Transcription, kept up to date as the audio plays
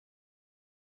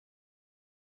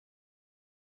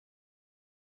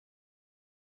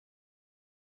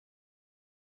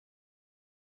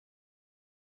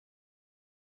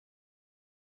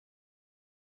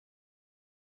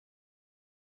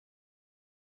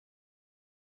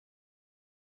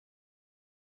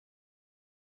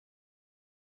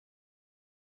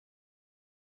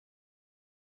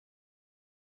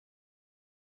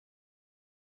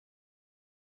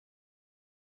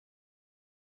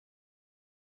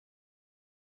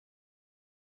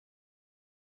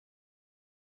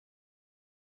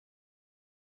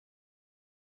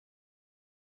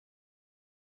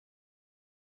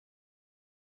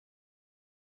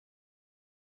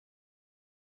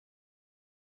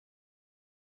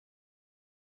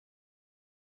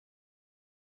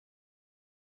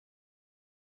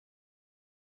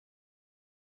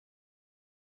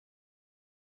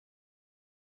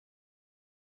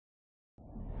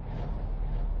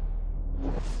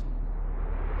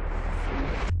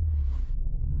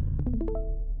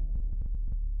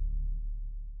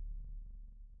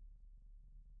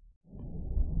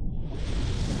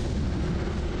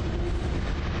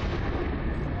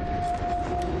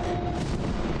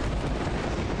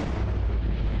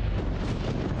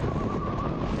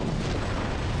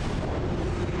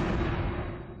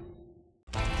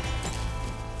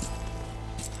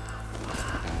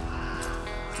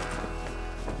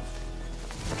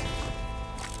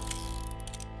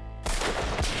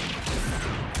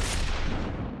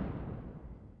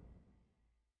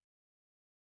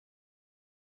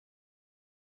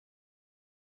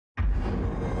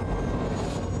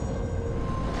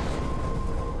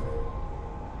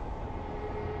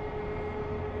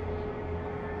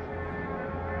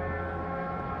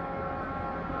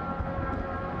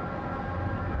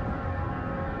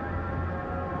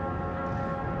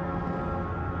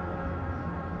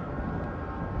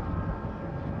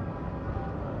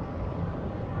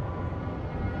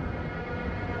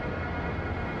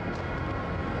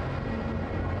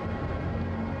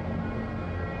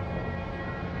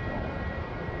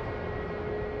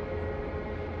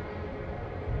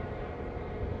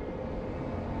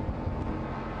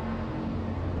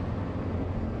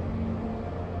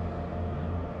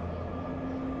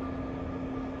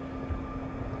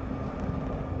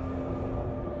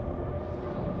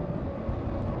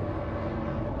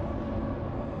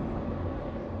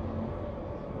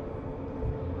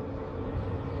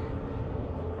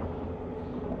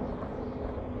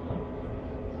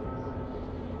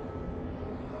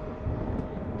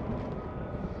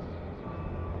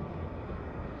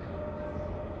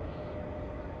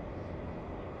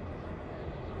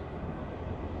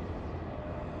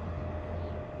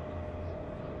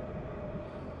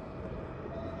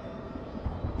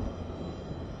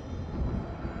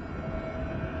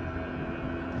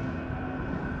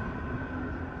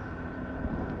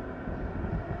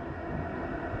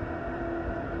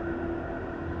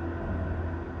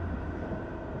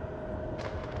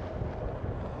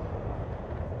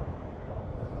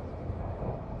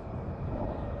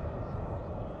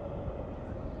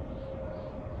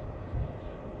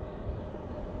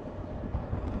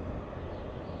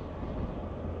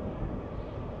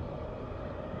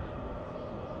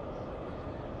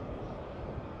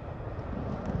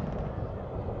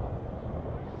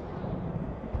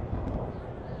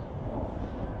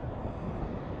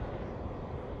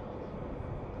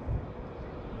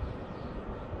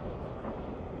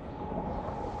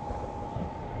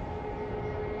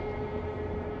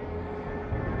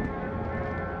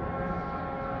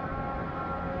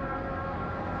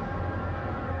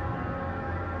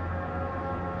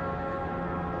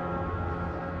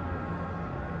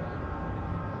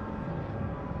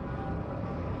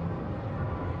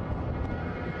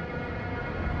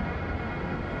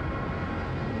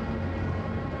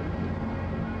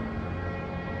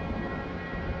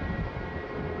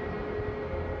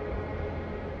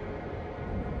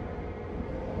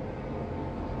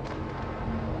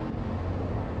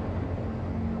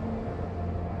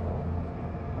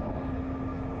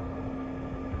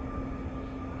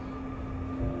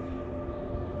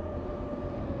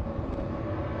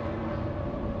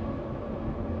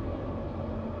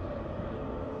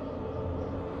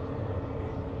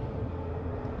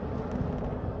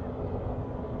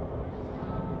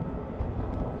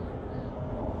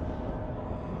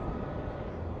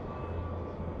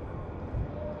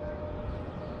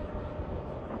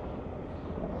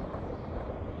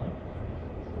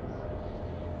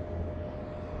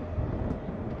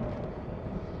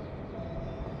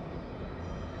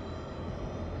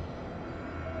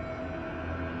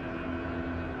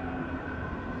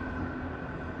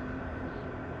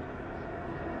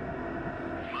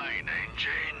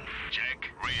Engine, check.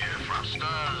 Rear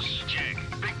thrusters, check.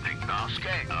 Picnic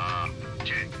basket,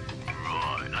 check.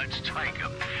 Right, let's take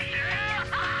them.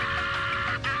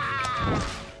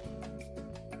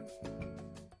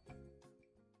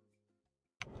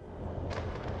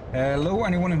 Hello,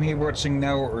 anyone here watching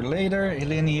now or later.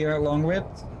 Hillyan here along with...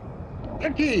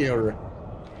 Here.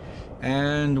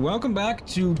 And welcome back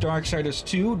to Darksiders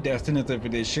 2 Definitive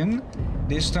Edition.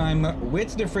 This time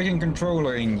with the freaking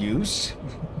controller in use.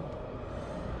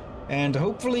 And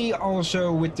hopefully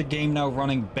also with the game now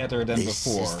running better than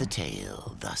before. This is the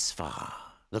tale thus far.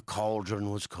 The cauldron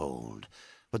was cold,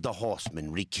 but the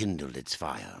horsemen rekindled its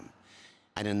fire.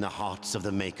 And in the hearts of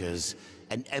the makers,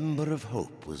 an ember of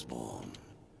hope was born.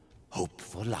 Hope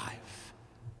for life,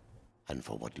 and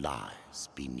for what lies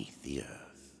beneath the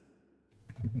earth.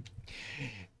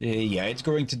 Yeah, it's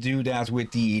going to do that with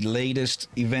the latest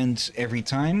events every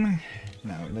time.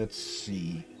 Now, let's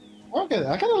see. Okay,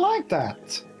 I kind of like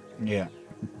that. Yeah.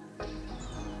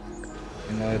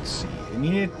 And let's see.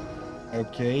 Immediate.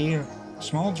 Okay.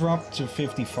 Small drop to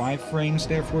 55 frames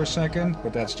there for a second,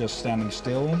 but that's just standing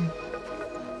still.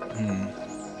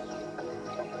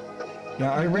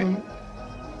 Yeah, I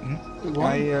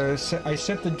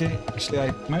set the game. Actually,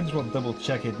 I might as well double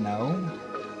check it now.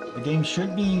 The game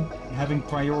should be having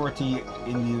priority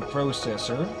in the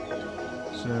processor.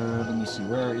 So let me see,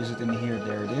 where is it in here?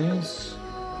 There it is.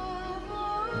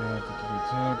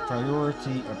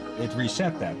 Priority. It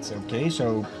reset that. Okay,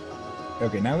 so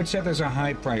now it's set as a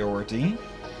high priority.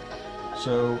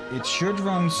 So it should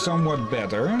run somewhat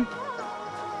better.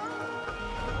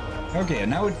 Okay,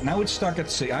 now it's stuck at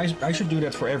 6. I should do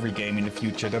that for every game in the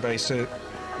future. That I set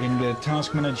in the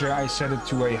task manager. I set it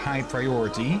to a high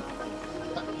priority.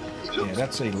 Yeah,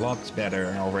 that's a lot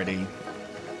better already.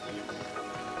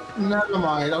 Never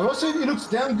mind. I was saying it looks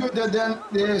damn good, and then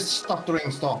the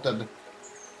stuttering started.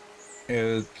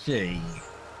 Okay.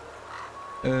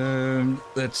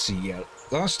 Let's see. Yeah,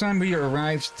 last time we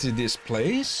arrived to this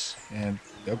place, and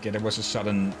okay, there was a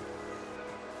sudden.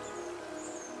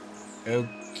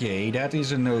 Okay, that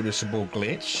is a noticeable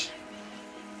glitch.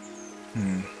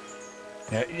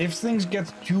 Yeah, if things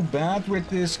get too bad with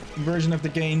this version of the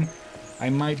game, I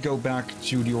might go back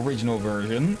to the original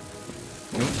version.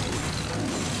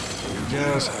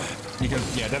 Just because,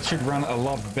 yeah, that should run a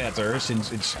lot better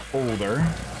since it's older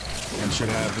and should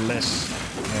have less,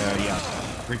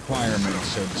 requirements,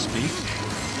 so to speak.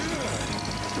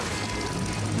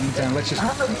 Meantime, let's just. I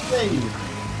have to say,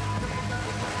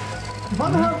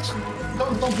 one has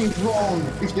done something wrong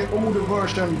if the older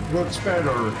version works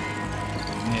better.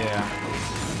 Yeah.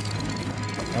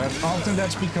 Often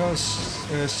that's because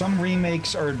some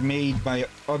remakes are made by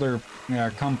other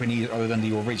companies other than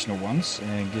the original ones.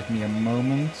 Give me a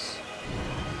moment.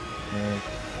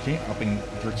 Okay, upping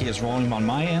Turkey's volume on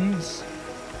my end.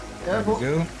 There we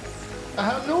go. I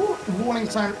have no warning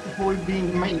sign for it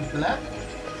being made black.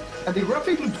 And the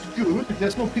graphic looks good,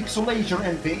 there's no pixelation or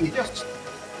anything, it just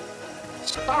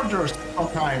stutters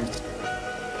sometimes.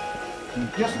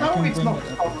 Just now it's not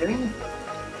stuttering.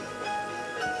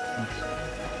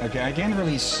 Okay, I can't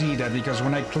really see that because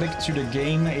when I click to the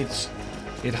game, it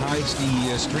hides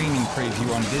the streaming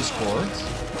preview on Discord.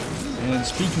 And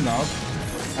speaking of,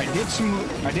 I did some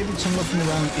looking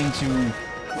around into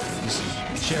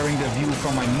sharing the view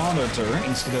from my monitor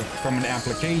instead of from an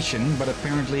application, but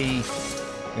apparently,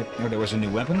 oh, there was a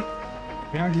new weapon.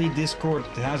 Apparently, Discord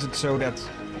has it so that,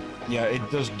 yeah, it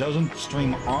doesn't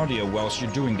stream audio whilst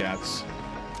you're doing that.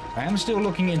 I am still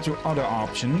looking into other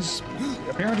options.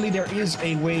 Apparently there is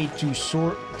a way to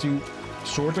sort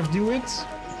of do it.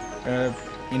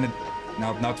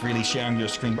 Not really sharing your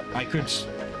screen, but I could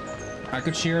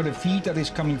share the feed that is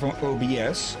coming from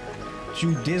OBS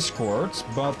to Discord,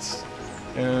 but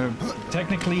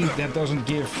technically that doesn't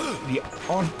give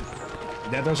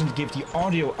the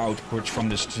audio output from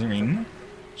the stream.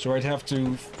 So I'd have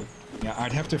to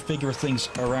figure things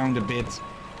around a bit.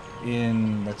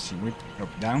 Let's see,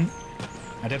 down.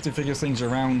 I'd have to figure things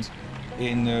around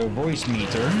in Voice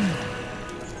Meter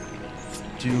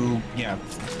to, yeah,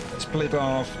 split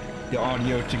off the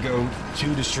audio to go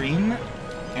to the stream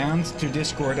and to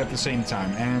Discord at the same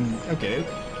time. And, okay,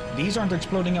 these aren't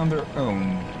exploding on their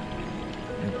own.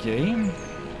 Okay,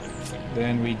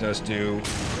 then we just do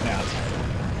that.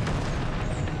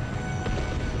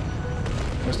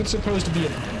 Was that supposed to be a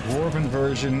dwarven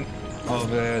version of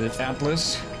the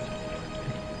Atlas?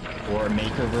 Or a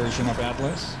maker version of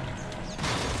Atlas?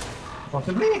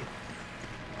 Possibly.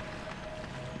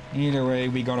 Either way,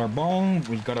 we got our ball,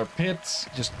 we got our pits,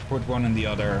 just put one in the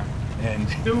other, and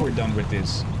we're done with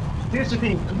this. Here's the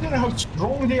thing, considering how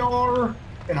strong they are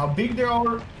and how big they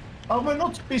are, I will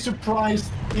not be surprised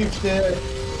if the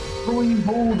throwing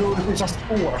boulders is a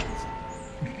sport.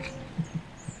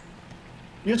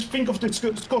 Just think of the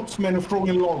Scotsmen who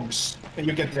throwing logs, and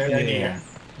you get the idea.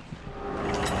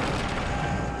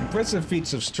 Impressive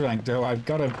feats of strength, though. I've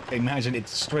got to imagine it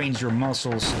strains your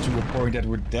muscles to a point that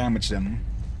would damage them.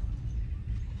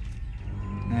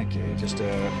 Okay, just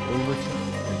over.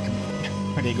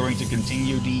 Are they going to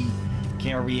continue the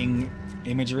carrying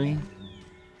imagery?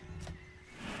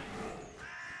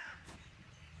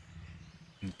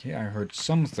 Okay, I heard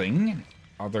something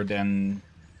other than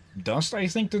dust, I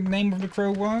think the name of the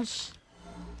crow was.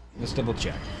 Let's double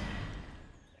check.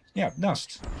 Yeah,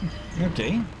 dust.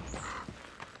 Okay.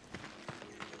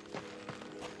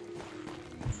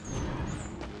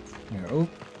 Yeah,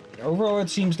 overall, it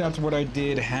seems that what I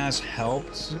did has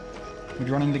helped with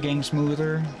running the game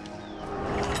smoother.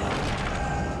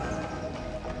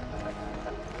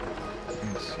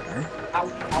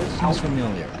 Sounds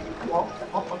familiar. What?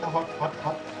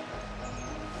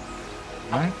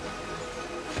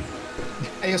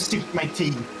 I just sipped my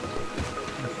tea.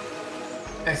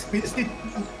 I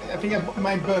think I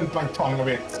might burn my tongue a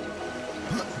bit.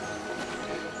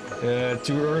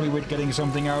 Too early with getting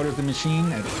something out of the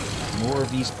machine, and more of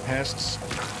these pests.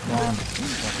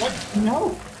 What?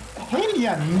 No!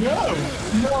 Hillyan, no!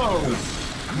 No!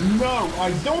 No!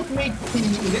 I don't make tea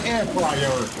in the air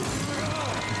fryer!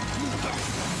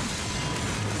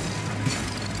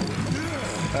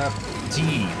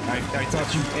 Tea. I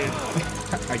thought you.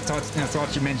 I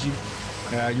thought you meant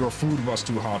your food was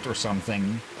too hot or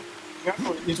something.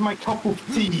 No, it's my cup of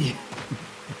tea.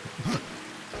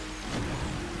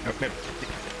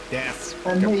 Yes.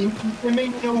 I may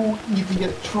no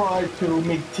idiot try to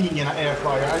make tea in an air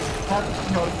fryer. I have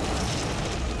not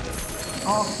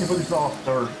asked for this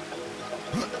after.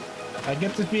 I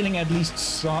get the feeling at least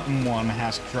someone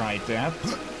has tried that.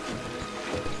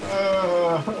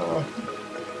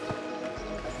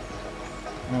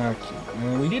 Okay.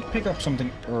 We did pick up something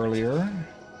earlier.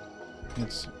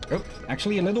 It's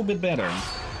actually a little bit better.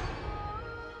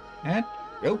 And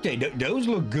okay, those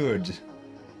look good.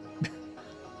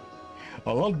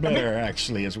 A lot better,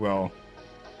 actually, as well.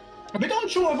 A bit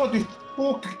unsure about the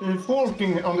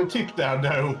forking on the tip there,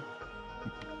 though.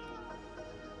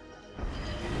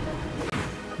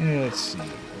 Let's see.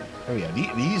 Oh yeah,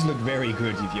 these look very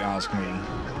good, if you ask me.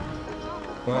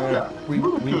 But we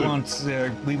want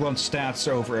stats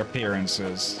over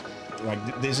appearances. Like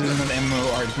this isn't an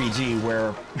MMORPG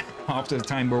where half the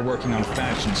time we're working on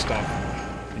fashion stuff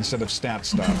instead of stat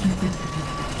stuff.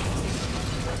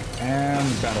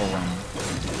 And battle run.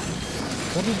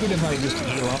 Would be good if I just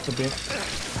heal up a bit.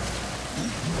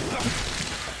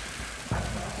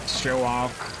 Show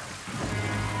off.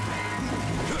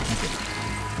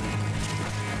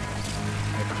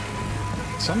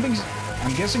 Okay.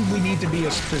 I'm guessing we need to be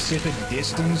a specific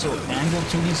distance or angle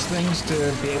to these things to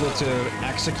be able to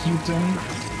execute them.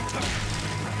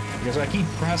 Because I keep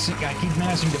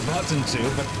mashing the button too,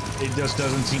 but it just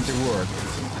doesn't seem to work.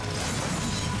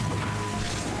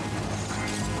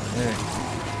 There.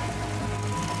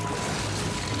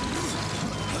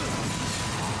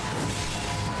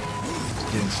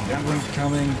 Didn't see that one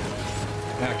coming.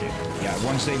 Okay, yeah,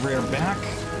 once they rear back,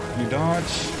 you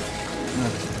dodge.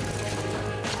 Okay.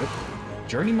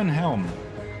 Journeyman Helm.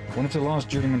 One of the lost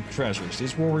Journeyman treasures.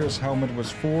 This warrior's helmet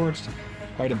was forged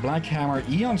by the Black Hammer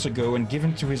eons ago and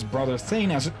given to his brother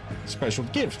Thane as a special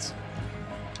gift.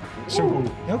 So,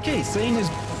 okay, Thane is...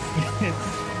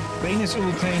 Thane is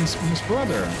Ultane's his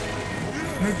brother.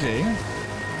 Okay.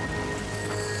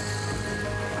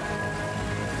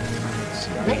 Let's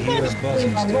see, I hear a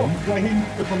buzzing still.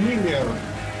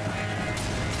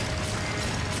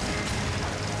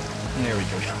 There we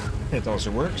go. It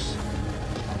also works.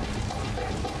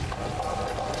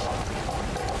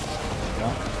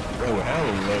 Oh,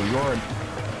 hello,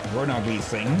 you're an ugly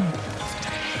thing.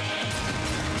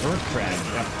 Bird crab.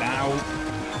 Ow.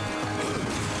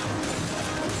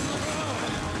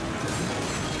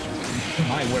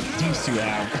 My, what teeth you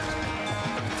have.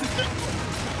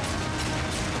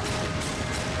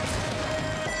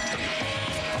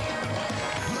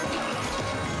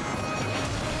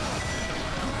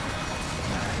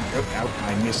 Oh, ow, I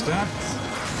missed that.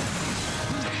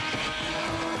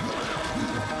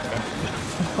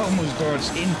 Almost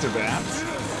dodged into that.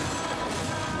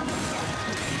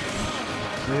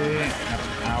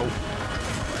 Ow.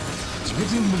 So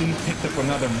presumably picked up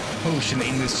another potion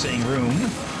in this same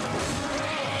room.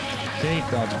 Okay,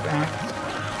 dodge back.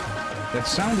 That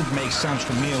sound it makes sounds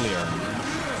familiar.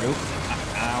 Nope.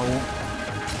 Ow.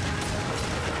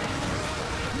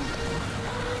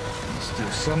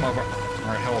 Steal some of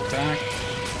our health back.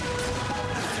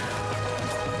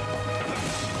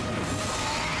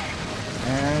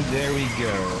 There we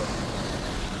go.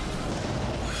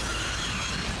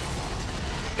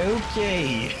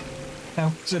 Okay.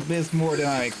 That was a bit more than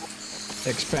I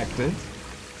expected.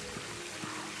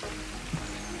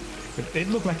 But it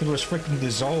looked like it was freaking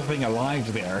dissolving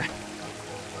alive there.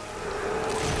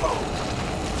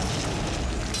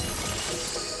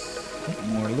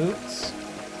 More loot.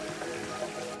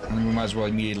 And we might as well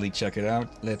immediately check it out.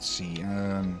 Let's see.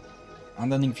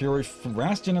 Unending Fury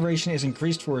Wrath generation is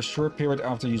increased for a short period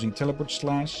after using Teleport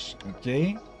Slash.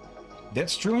 Okay.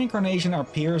 Death's true incarnation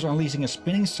appears, unleashing a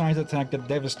spinning side attack that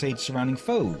devastates surrounding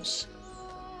foes.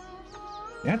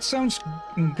 That sounds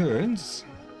good.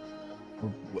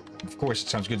 Of course it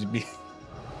sounds good to be...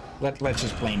 Let's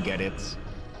just plain get it.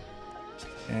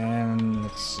 And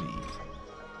let's see.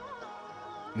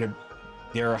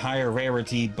 They're a higher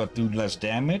rarity but do less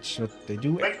damage. But they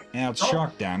do add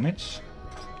shock damage.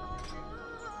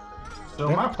 So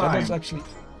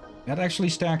that actually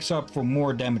stacks up for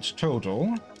more damage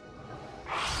total.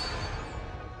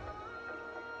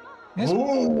 Yes.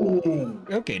 Ooh.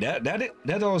 Okay,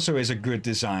 that also is a good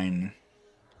design.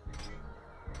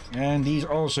 And these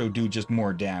also do just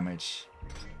more damage.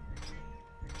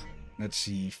 Let's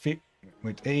see,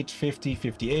 with 8, 50,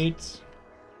 58.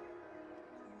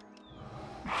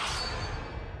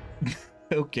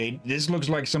 Okay, this looks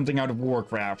like something out of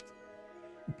Warcraft.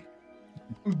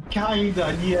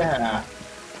 Kinda, yeah.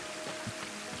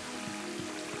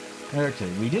 Okay,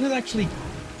 we didn't actually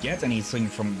get anything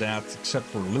from that except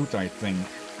for loot, I think.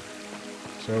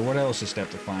 So what else is there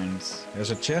to find?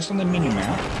 There's a chest on the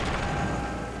minimap.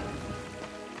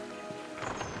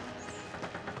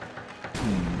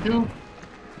 Dude,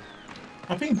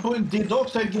 I think the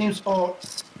Darksiders games are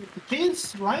still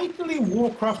slightly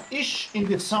Warcraft-ish in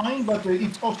design, but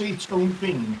it's also its own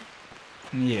thing.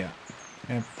 Yeah.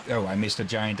 Oh, I missed a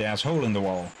giant ass hole in the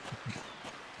wall.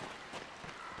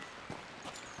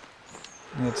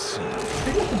 Let's see.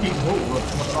 It was a big hole,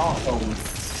 but asshole.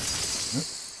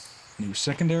 New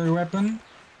secondary weapon.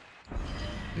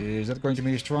 Is that going to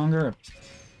be stronger?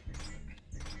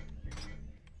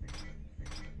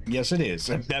 Yes, it is.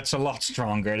 That's a lot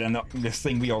stronger than the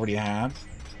thing we already had.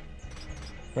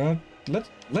 But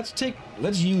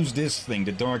let's use this thing,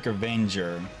 the Dark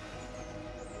Avenger.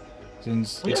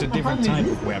 Since it's a different type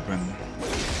of weapon.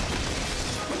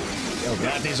 Oh,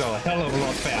 that is a hell of a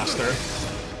lot faster.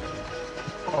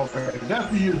 Okay,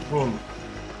 that's useful.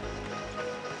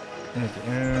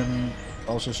 Okay,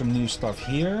 also some new stuff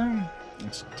here.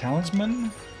 It's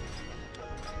Talisman.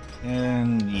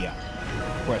 And yeah,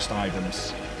 quest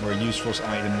items, or useful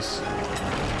items.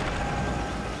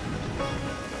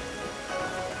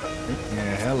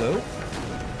 Hello.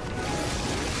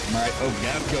 Alright, oh,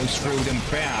 that goes through them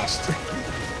fast.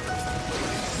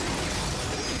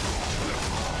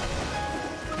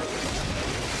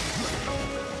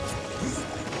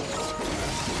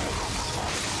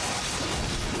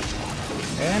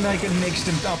 And I can mix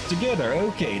them up together.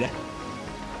 Okay.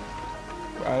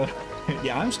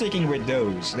 Yeah, I'm sticking with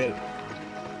those. That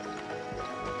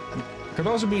could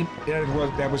also be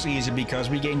that was easy because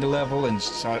we gained a level, and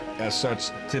as such,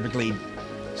 typically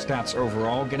stats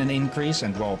overall get an increase,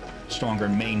 and well, stronger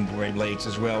main blades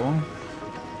as well.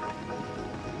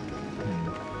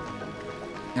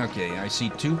 Okay, I see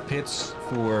 2 pits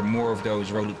for more of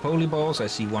those roly-poly balls. I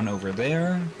see one over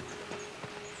there.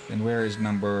 And where is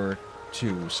number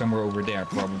 2? Somewhere over there,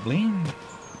 probably.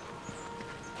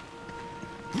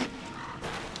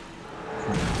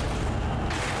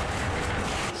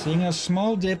 Seeing a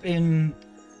small dip in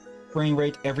frame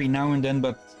rate every now and then,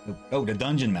 but... Oh, the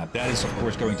dungeon map. That is, of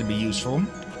course, going to be useful.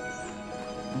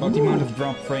 But the amount of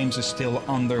drop frames is still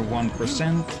under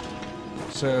 1%.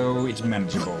 So it's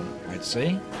manageable, I'd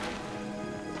say.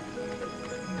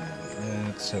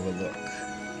 Let's have a look.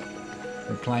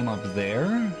 We climb up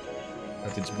there,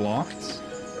 but it's blocked.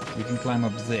 We can climb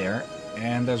up there,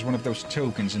 and there's one of those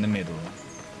tokens in the middle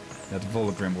that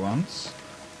Volgrim wants.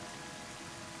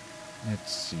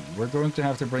 Let's see, we're going to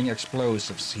have to bring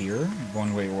explosives here,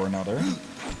 one way or another.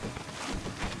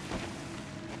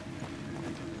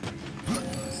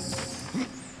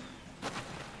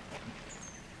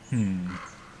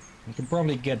 We can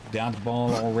probably get that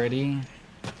ball already.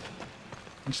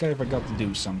 Instead, I forgot to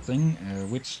do something.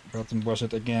 Which button was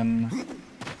it again?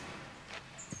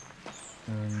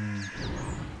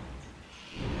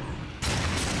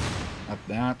 Not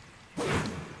that.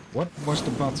 What was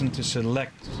the button to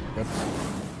select?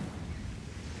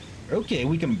 Okay,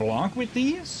 we can block with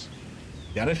these?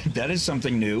 That is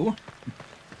something new.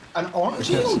 An arm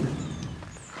shield?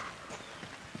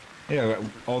 Yeah,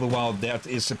 all the while that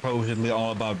is supposedly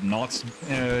all about not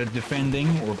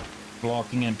defending or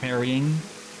blocking and parrying.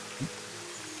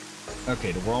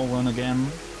 Okay, the wall run again.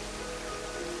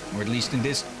 Or at least in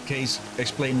this case,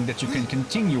 explaining that you can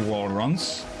continue wall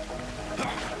runs.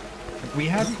 We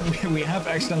have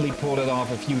accidentally pulled it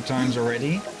off a few times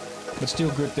already, but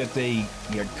still good that they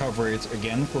cover it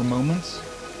again for a moment.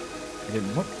 Okay,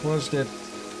 what was that?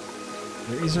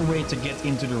 There is a way to get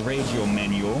into the radio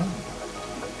manual.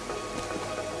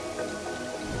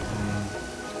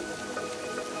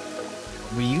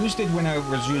 We used it when I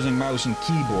was using mouse and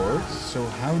keyboard, so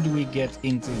how do we get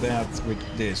into that with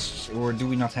this? Or do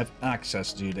we not have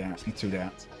access to that?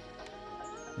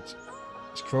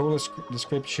 Scroll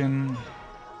description.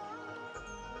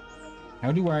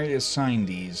 How do I assign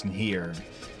these in here?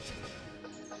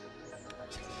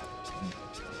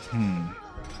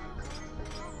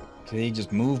 Okay,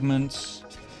 just movements.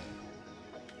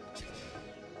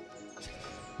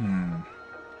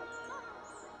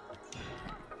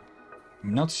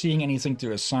 I'm not seeing anything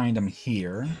to assign them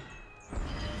here.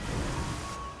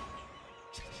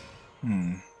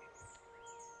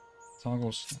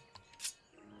 Toggles.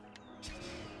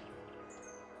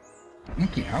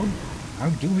 Okay, how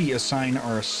do we assign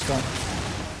our stuff?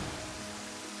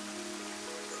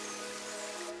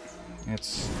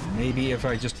 It's maybe if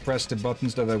I just press the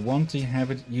buttons that I want to have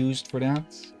it used for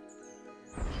that.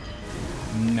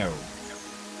 No.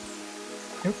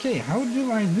 Okay, how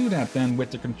do I do that then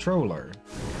with the controller?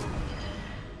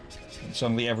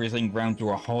 Suddenly everything ground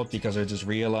to a halt because I just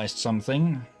realized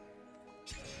something.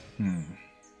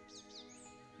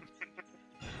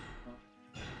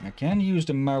 I can use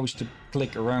the mouse to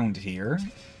click around here.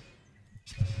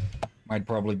 Might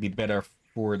probably be better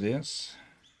for this.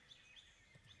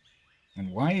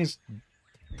 And why is...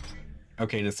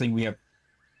 Okay, the thing we have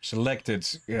selected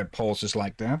pulses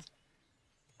like that.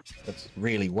 But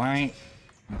really, why...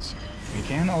 We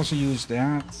can also use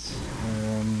that.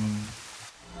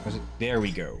 There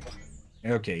we go.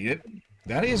 Okay,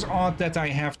 that is odd that I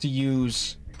have to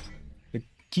use the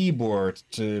keyboard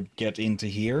to get into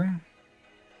here.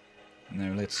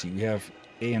 Now let's see, we have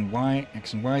A and Y,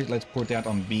 X and Y. Let's put that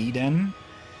on B then.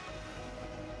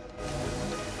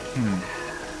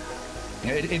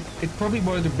 Yeah, it probably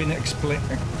would have been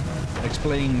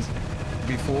explained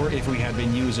before if we had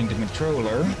been using the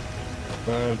controller,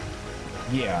 but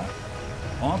yeah,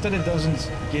 odd that it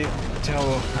doesn't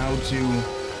tell how to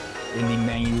in the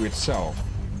menu itself.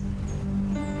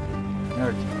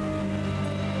 Okay.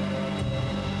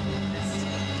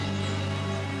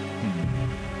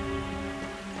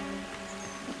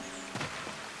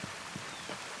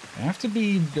 There have to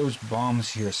be those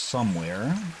bombs here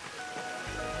somewhere.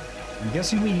 I'm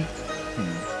guessing we...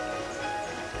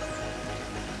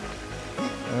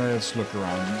 let's look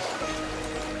around.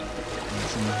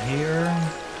 Nothing here.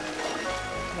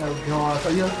 Oh god,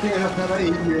 I just have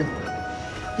an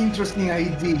interesting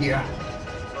idea.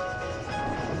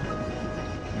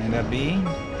 Can that be?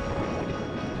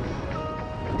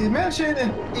 Imagine a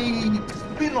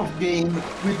spin-off game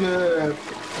with the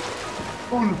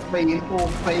Ulfbane or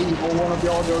Fane or one of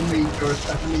the other makers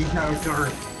as the main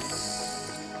character.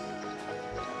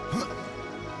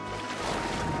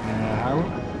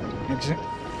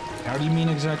 How do you mean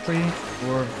exactly?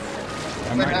 Or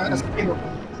A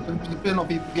spin-off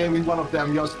game with one of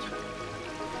them, just...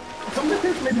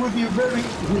 Sometimes it would be very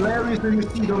hilarious when you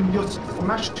see them just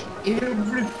smash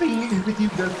everything within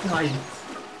their sight.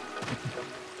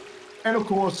 And of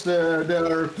course, there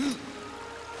are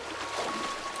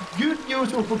good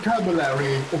use of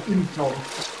vocabulary of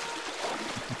insults.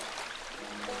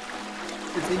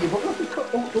 Let's see, what was the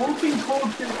old thing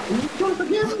called insult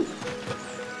again?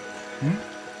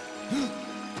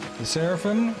 The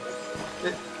Seraphim?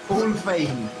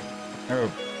 Ulfbane.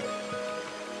 Oh.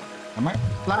 Am I?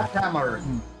 Black Hammer.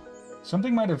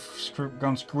 Something might have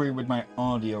gone screwy with my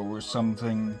audio or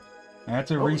something. I had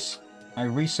to I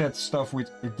reset stuff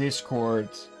with Discord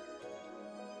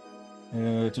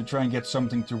to try and get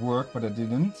something to work, but I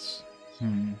didn't.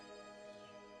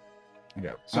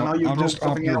 Okay. So now I'll just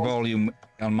up the volume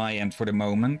on my end for the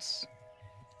moment.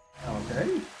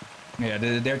 Okay. Yeah,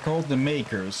 they're called the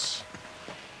Makers.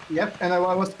 Yep, and I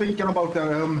was thinking about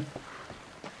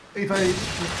if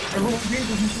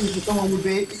someone would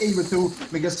be able to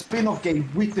make a spin-off game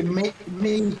with the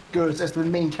makers as the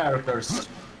main characters.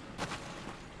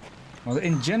 Well,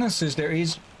 in Genesis there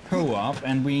is co-op,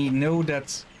 and we know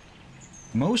that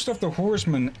most of the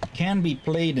horsemen can be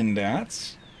played in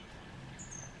that.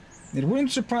 It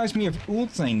wouldn't surprise me if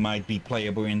Ulthane might be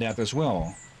playable in that as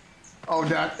well. Oh,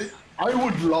 I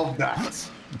would love that.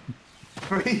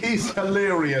 He's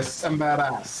hilarious and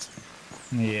badass.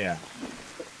 Yeah.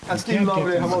 I still love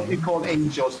it, what we call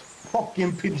angels.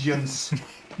 Fucking pigeons.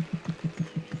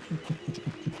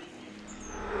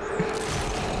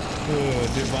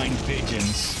 divine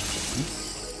pigeons.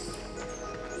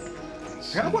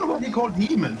 I kind of wonder what they call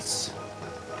demons.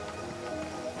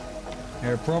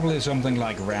 They're probably something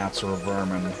like rats or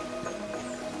vermin.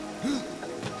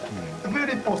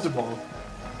 Very possible.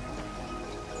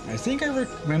 I think I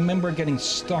remember getting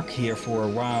stuck here for a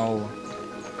while.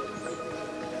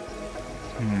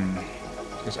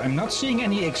 Because I'm not seeing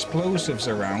any explosives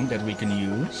around that we can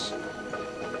use.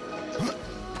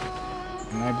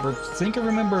 And I think I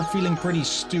remember feeling pretty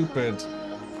stupid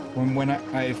when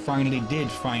I finally did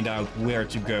find out where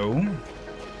to go.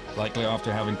 Likely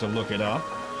after having to look it up.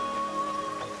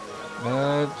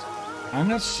 But I'm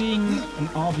not seeing an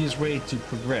obvious way to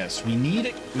progress. We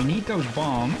need those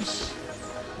bombs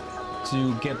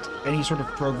to get any sort of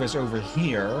progress over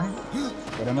here,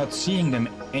 but I'm not seeing them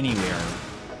anywhere.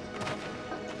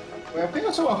 Well, I think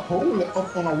I saw a hole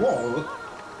up on a wall.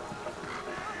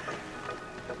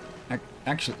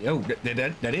 Actually, oh,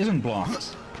 that isn't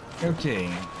blocked. Okay.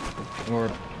 Or,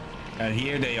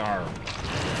 here they are.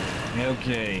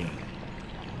 Okay.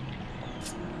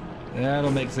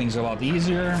 That'll make things a lot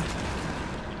easier.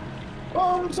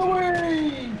 Bombs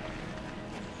away!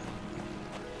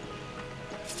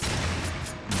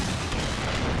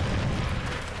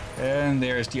 And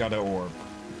there's the other orb.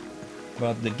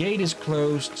 But the gate is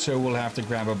closed, so we'll have to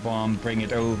grab a bomb, bring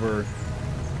it over,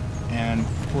 and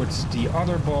put the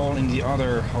other ball in the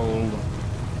other hole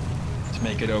to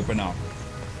make it open up.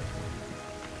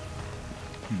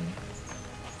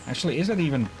 Actually, is that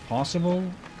even possible?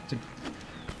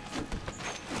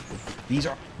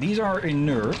 These are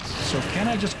inert, so can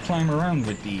I just climb around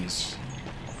with these?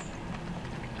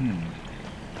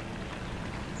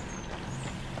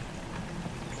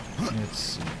 Let's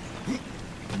see.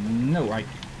 No, I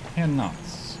cannot.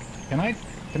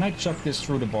 Can I chuck this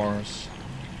through the bars?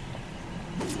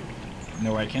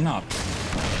 No, I cannot.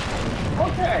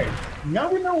 Okay,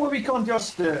 now we know where we can't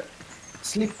just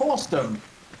slip past them.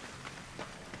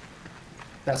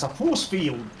 There's a force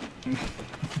field.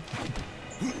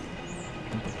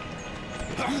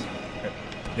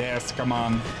 Yes, come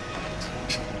on.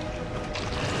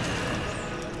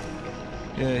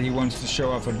 He wants to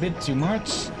show off a bit too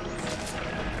much.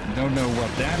 Don't know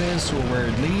what that is or where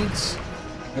it leads.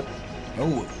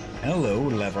 Oh, hello,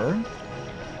 lever.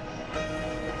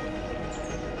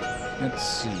 Let's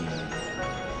see.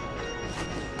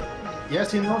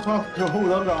 Yes, he knows how to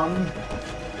hold a gun.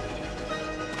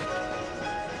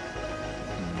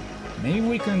 Maybe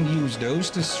we can use those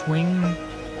to swing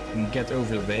and get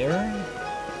over there.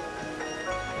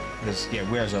 Because, yeah,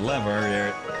 where's a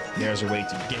lever? There's a way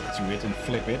to get to it and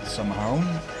flip it somehow.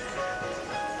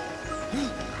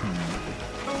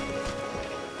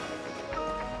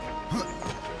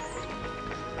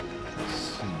 Let's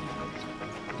see.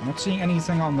 I'm not seeing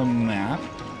anything on the map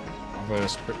of a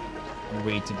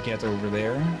way to get over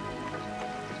there.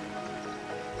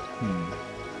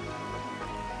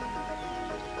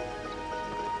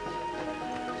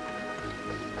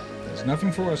 There's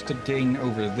nothing for us to gain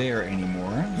over there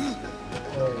anymore.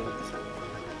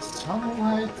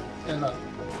 Sunlight and a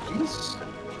piece?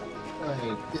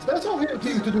 Is that something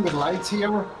to do with lights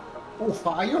here? Or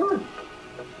fire?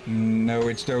 No,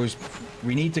 it's those...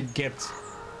 We need to get...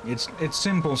 It's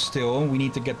simple still. We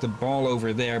need to get the ball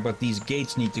over there, but these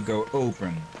gates need to go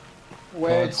open.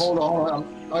 Wait, hold on.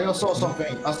 I just saw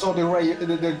something. I saw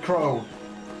the crow.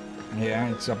 Yeah,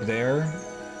 it's up there.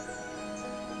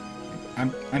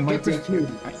 I'm getting...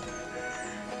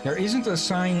 There isn't a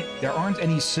sign, there aren't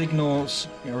any signals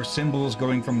or symbols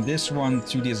going from this one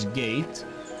to this gate,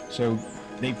 so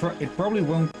it probably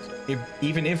won't,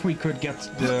 even if we could get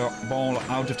the ball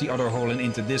out of the other hole and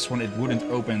into this one, it wouldn't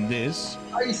open this.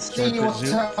 I see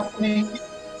what's happening.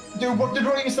 Dude, what the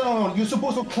drawing is on, you're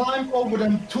supposed to climb over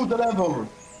them to the level.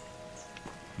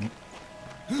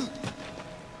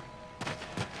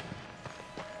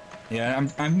 Yeah,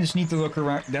 I just need to look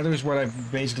around. That is what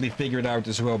I've basically figured out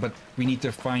as well, but we need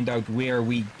to find out where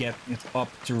we get it up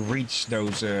to reach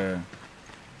those,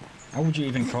 how would you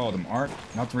even call them?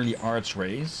 Not really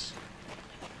archways.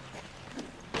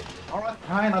 Alright,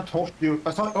 fine, I tossed you.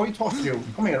 I tossed you.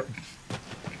 Come here.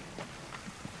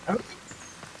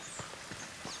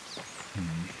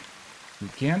 We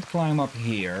can't climb up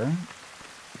here.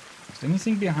 Is there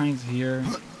anything behind here?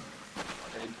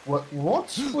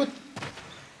 What's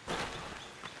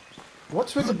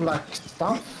with the black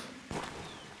stuff?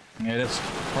 Yeah, that's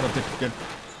part of the...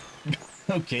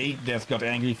 Okay, Death got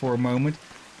angry for a moment.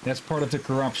 That's part of the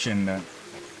corruption.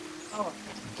 Oh,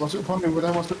 was it funny when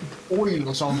there was oil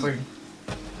or something?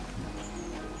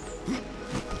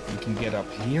 We can get up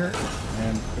here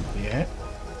and... Yeah.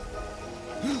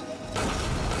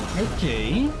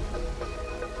 Okay.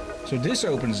 So this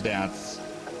opens that.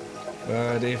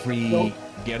 But if we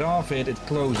get off it, it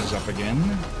closes up again.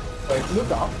 Wait,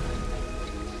 look up.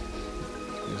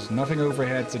 There's nothing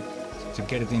overhead to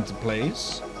get it into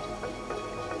place.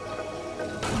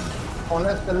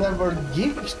 Unless the lever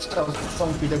gives us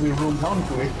something that we roll down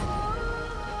to it.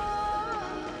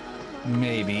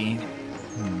 Maybe.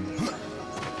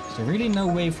 Is there really no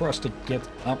way for us to get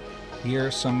up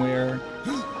here somewhere?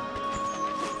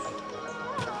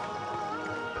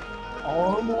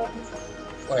 Almost.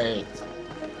 Wait.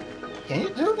 Can you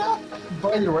do that?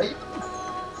 By the way?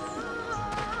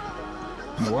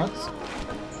 What?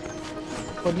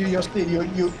 But you just did.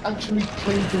 You actually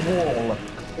cleaned the wall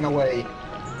in a way.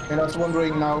 And I was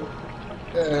wondering now.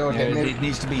 Okay, Yeah, maybe. it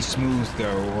needs to be smooth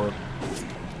though, or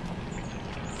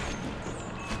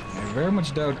I very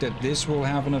much doubt that this will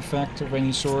have an effect of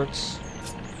any sorts.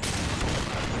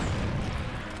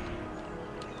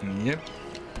 Yep.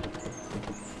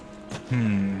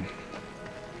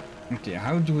 Okay,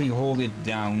 how do we hold it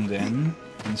down then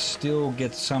and still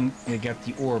get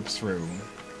the orb through?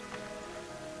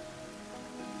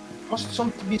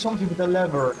 Must be something with the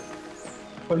lever.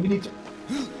 But we need to.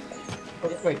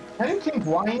 Okay, wait, can you clean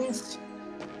vines?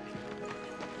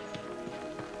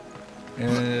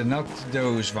 Not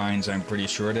those vines, I'm pretty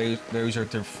sure. Those are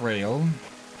too frail.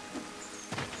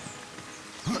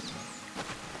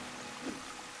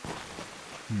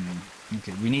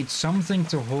 Okay, we need something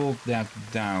to hold that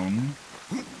down.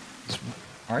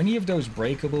 Are any of those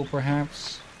breakable,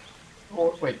 perhaps?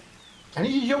 Or wait, can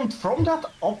you jump from that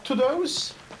up to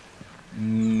those?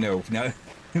 No, no.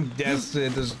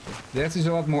 That is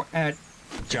a lot more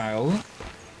agile.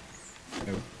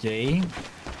 Okay.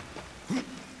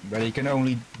 But he can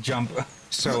only jump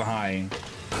so high.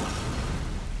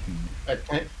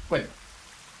 Wait.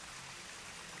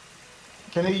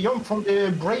 Can you jump from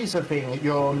the brazier thing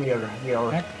you're near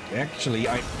here? Actually,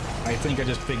 I think I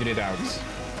just figured it out.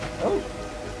 Oh.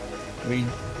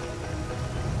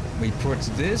 We put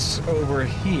this over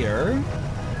here.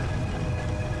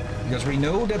 Because we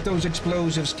know that those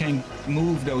explosives can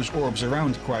move those orbs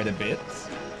around quite a bit.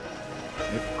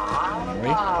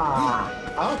 Ah,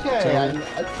 okay.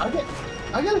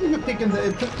 I get you picking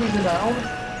it down.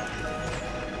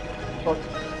 But,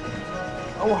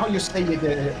 oh, how you say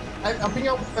it? I'm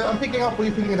picking up what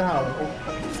you're picking down.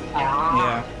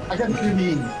 Yeah. I get what you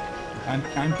mean.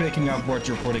 I'm picking up what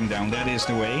you're putting down. That is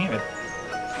the way.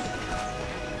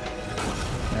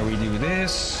 Now we do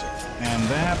this and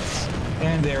that,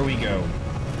 and there we go.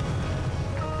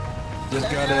 Just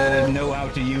gotta know how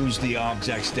to use the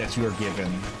objects that you're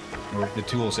given, or the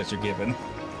tools that you're given.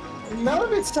 Now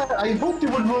that it's sad, I hoped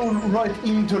it would roll right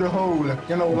into the hole,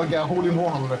 you know, like a hole in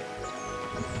one.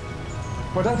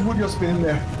 But that would just been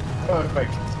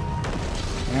perfect.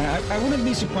 I wouldn't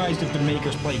be surprised if the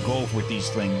makers play golf with these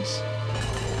things.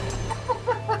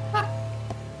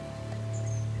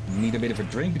 Need a bit of a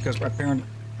drink because apparently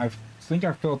I think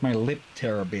I felt my lip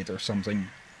tear a bit or something.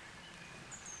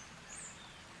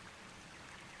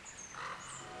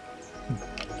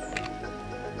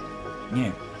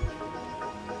 Yeah.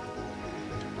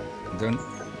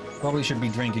 Probably should be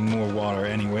drinking more water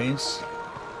anyways.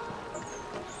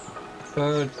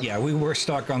 But yeah, we were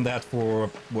stuck on that for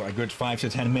what, a good 5 to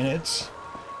 10 minutes.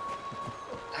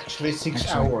 Actually, 6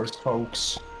 hours,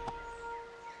 folks.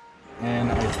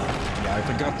 And I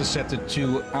forgot to set the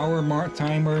 2-hour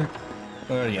timer.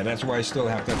 Yeah, that's why I still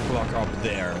have that clock up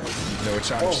there, though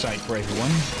it's out of sight for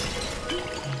everyone.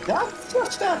 That's a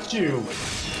statue!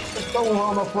 It's going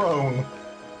on a throne.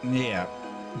 Yeah.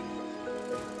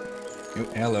 Oh,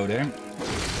 hello there.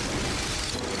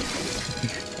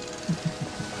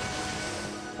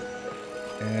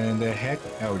 And the heck...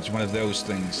 Oh, it's one of those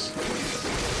things.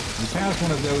 We passed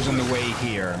one of those on the way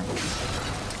here.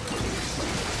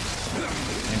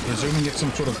 And presuming it's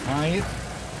some sort of hive.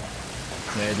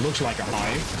 Yeah, it looks like a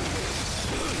hive.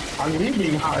 A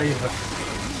living hive.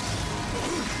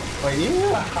 Wait,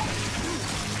 yeah.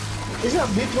 Is that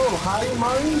literal hive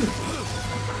mind?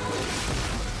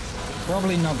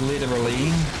 Probably not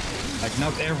literally. Like,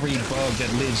 not every bug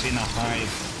that lives in a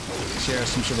hive shares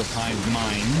some sort of hive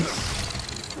mind.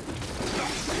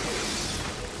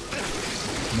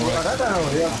 More like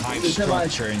a hive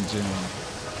structure in general.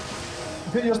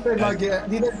 Did you say like,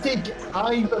 did I take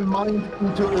hive mind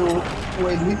into a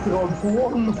literal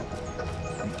form?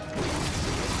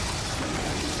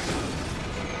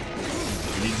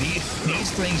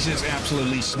 These things just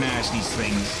absolutely smash these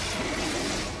things.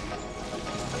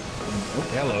 Oh,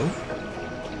 hello.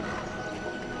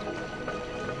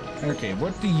 Okay,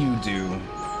 what do you do?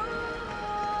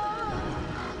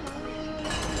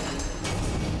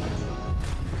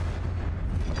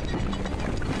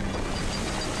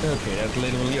 Okay, that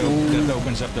literally that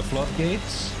opens up the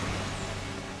floodgates.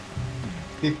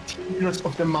 The tears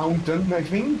of the mountain, I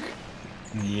think.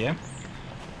 Yep.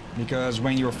 Because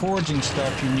when you're forging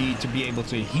stuff, you need to be able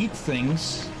to heat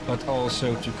things, but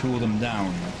also to cool them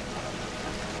down.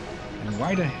 And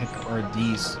why the heck are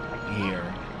these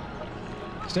here?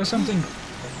 Is there something...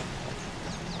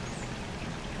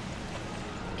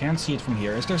 Can't see it from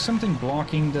here. Is there something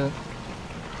blocking the...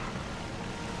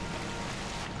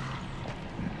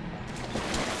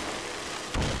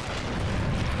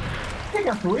 I think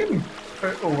I have to win.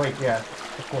 Oh wait, yeah.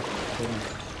 Of course.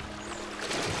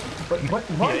 But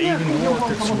why yeah, even War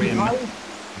could swim die?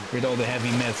 with all the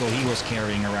heavy metal he was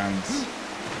carrying around.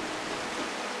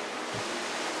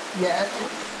 Yeah.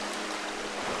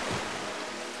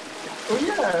 Oh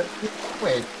yeah.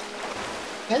 Wait.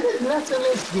 Can it less and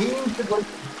less games that like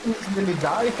instantly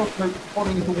die for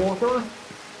falling into water?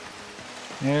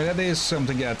 Yeah, that is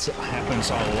something that happens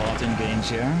a lot in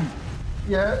games, yeah.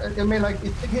 Yeah, I mean like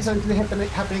it is actually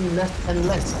happening less and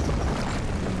less.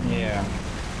 Yeah.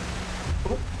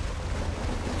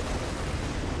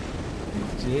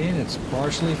 See, it's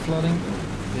partially flooding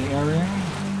the area.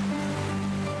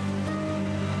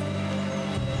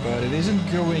 But it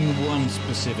isn't going one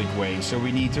specific way, so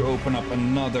we need to open up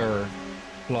another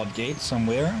floodgate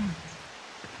somewhere.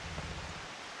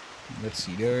 Let's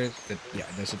see, there's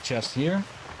a chest here.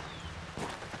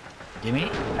 Gimme.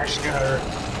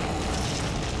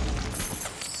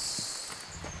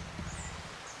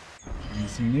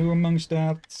 Anything new amongst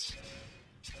that?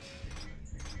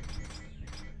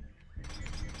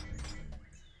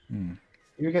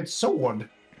 You get sword.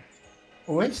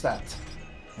 What is that?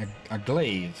 A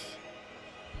glaive,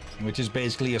 which is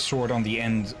basically a sword on the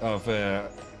end of a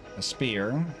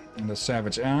spear, and a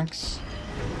savage axe.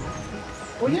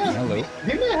 Oh yeah, Hello.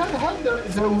 they may have had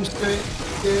those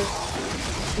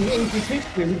in ancient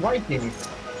history with Vikings.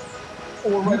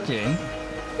 Or Okay.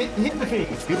 Here's the thing,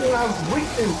 people have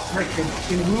written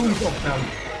records in runes of them.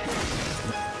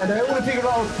 And I only figured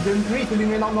out the reason we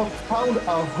may not found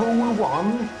a whole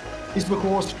one is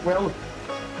because, well,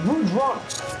 wood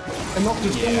rots and not the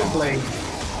sword blade.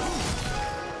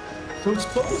 So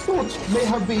some sorts may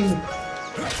have been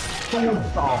sword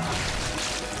staff.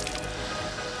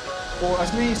 Or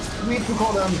at least we could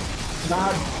call them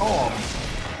bad arms.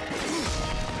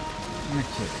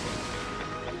 Okay.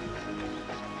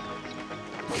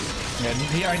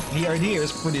 Yeah, the idea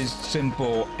is pretty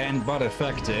simple and but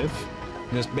effective.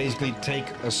 Just basically take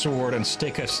a sword and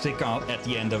stick a stick out at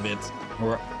the end of it,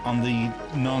 or on the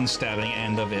non-stabbing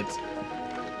end of it.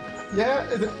 Yeah,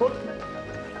 but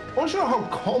I'm not sure how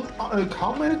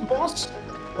common it was,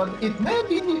 but it may have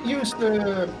been used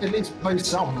at least by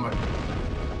some.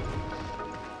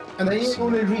 And I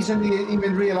only recently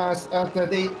even realized that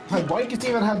Vikings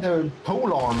even had the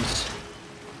pole arms,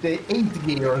 the 8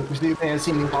 gear, which you may have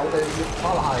seen in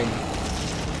Valheim.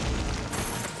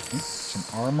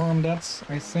 Some armor on that,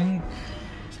 I think.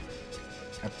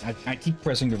 I keep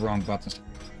pressing the wrong buttons.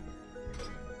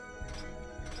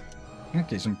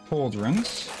 Okay, some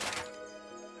pauldrons.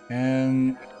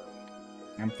 And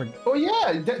oh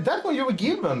yeah, that's what you were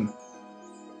given.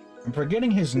 I'm forgetting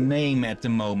his name at the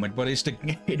moment, but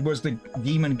it was the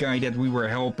demon guy that we were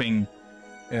helping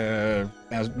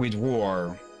with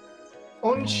War.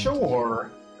 On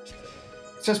shore.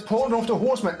 It says Pauldron of the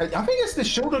Horseman. I think it's the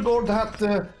shoulder guard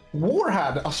that War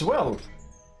had as well.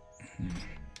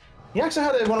 He actually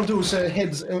had one of those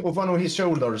heads of one of his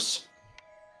shoulders.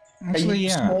 Actually,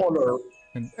 yeah.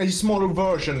 A smaller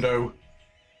version, though.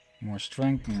 More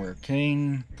strength, more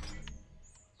arcane.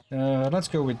 Let's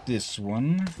go with this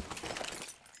one.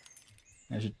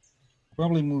 I should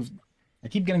probably move. I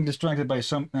keep getting distracted by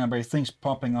by things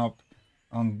popping up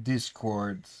on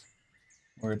Discord,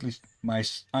 or at least my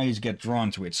eyes get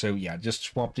drawn to it. So yeah, just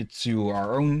swapped it to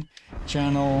our own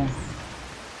channel.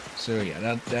 So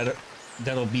yeah,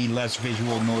 that'll be less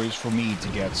visual noise for me to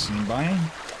get seen by.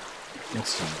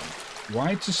 Let's see.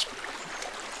 Why to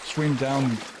swim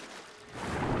down?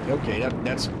 Okay,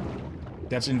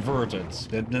 that's inverted.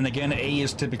 Then again, A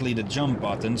is typically the jump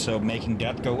button, so making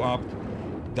that go up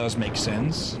does make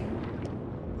sense.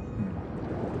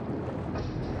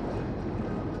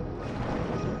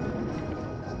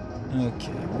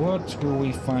 Okay, what will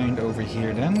we find over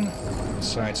here then?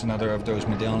 Besides another of those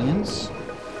medallions.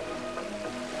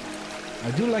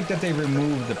 I do like that they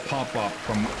removed the pop-up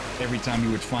from every time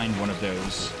you would find one of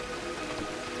those.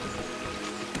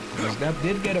 Because that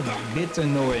did get a bit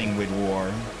annoying with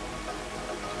War.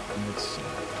 Let's see.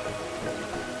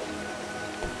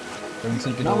 Don't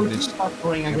think it all this.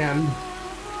 Suffering again.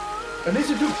 At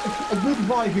least it took a good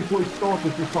while before it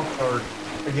started to suffer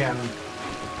again.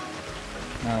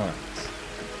 Alright.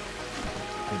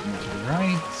 Taking to the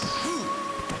right.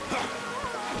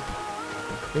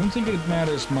 Don't think it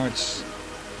matters much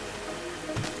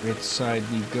which side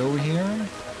we go here.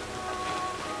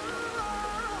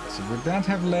 So would that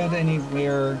have led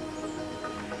anywhere?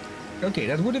 Okay,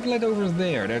 that would have led over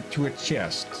there, to a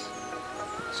chest.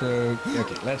 So,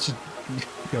 okay, let's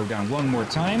go down one more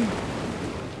time.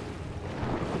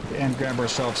 And grab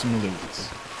ourselves some loot.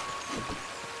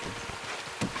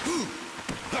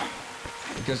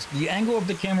 Because the angle of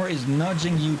the camera is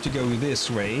nudging you to go this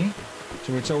way.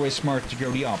 So it's always smart to go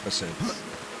the opposite.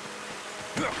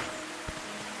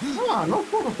 Ah, no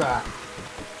thought of that.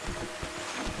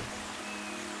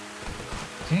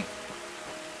 Okay.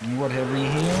 And what have we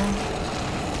here?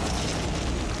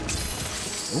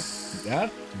 Oh,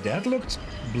 that looked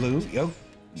blue. Oh,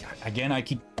 again,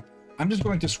 I'm just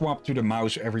going to swap to the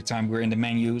mouse every time we're in the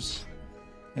menus.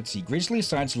 Let's see. Grizzly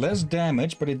sights less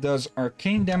damage, but it does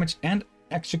arcane damage and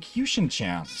execution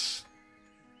chance.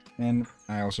 And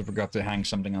I also forgot to hang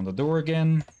something on the door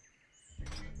again.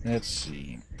 Let's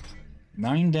see.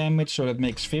 9 damage, so that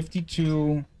makes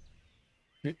 52,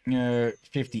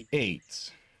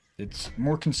 58. It's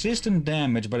more consistent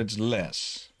damage, but it's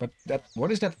less. But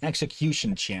what is that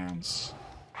execution chance?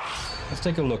 Let's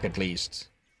take a look at least.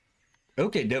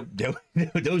 Okay,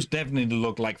 those definitely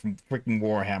look like from freaking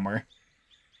Warhammer.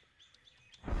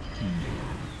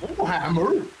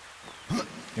 Warhammer?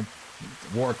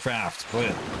 Warcraft,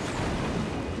 but...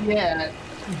 Yeah,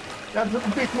 that's a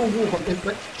bit more Warhammer.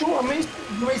 But sure,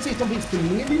 you may say something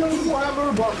similar to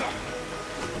Warhammer, but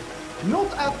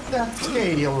not at that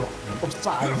scale of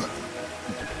size.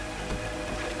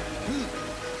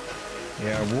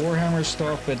 Yeah, Warhammer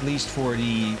stuff, at least for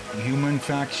the human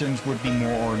factions, would be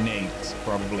more ornate,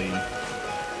 probably.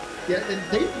 Yeah,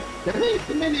 they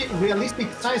make many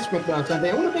realistic size weapons, and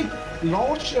they only make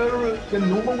larger than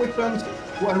normal weapons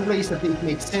for a race that it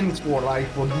makes sense for, like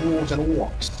for dwarves and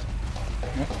orcs.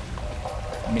 Yep.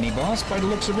 Mini-boss, by the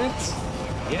looks of it?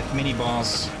 Yep,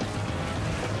 mini-boss.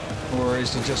 Or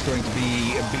is it just going to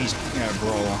be a beast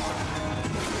brawl?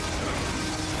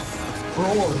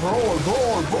 Brawl, brawl,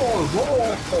 brawl, brawl,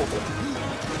 brawl!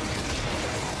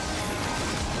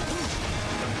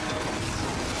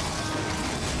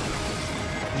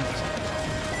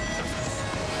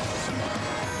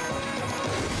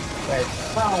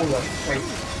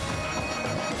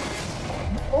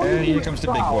 And here comes the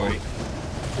big boy.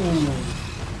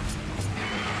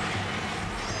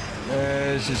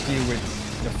 Let's just deal with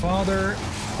the father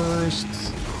first.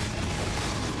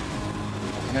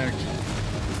 Okay.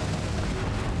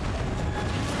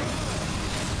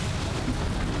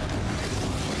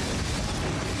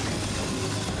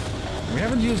 We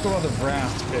haven't used a lot of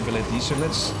Wrath abilities, so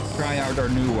let's try out our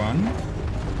new one.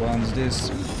 Once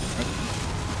this...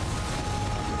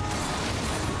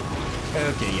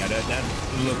 Okay, yeah, that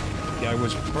looked... That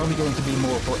was probably going to be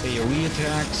more for AoE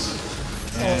attacks.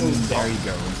 And there you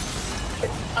go.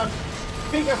 I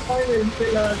think I finally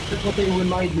figured what they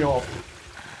remind me of.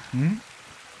 Hmm?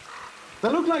 They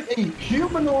look like a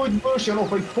humanoid version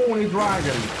of a pony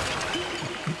dragon.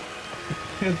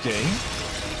 Okay.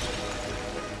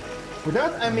 With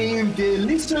that, I mean the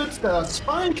lizards that are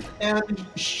spiked and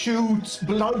shoot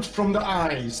blood from the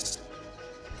eyes.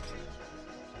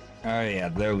 Oh yeah,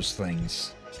 those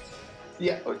things.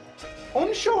 Yeah,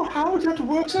 unsure how that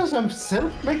works as a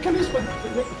stealth mechanism,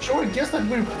 but sure, I guess that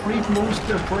will freak most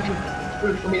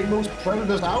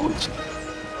predators out.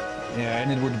 Yeah,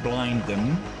 and it would blind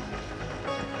them.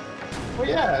 Oh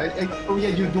yeah,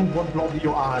 you don't want blood in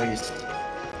your eyes.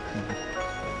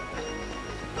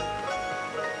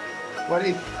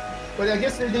 But I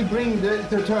guess they bring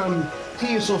the term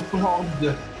tears of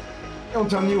blood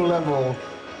onto a new level.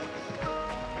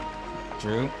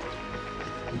 True.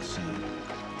 Let's see.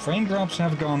 Frame drops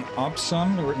have gone up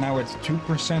some. We're now at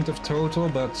 2% of total,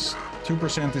 but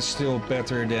 2% is still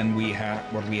better than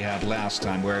what we had last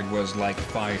time, where it was like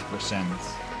 5%.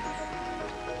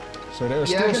 So there are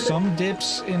still some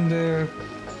dips in the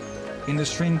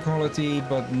stream quality,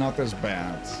 but not as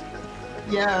bad.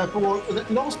 Yeah, for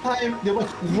last time there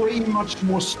was way much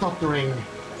more stuttering.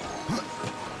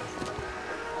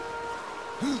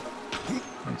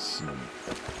 Let's see.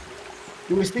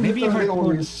 Maybe if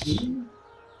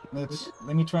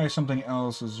let me try something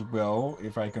else as well,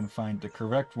 if I can find the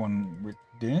correct one with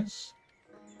this.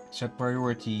 Set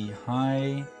priority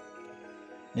high.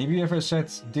 Maybe if I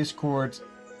set Discord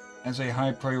as a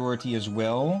high priority as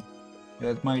well,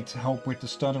 that might help with the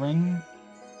stuttering.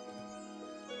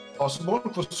 Possible,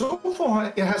 for so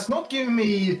far it has not given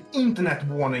me internet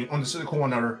warning on the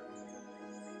corner.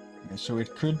 Okay, so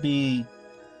it could be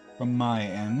from my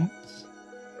end.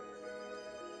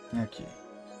 Okay.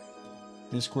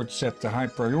 Discord set to high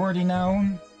priority now.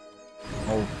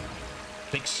 I'll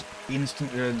fix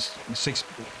instant 6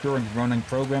 current running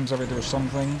programs of it or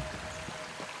something.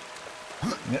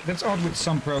 That's odd with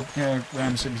some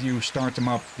programs. If you start them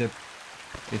up, that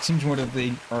it seems more that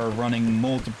they are running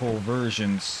multiple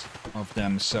versions of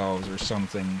themselves or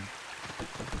something.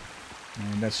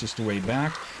 And that's just the way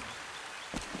back.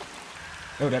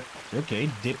 Oh, that okay.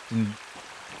 Dipped and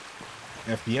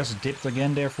FPS dipped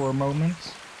again there for a moment.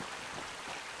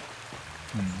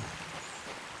 I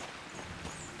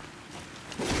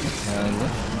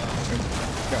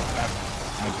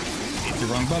hit the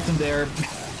wrong button there.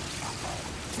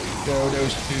 So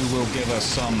those two will give us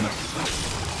some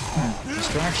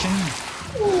distraction.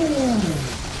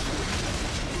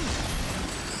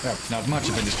 Well, not much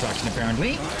of a distraction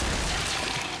apparently.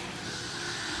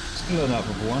 Still enough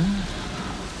of one.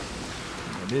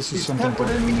 This is something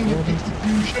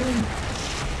execution.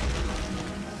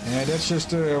 Yeah, that's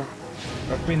just a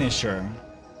finisher.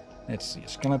 Let's see,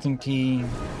 skeleton key.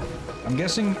 I'm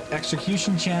guessing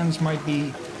execution chance might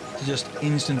be to just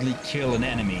instantly kill an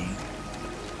enemy.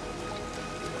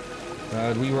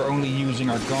 But we were only using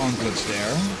our gauntlets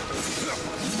there.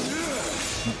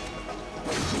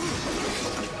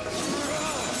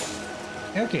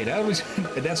 Okay, that was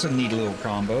that's a neat little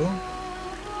combo.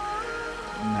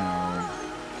 No.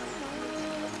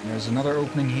 There's another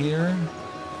opening here.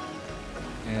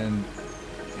 And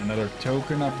another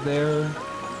token up there.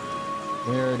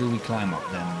 Where do we climb up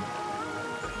then?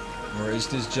 Or is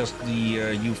this just the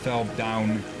you fell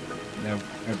down? No,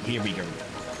 here we go.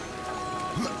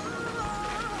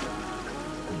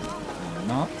 Or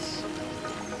not.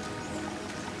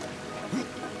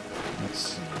 Let's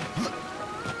see.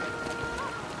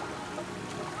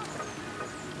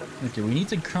 Okay, we need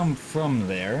to come from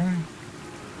there.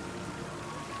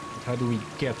 But how do we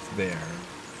get there?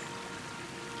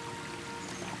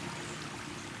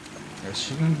 There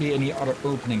shouldn't be any other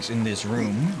openings in this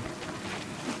room.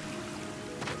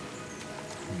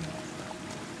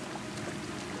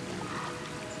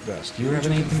 Gus, do you have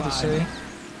anything to say?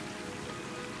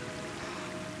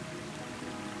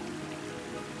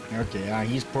 Okay,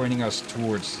 he's pointing us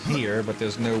towards here, but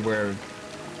there's nowhere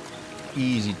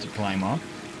easy to climb up.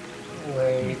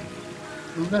 Wait,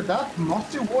 isn't that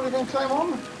massive wall you can climb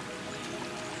on?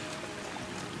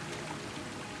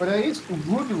 But there is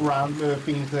wood around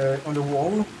things on the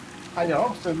wall. I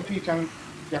know, so maybe you can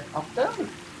get up there.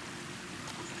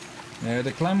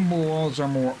 The climbable walls are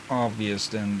more obvious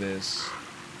than this.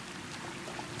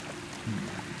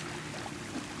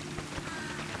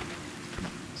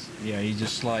 Yeah, he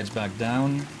just slides back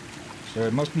down. So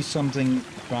it must be something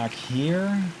back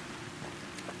here.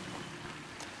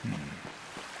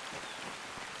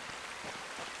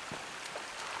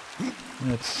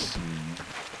 Let's see.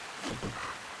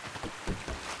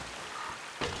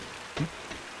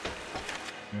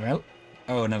 Well,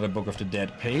 oh, another Book of the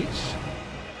Dead page.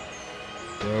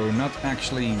 So not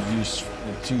actually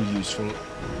too useful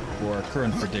for our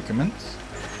current predicament.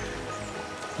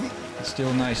 It's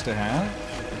still nice to have.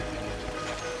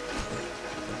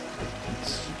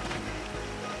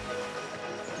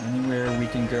 Anywhere we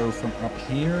can go from up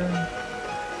here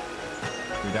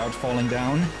without falling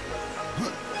down.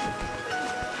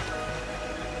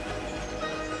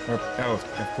 Oh,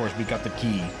 of course, we got the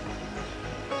key.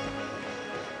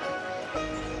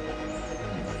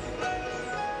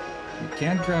 We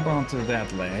can't grab onto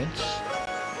that ledge.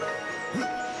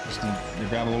 The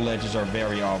grabbable ledges are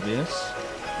very obvious.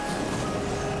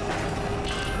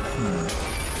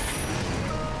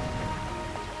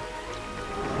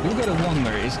 You gotta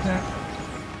wonder, is that...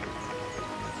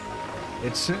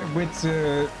 It's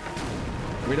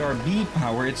with our B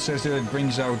power, it says that it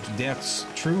brings out Death's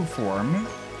true form.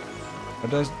 But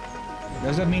does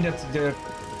that mean that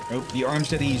the arms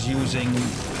that he's using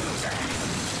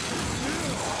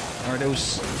are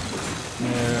those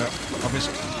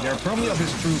they're probably of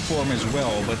his true form as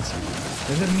well, but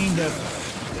does it mean that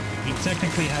he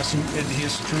technically has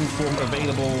his true form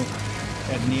available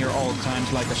at near all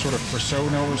times, like a sort of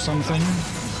persona or something?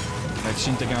 Like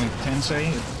Shintegan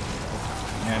Tensei?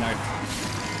 And I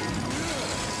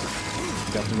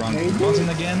got the wrong button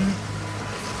again.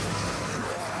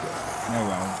 Oh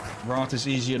well, Wrath is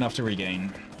easy enough to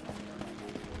regain.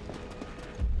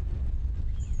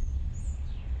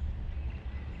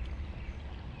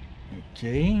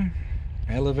 Okay,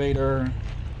 elevator,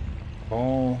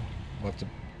 ball, but the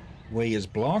way is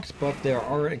blocked, but there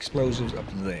are explosives up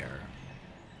there.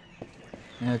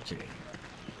 Okay.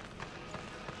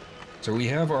 So we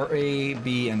have our A,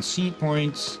 B, and C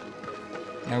points.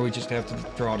 Now we just have to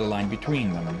draw the line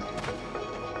between them.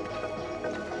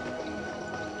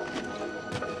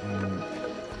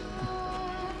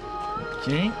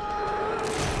 Okay.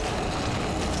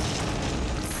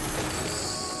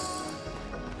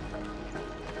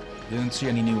 Didn't see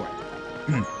any new...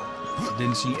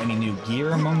 Didn't see any new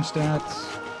gear amongst that.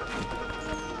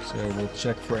 So we'll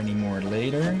check for any more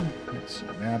later. Let's see,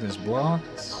 that is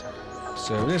blocked.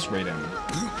 So this way then.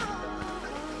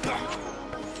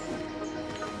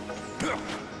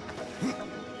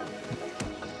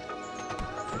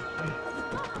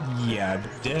 Yeah,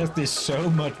 death is so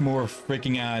much more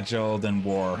freaking agile than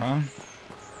war, huh?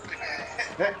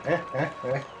 But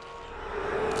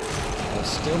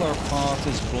still our path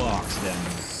is blocked then.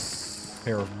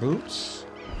 Pair of boots.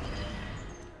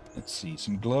 Let's see,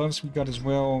 some gloves we got as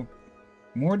well.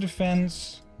 More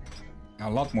defense. A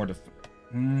lot more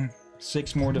defense.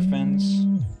 6 more defense.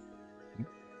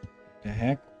 The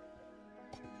heck?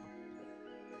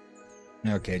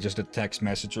 Okay, just a text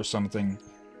message or something.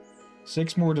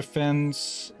 6 more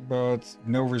defense, but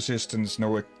no resistance,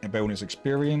 no bonus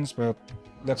experience, but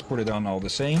let's put it on all the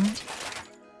same.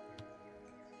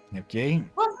 Okay.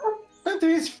 What happened to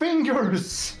his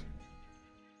fingers?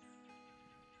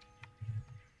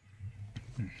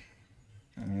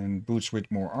 And boots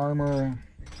with more armor.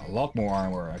 A lot more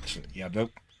armor, actually. Yeah,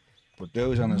 put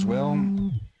those on as well.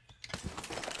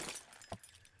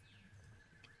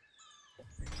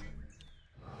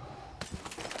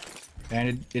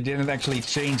 And it didn't actually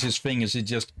change his fingers, it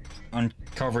just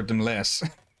uncovered them less.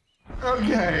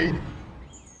 Okay.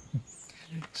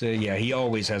 So yeah, he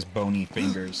always has bony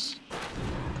fingers.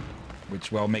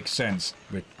 Which, well, makes sense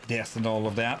with death and all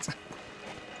of that.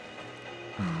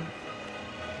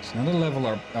 It's not a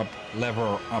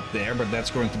lever up there, but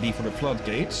that's going to be for the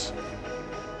floodgates.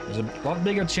 There's a lot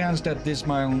bigger chance that this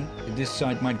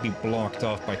side might be blocked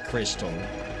off by crystal.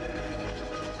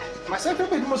 Myself a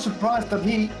bit more surprised that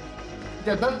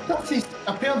that's his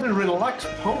apparently relaxed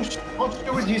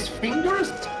posture with his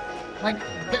fingers. Like,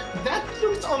 that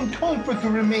looks uncomfortable to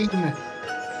remain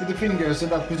with the fingers in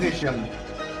that position.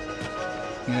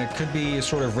 Yeah, it could be a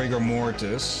sort of rigor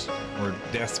mortis or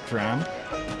death cramp.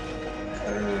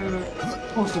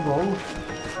 Possible.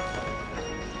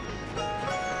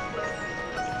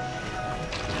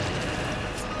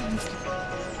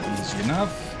 Easy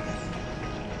enough.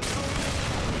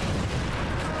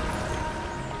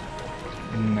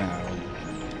 No.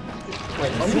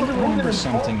 Wait, I think I remember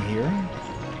something here.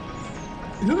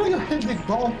 It looks like a hectic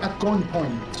bomb at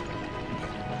gunpoint.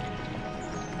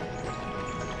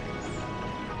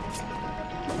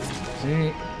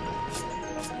 See?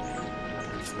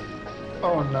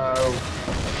 Oh no.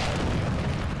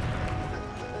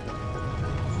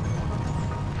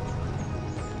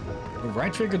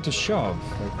 Right trigger to shove.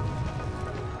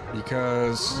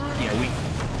 Because, yeah,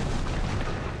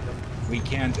 we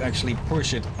can't actually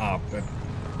push it up. But,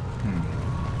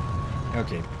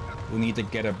 okay, we need to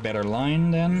get a better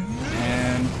line then.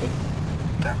 And...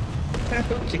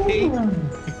 okay.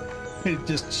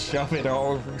 Just shove it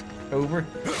all over.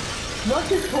 Not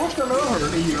get pushed on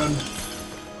over, even.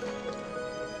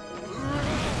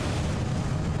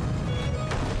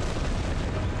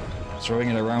 Throwing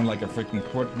it around like a freaking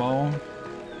football.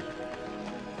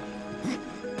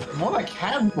 More like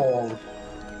handball.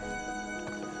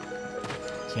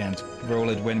 Can't roll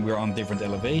it when we're on different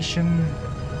elevation.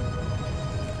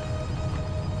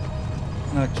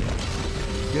 Okay,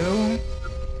 there we go.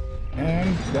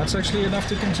 And that's actually enough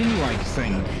to continue, I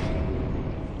think.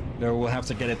 Though we'll have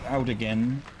to get it out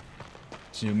again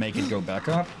to make it go back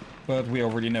up, but we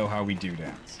already know how we do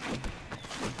that.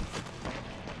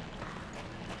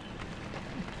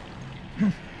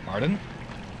 Pardon?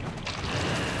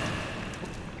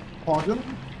 Pardon?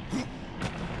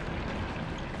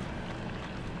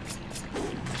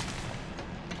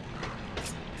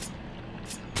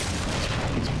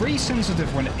 It's pretty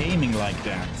sensitive when aiming like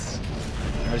that.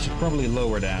 I should probably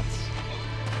lower that.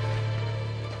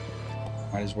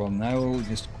 Might as well now,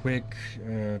 just quick.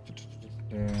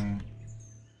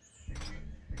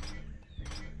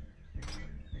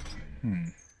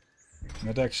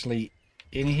 Not actually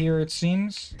in here, it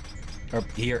seems. Up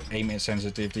here, aim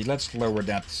sensitivity. Let's lower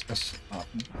that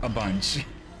a bunch.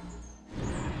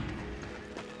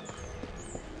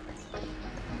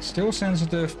 Still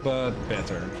sensitive, but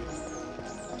better.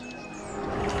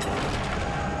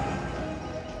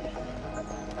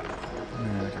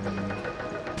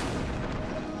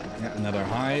 Yeah, another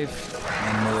hive,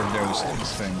 and more of those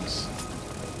things.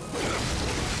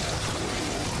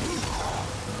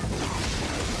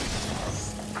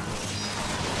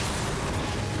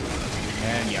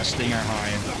 And yeah, Stinger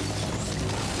hive.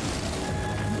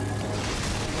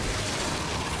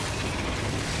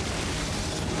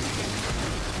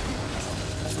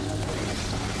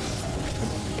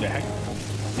 What the heck?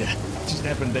 Yeah, it just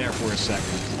happened there for a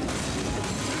second.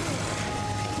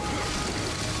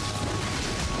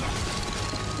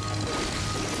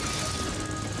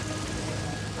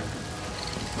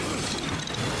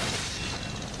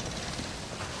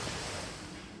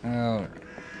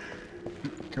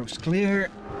 Coast clear.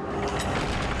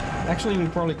 Actually, we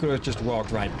probably could have just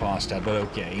walked right past that, but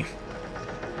okay.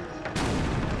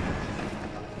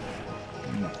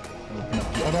 Open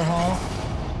up the other half.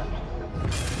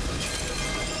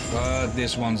 But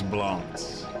this one's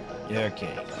blocked. Yeah,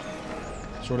 okay.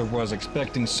 Sort of was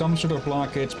expecting some sort of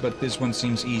blockage, but this one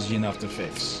seems easy enough to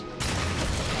fix.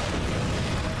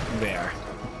 There.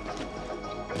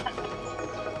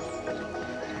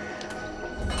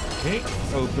 Okay,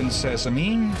 open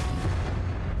sesame.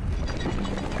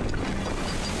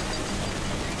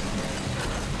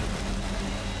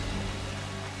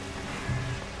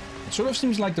 It sort of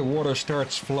seems like the water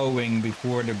starts flowing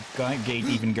before the gate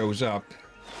even goes up.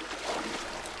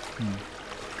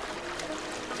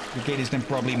 The gate is then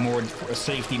probably more a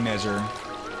safety measure.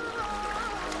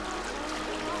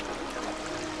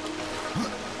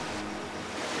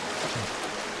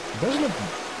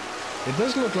 It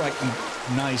does look like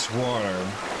nice water.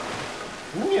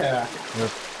 Oh yeah. Or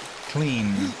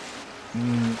clean.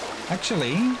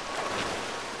 Actually,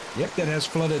 yep, that has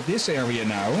flooded this area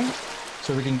now.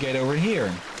 So we can get over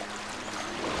here.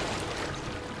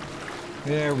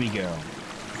 There we go.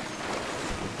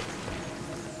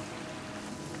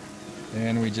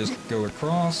 And we just go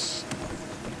across.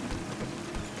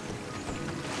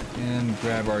 And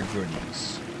grab our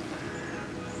goodies.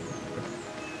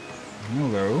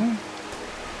 Hello.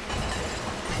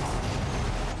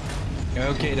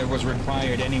 Okay, that was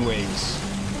required anyways.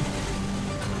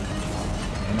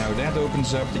 And now that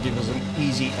opens up to give us an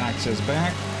easy access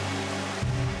back.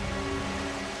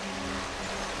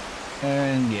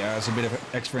 And yeah, as a bit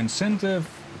of extra incentive,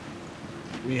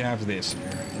 we have this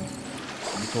here.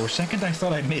 For a second I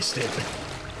thought I missed it.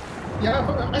 Yeah,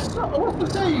 but I was to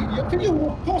say, I think you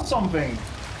walked past something.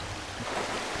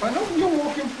 I know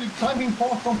you're climbing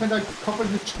past something that covered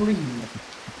the screen.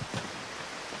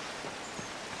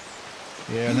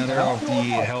 Yeah, another of the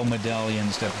hell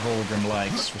medallions that Volgrim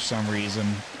likes for some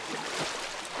reason.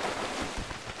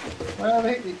 Well,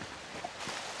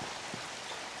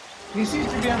 he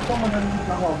seems to be uncommon in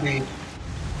the hobby.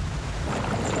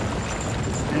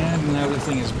 And now the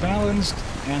thing is balanced,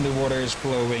 and the water is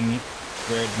flowing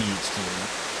where it needs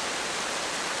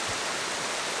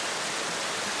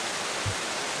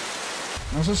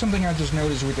to. Also something I just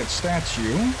noticed with that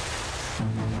statue.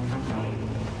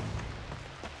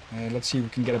 Let's see if we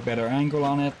can get a better angle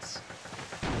on it.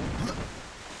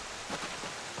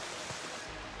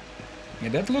 Yeah,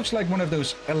 that looks like one of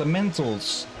those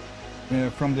elementals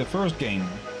from the first game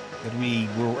that we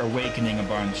were awakening a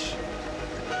bunch.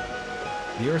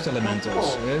 The Earth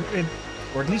Elementals.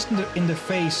 Or at least in the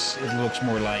face it looks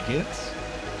more like it.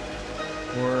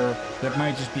 Or that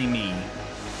might just be me.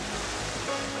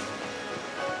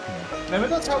 Maybe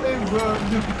that's how they were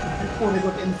before they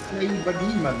got enslaved by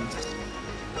demons.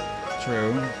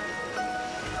 True.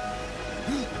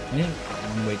 Yeah,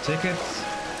 one-way ticket.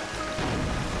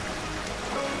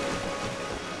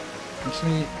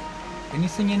 Actually,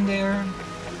 anything in there?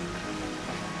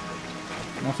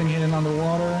 Nothing hidden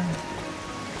underwater?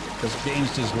 Because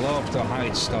games just love to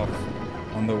hide stuff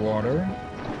underwater.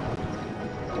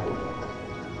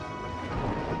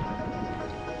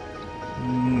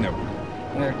 No.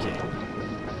 Okay.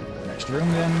 Next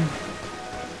room then.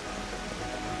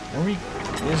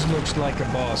 This looks like a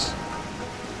boss.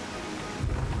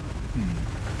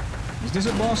 Is this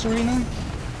a boss arena?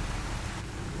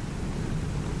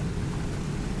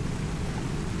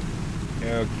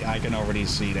 Okay, I can already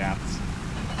see that.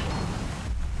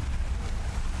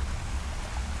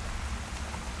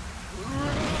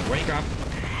 Wake up!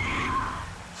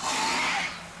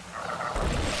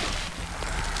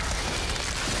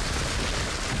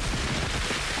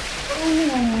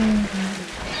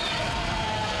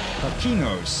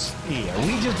 Papinos. Yeah,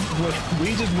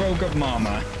 we just woke up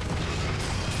Mama.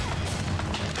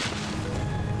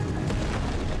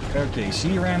 Okay,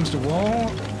 she rams the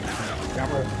wall.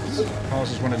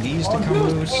 Causes one of these to come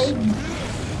loose.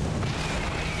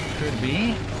 Could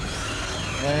be.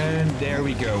 And there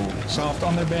we go. Soft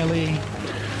underbelly.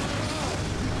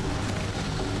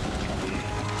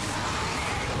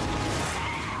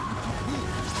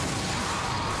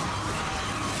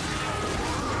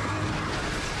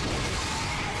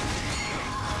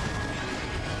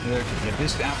 Okay, get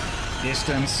this out.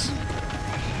 Distance.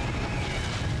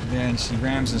 Then she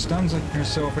rams and stuns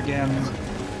herself again.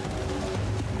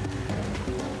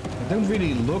 They don't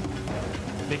really look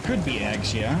They could be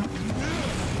eggs, yeah.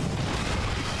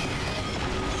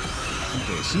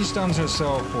 Okay, she stuns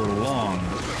herself for long.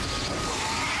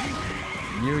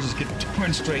 You just get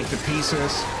torn straight to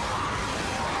pieces.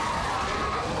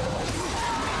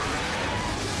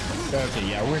 Okay,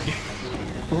 yeah,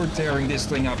 we're tearing this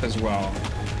thing up as well.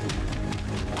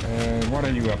 What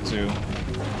are you up to?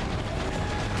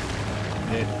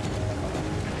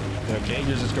 Okay,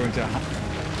 you're just going to...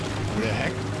 What the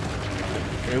heck?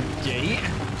 Okay.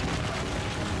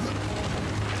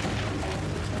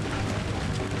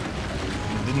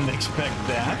 Didn't expect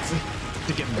that.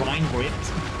 To get blind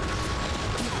whipped.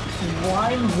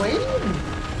 Blind whipped?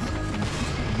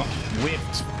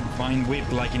 Whipped. Blind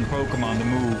whipped like in Pokemon, the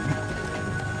move.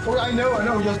 Oh, I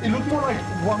know. Just, it looked more like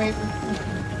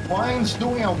Wine's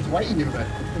doing a wave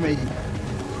to me.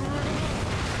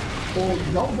 Or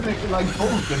jumping like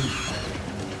Golden.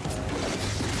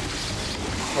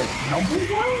 Jumping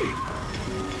Wine?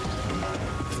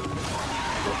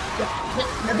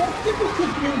 That's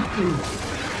difficult to do.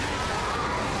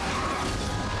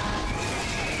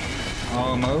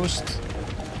 Almost.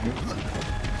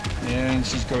 And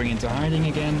she's going into hiding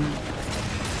again.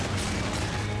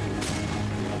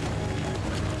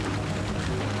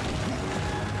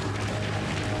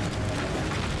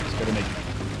 Just gotta make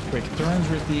quick turns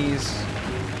with these.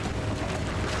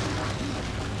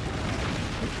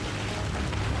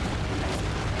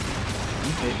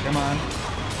 Okay, come on.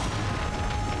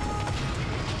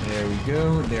 There we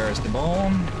go. There's the ball.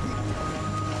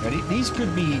 Now, these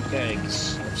could be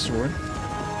eggs of sort.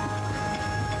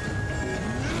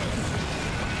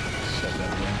 Set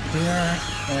that right there.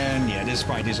 And yeah, this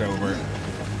fight is over.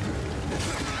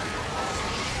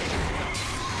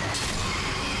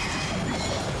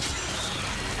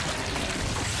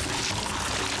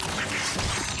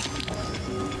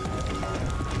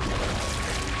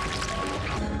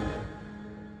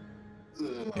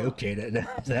 Okay,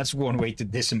 that's one way to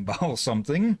disembowel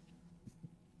something.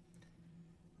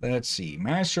 Let's see.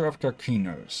 Master of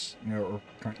Karkinos.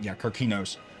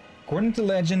 Karkinos. According to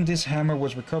legend, this hammer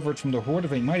was recovered from the hoard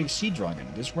of a mighty sea dragon.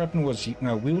 This weapon was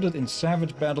wielded in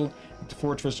savage battle at the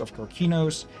fortress of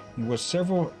Karkinos. It was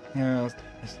several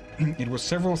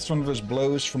thunderous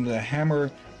blows from the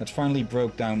hammer that finally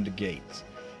broke down the gate.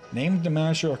 Named the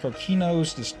Master of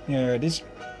Karkinos, this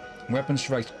weapon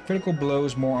strikes critical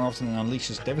blows more often and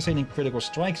unleashes devastating critical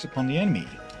strikes upon the enemy.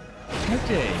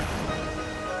 Okay.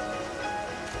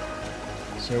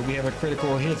 So we have a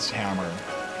critical hits hammer.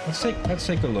 Let's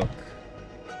take a look.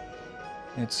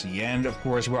 Let's see, and of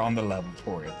course we're on the level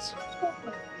for it.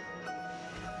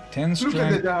 10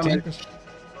 strength. 10%.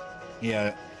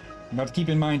 Yeah, but keep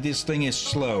in mind this thing is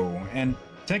slow, and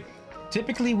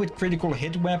typically with critical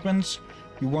hit weapons,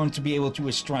 you want to be able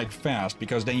to strike fast,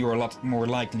 because then you're a lot more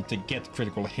likely to get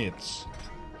critical hits.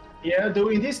 Yeah, though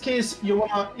in this case,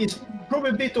 it's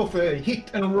probably a bit of a hit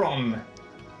and run.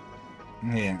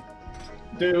 Yeah.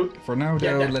 Dude. For now,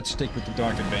 though, let's stick with the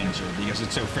Dark Adventure, because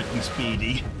it's so freaking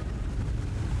speedy.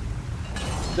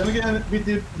 Then again, with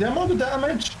the amount of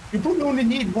damage, you probably only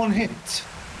need one hit.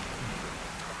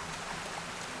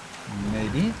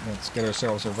 Maybe. Let's get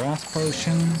ourselves a Wrath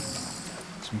Potion.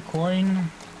 Some coin.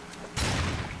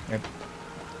 Yep.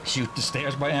 Shoot the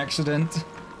stairs by accident.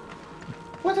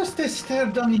 What has this stair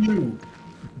done you?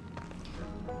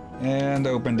 And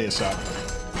open this up.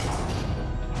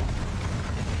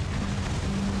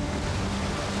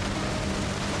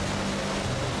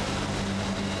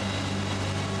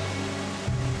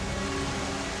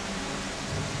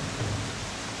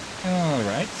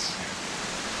 Alright.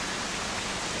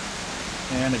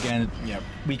 And again, yeah,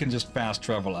 we can just fast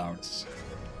travel out.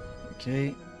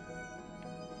 Okay.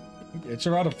 It's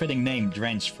a rather fitting name,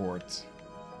 Drenchfort.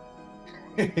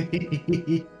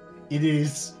 It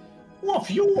is. Oh,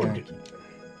 fjord! Okay.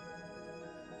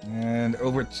 And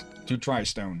over to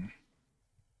Tristone.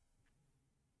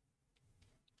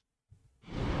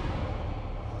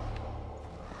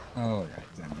 Alright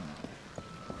then.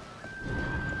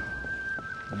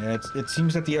 Yeah, it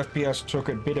seems that the FPS took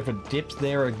a bit of a dip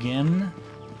there again.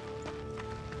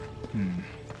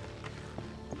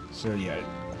 So yeah,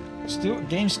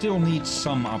 game still needs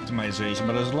some optimization,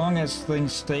 but as long as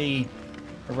things stay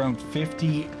around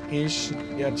 50-ish,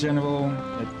 yeah, general,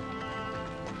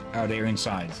 oh, they're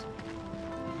inside.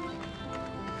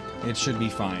 It should be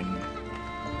fine.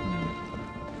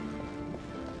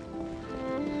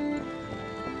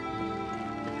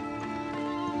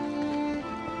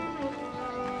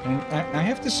 And I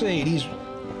have to say, these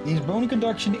bone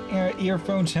conduction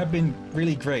earphones have been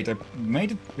really great. They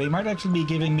might actually be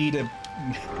giving me the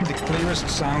clearest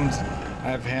sound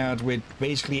I've had with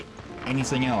basically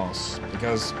anything else,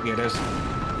 because yeah,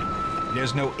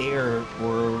 there's no air,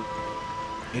 or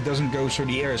it doesn't go through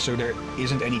the air, so there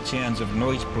isn't any chance of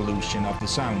noise pollution of the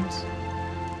sound.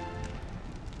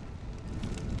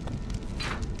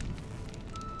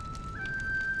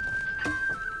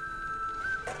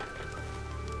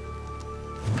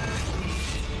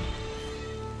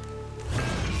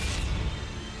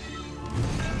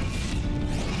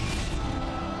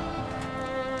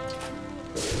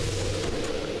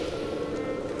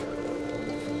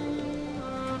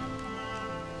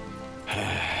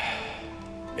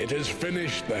 It is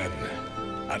finished then,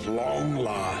 at long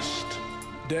last.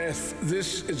 Death,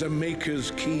 this is a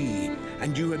Maker's key,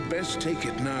 and you had best take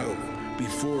it now,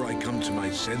 before I come to my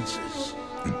senses.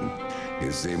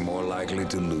 You seem more likely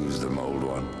to lose them, old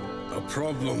one. A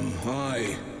problem,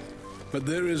 aye. But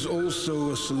there is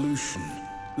also a solution.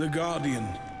 The Guardian.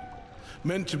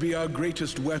 Meant to be our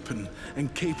greatest weapon,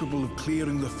 and capable of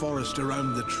clearing the forest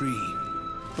around the tree.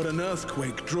 But an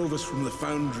earthquake drove us from the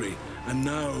foundry, and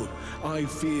now I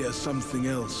fear something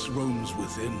else roams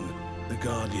within. The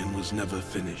Guardian was never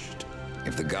finished.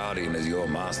 If the Guardian is your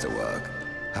masterwork,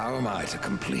 how am I to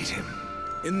complete him?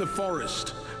 In the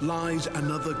forest lies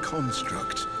another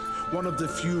construct, one of the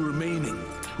few remaining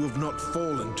who have not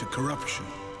fallen to corruption.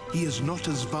 He is not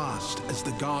as vast as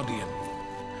the Guardian,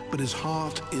 but his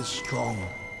heart is strong.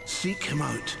 Seek him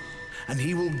out, and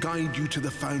he will guide you to the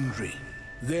foundry.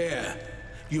 There,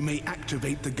 you may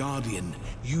activate the Guardian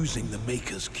using the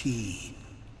Maker's key.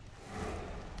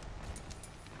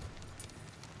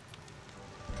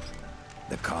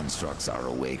 The constructs are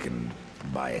awakened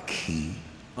by a key?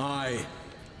 Aye.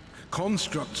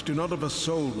 Constructs do not have a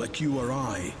soul like you or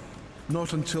I.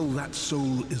 Not until that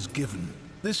soul is given.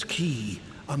 This key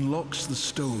unlocks the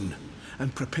stone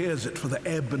and prepares it for the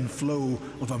ebb and flow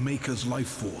of a Maker's life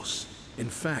force. In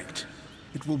fact,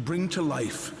 it will bring to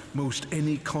life most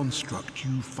any construct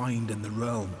you find in the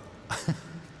realm.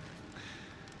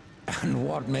 And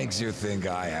what makes you think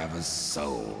I have a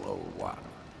soul, old one?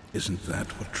 Isn't that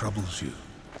what troubles you?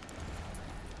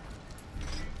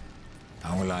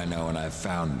 How will I know when I've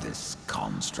found this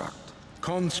construct?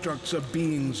 Constructs are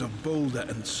beings of boulder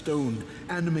and stone,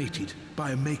 animated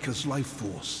by a Maker's life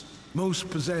force. Most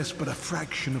possess but a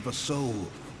fraction of a soul,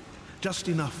 just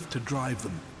enough to drive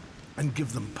them and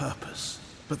give them purpose.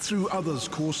 But through others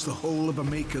course the whole of a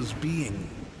Maker's being,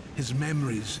 his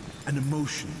memories and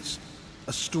emotions.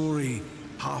 A story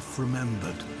half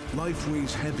remembered. Life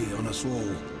weighs heavy on us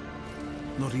all.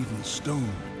 Not even stone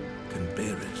can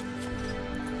bear it.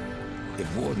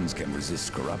 If wardens can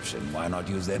resist corruption, why not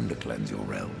use them to cleanse your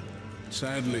realm?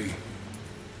 Sadly,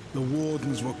 the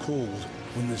wardens were called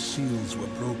when the seals were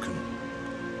broken.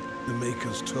 The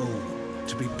Maker's toll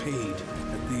to be paid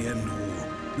at the end war.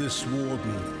 This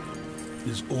warden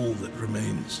is all that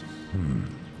remains.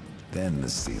 Then the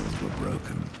seals were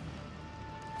broken.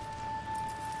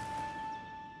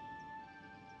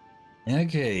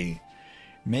 Okay.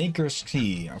 Maker's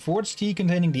Key. A forged key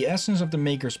containing the essence of the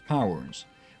Maker's powers.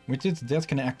 With it, Death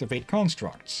can activate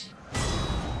constructs.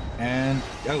 And...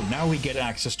 oh, now we get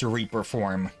access to Reaper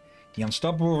Form. The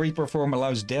unstoppable Reaper Form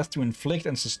allows Death to inflict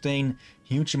and sustain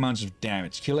huge amounts of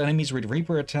damage. Kill enemies with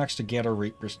Reaper attacks to gather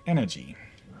Reaper's energy.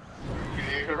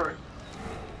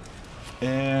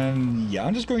 And yeah,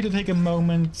 I'm just going to take a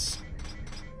moment.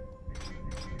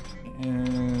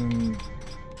 And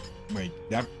wait,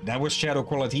 that was shadow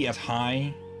quality at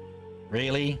high?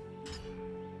 Really?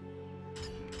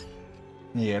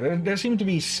 Yeah, there seem to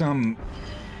be some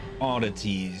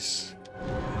oddities.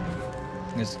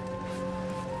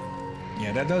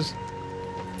 Yeah, that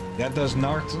does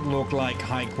not look like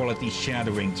high quality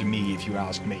shadowing to me, if you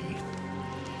ask me.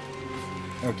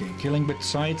 Okay, killing with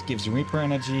sight gives Reaper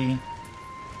energy.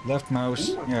 Left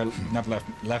mouse, not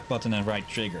left button and right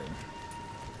trigger.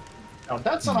 Now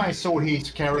that's a nice sword he's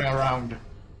carrying around.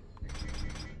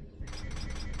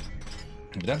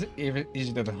 That is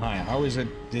it at high? How is it?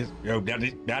 Oh,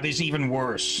 that is even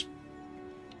worse.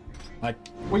 Like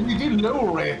When you did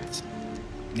lower it.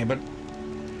 yeah, but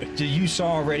you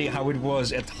saw already how it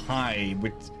was at high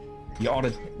with the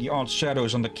odd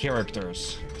shadows on the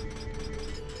characters.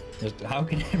 Just how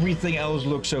can everything else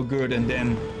look so good and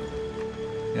then?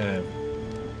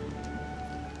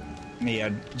 Yeah,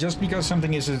 just because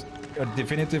something is a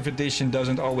definitive edition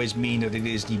doesn't always mean that it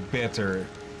is the better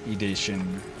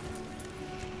edition.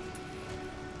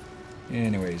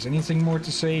 Anyways, anything more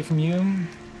to say from you?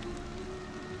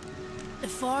 The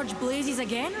forge blazes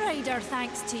again, Ryder,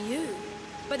 thanks to you.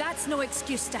 But that's no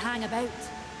excuse to hang about.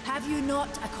 Have you not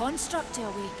a construct to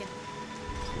awaken?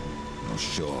 Oh,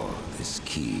 sure, this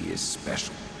key is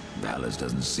special. Valus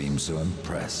doesn't seem so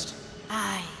impressed.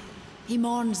 Aye. He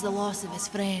mourns the loss of his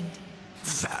friend.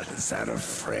 Valis had a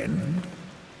friend?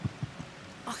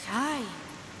 Och aye,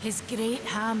 his great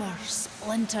hammer,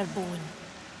 Splinterbone.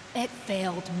 It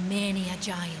felled many a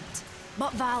giant,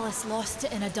 but Valis lost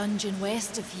it in a dungeon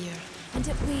west of here, and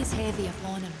it weighs heavy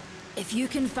upon him. If you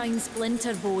can find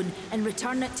Splinterbone and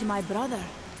return it to my brother,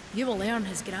 you will earn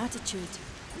his gratitude.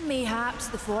 Mayhaps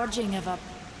the forging of a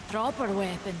proper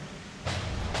weapon.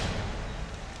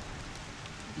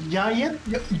 Giant?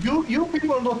 You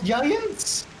people are not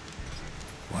giants?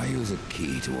 Why use a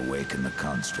key to awaken the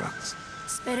constructs?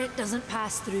 Spirit doesn't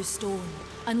pass through stone,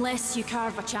 unless you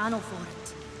carve a channel for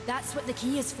it. That's what the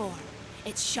key is for.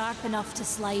 It's sharp enough to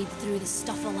slide through the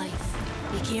stuff of life.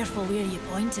 Be careful where you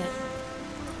point it.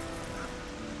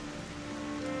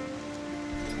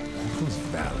 What was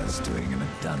Valis doing in a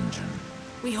dungeon?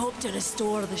 We hoped to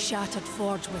restore the shattered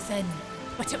forge within,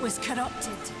 but it was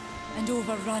corrupted and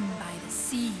overrun by the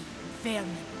sea and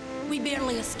vermin. We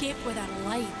barely escaped with our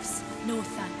lives, no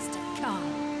thanks to Carl.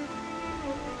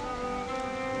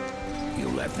 You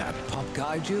let that pup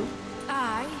guide you?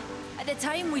 Aye. At the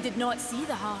time we did not see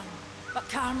the harm, but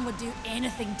Karn would do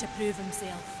anything to prove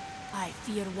himself. I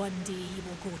fear one day he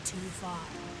will go too far.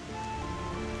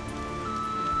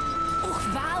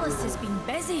 Oh, Valis has been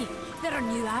busy. There are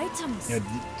new items.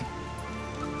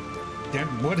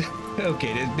 What?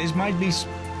 Okay, this might be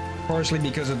partially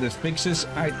because of the fixes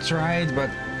I tried,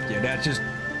 but yeah, that just...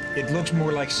 It looks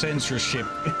more like censorship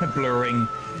blurring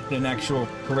than actual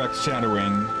correct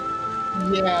shadowing.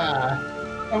 Yeah.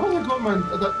 I want to comment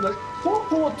that like, some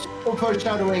parts of her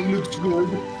shadowing looks good,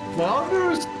 the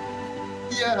others,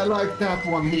 yeah, like that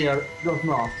one here, does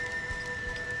not.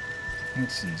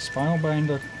 Let's see,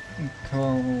 Spilebinder,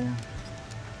 Carl...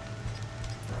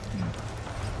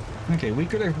 Okay, we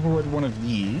could afford one of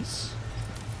these.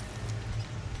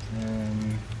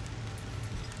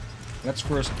 Let's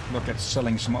first look at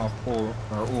selling some of all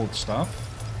our old stuff.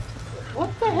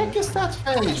 What the heck is that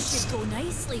It face? should go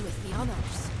nicely with the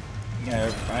others.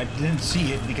 Yeah, I didn't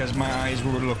see it because my eyes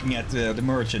were looking at the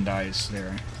merchandise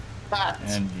there. That.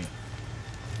 And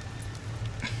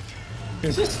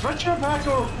Is this stretcher back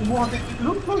or what? It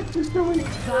looks like she's doing.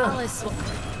 Valis will...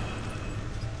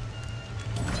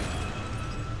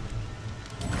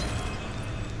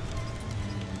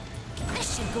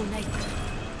 This should go nicely.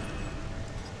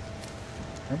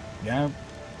 yeah,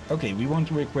 okay, we want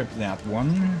to equip that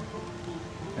one,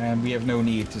 and we have no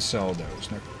need to sell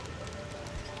those. No.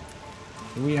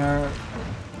 We are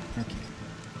okay.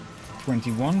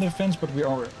 21 defense, but we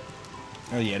are.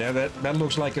 Oh yeah, that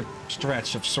looks like a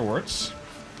stretch of sorts.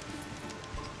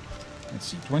 Let's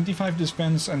see, 25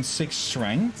 defense and 6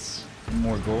 strength.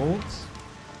 More gold.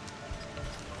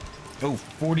 Oh,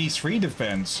 43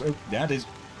 defense. Oh, that is...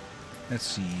 Let's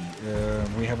see,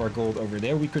 we have our gold over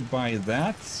there. We could buy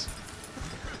that.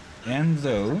 And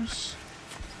those.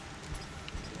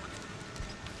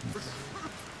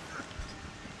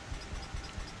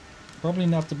 Probably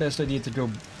not the best idea to go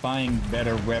buying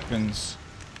better weapons.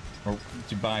 Or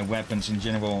to buy weapons in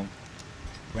general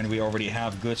when we already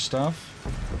have good stuff.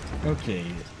 Okay.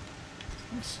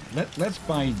 Let's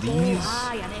buy these. Oh,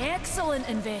 aye, an excellent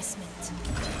investment.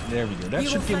 There we go. That You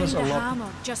should will give us find a the lot. hammer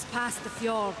just past the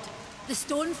fjord. The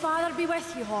Stone Father be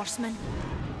with you, horseman.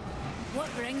 What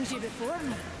brings you before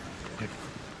me?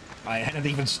 I hadn't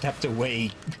even stepped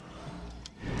away.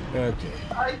 Okay.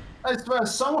 I swear,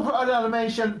 some of her other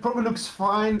animation probably looks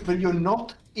fine, but you're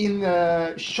not in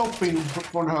shopping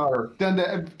for her. Then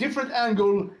the different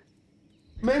angle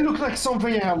may look like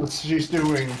something else she's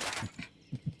doing.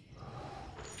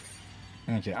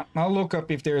 Okay, I'll look up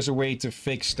if there's a way to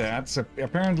fix that. So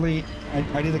apparently,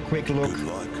 I did a quick look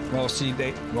whilst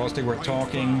they were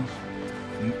talking.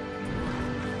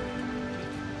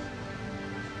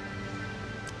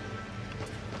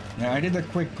 Yeah, I did a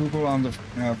quick Google on the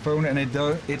phone, and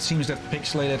it seems that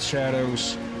pixelated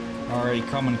shadows are a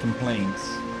common complaint.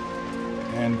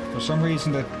 And for some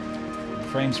reason, the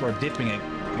frames are dipping it.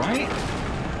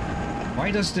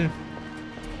 Why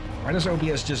does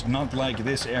OBS just not like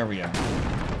this area?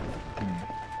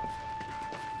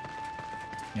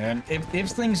 And if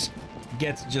things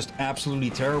get just absolutely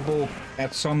terrible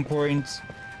at some point,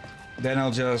 then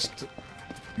I'll just...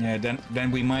 Yeah,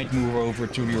 then we might move over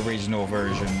to the original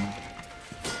version.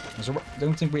 So I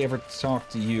don't think we ever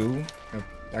talked to you.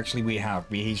 Actually, we have.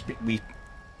 We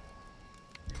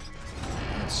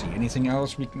Let's see, anything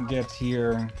else we can get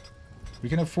here? We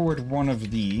can afford one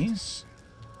of these.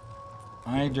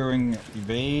 Eye during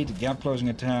evade, gap closing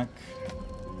attack.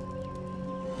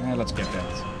 Let's get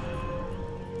that.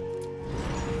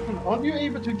 Are you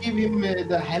able to give him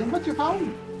the helmet you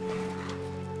found?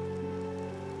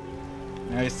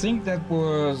 I think that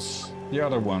was the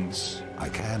other ones. I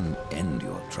can end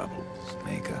your troubles,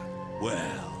 Maker.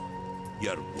 Well,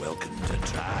 you're welcome to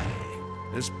try.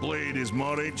 This blade is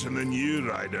more ancient than you,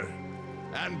 Ryder.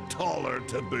 And taller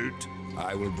to boot.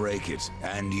 I will break it,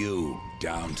 and you,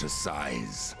 down to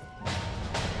size.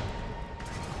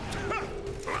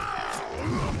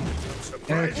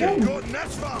 Surprised you've gotten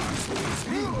this far.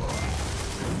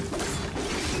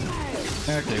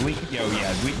 Okay,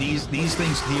 these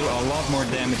things deal a lot more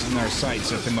damage than our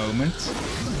sights at the moment.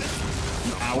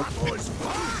 Ow.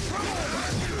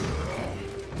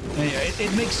 Yeah,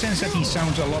 it makes sense that he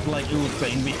sounds a lot like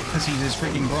Ulthane because he's his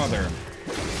freaking brother.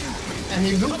 And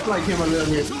he looked like him a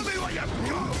little bit.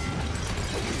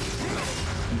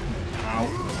 Ow.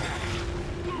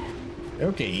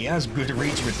 Okay, he has good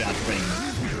reach with that thing.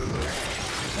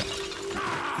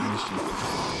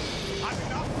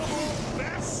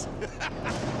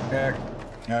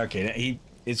 Okay,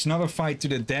 it's not a fight to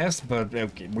the death, but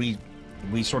okay,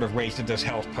 we sort of wasted this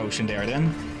health potion there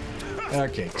then.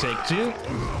 Okay, take 2.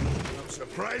 I'm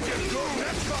surprised you've gone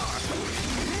this far.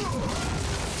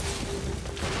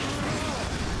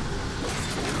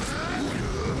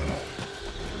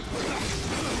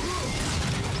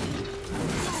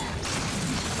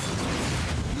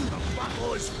 The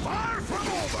battle is far from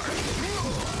over.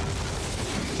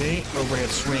 Okay, overhead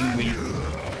swing,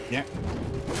 yeah.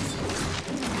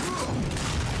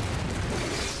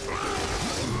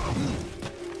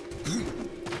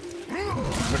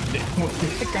 What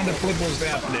kind of flip was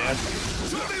that, Dad?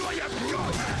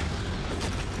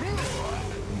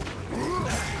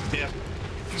 Yeah.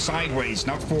 Sideways,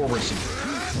 not forwards.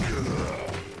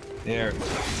 There. I didn't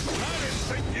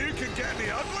think you could get any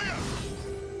uglier.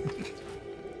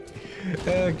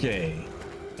 Okay.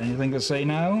 Anything to say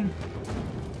now?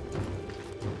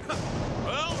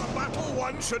 Well, a battle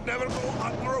won should never go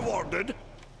unrewarded.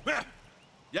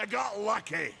 You got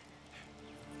lucky.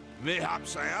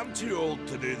 Mayhaps I am too old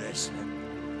to do this.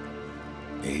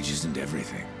 Age isn't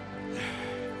everything.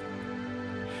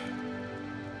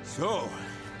 So,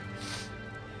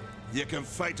 you can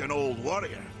fight an old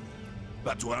warrior,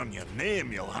 but to earn your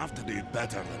name, you'll have to do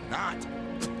better than that.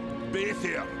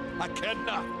 Baethir,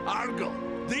 Echidna, Argyll,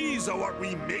 these are what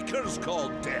we makers call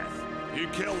death. You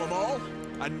kill them all,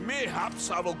 and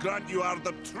mayhaps I will grant you are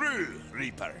the true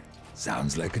Reaper.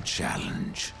 Sounds like a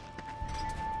challenge.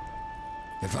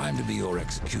 If I'm to be your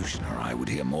executioner, I would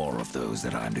hear more of those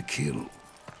that I'm to kill.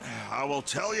 I will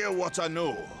tell you what I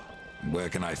know. Where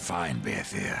can I find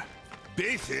Baethir?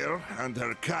 Baethir and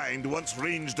her kind once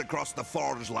ranged across the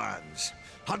Forge lands,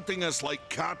 hunting us like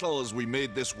cattle as we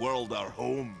made this world our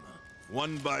home.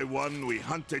 One by one, we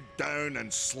hunted down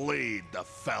and slayed the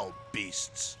fell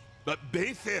beasts. But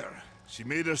Baethir, she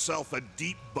made herself a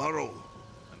deep burrow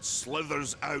and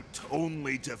slithers out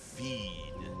only to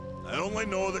feed. I only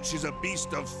know that she's a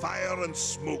beast of fire and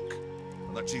smoke,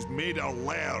 and that she's made her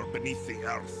lair beneath the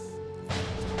earth.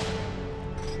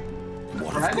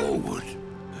 What of Gorwood?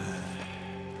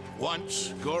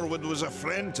 Once, Gorwood was a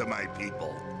friend to my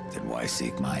people. Then why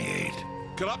seek my aid?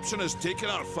 Corruption has taken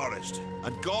our forest,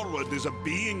 and Gorwood is a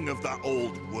being of that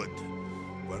old wood.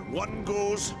 Where one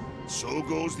goes, so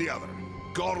goes the other.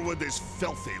 Gorwood is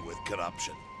filthy with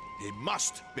corruption. He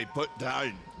must be put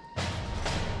down.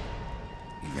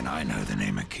 Even I know the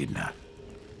name Echidna.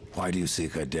 Why do you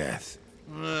seek her death?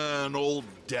 An old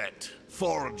debt,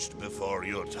 forged before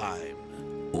your time.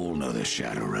 All know the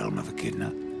Shadow Realm of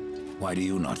Echidna. Why do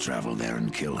you not travel there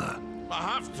and kill her? I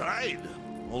have tried,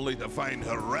 only to find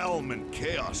her realm in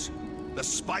chaos. The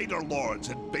Spider Lords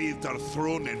had bathed her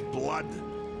throne in blood,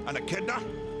 and Echidna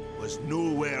was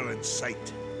nowhere in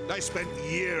sight. I spent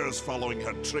years following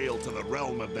her trail to the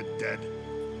realm of the dead.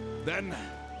 Then,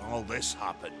 all this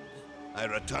happened. I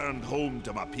returned home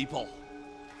to my people,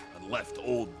 and left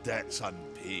old debts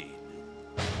unpaid.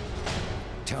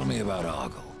 Tell me about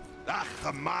Argyll. Ah,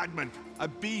 a madman, a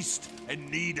beast in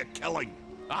need of killing.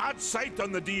 I had sight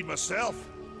on the deed myself,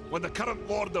 when the current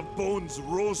Lord of Bones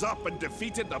rose up and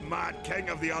defeated the Mad King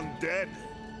of the Undead.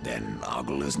 Then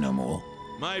Argyll is no more?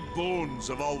 My bones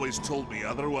have always told me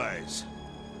otherwise.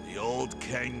 The old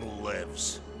king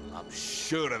lives. I'm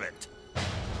sure of it.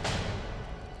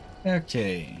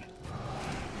 Okay.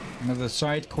 Another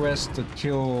side quest to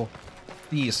kill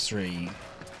these 3.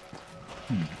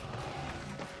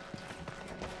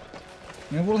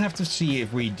 Yeah, we'll have to see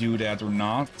if we do that or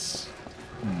not.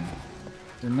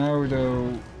 For now,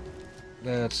 though,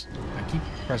 let's... I keep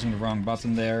pressing the wrong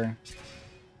button there.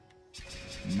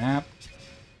 Map.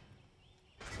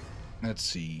 Let's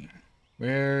see.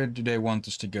 Where do they want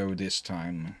us to go this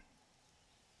time?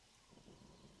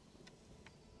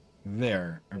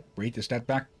 There. Oh, wait, is that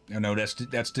back? Oh no,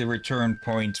 that's the return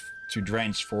point to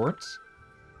Dranchford.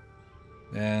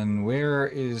 And where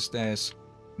is this?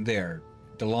 There.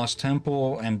 The Lost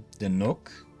Temple and the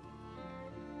Nook.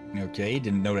 Okay,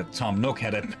 didn't know that Tom Nook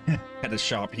had a had a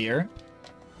shop here.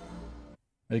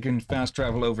 You can fast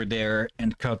travel over there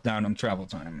and cut down on travel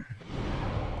time.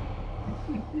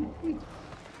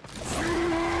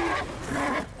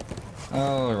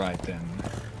 Alright then.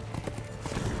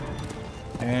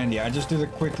 And yeah, I just did a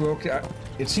quick look.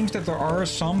 It seems that there are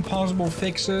some possible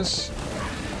fixes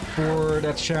for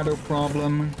that shadow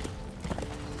problem.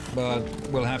 But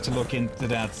we'll have to look into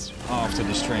that after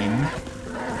the stream.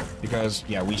 Because,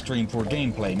 yeah, we stream for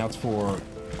gameplay, not for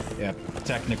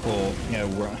technical,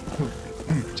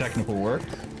 technical work.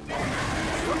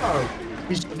 Oh,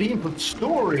 he's the input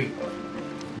story.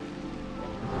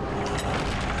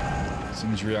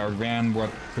 Seems we ran what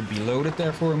could be loaded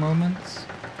there for a moment.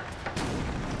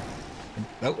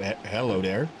 Oh, hello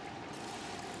there.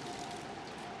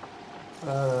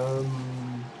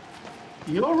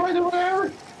 You alright over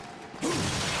there?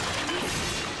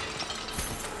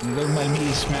 You don't mind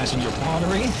me smashing your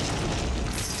pottery?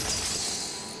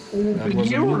 That was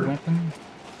a new weapon.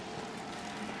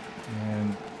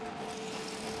 And...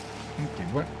 okay,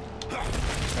 what?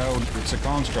 Oh, it's a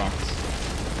construct.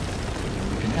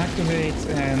 We can activate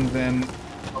and then...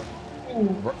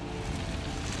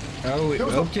 oh,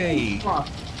 okay.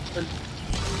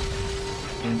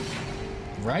 And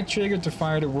right trigger to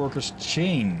fire the worker's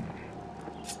chain.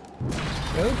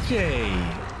 Okay.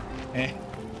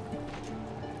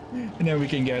 And then we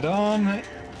can get on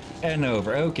and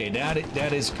over. Okay,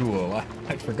 that is cool.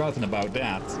 I'd forgotten about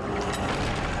that.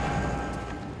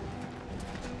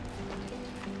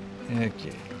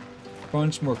 Okay.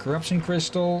 Bunch more corruption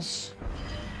crystals.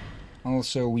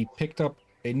 Also, we picked up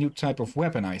a new type of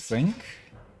weapon, I think.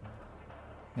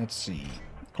 Let's see.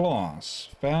 Claws.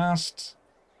 Fast.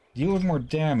 Deals more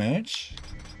damage.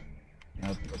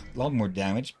 A lot more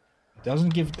damage.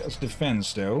 Doesn't give us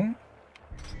defense, though.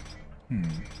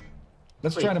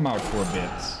 Let's try them out for a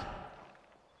bit.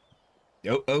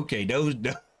 Oh, okay, those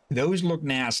look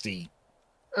nasty.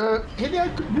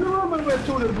 Hillyan, do you remember when I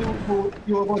told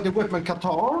you about the weapon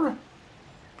Qatar?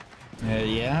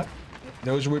 Yeah.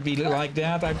 Those would be like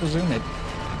that, I presume it.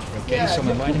 Okay, Yeah,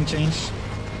 some lighting change.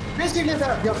 Basically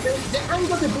that, the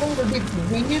angle of the blade a bit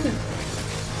weird.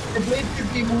 The blade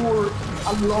should be more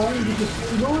along with the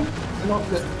finger, and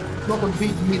not a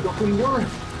big middle finger.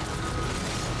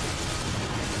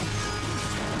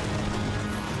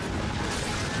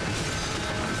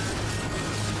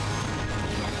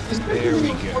 There we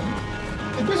go.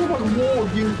 It doesn't want more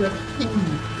use that thing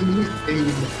in this game.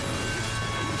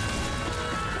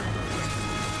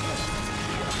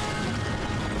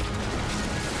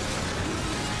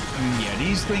 Yeah,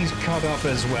 these things cut up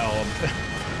as well.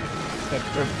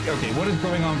 Okay, what is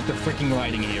going on with the freaking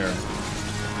lighting here?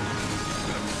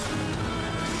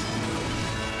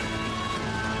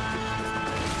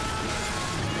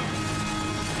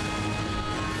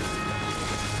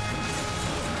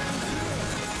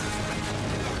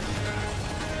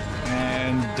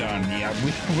 And done. Yeah,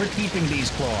 we're keeping these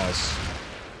claws.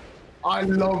 I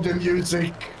love the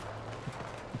music.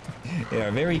 Yeah,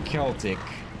 very Celtic.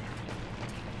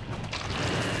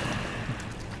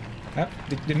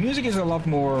 The music is a lot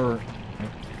more...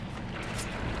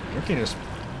 okay,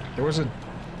 there was a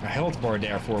health bar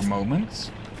there for a moment.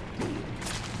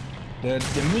 The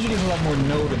music is a lot more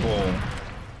notable,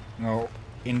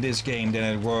 in this game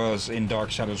than it was in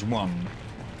Darksiders 1.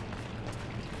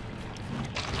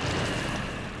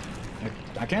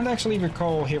 I can't actually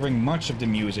recall hearing much of the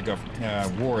music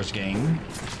of War's game.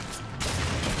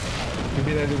 Could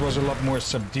be that it was a lot more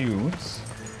subdued.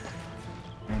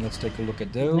 And let's take a look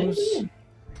at those.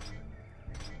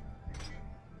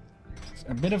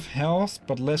 A bit of health,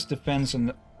 but less defense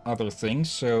and other things,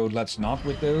 so let's not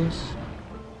with those.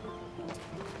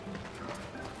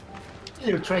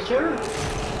 Little treasure.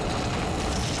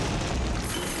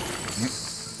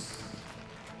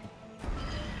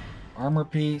 Armor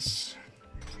piece.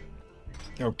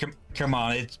 Oh, come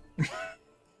on,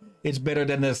 it's better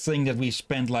than the thing that we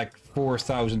spent like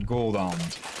 4,000 gold on.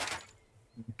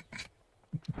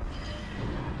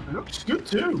 It looks good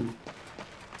too.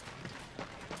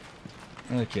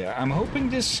 Okay, I'm hoping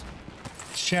this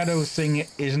shadow thing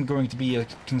isn't going to be a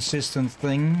consistent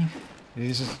thing.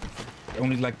 This is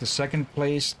only like the second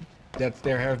place that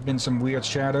there have been some weird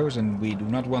shadows, and we do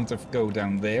not want to go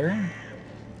down there.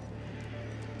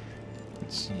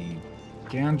 Let's see.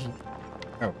 Can't...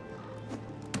 oh.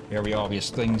 Very obvious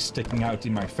thing sticking out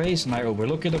in my face, and I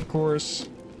overlook it, of course.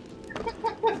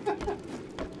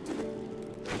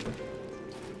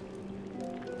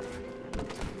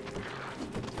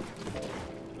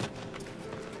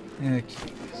 Okay.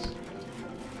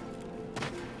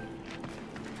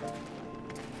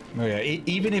 Oh yeah,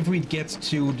 even if we'd get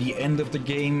to the end of the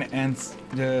game and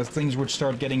things would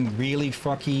start getting really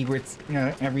fucky with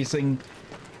everything,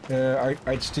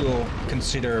 I'd still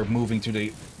consider moving to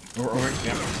the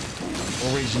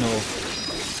original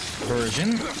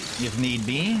version, if need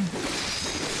be.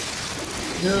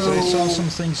 No. So I saw some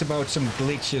things about some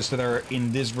glitches that are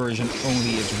in this version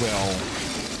only as well.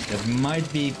 That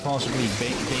might be possibly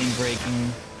game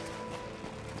breaking.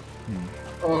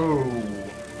 Oh.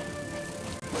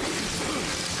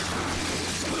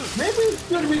 Maybe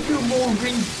should we do more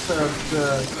research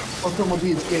on some of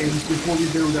these games before we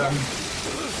do them?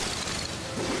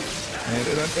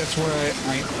 That's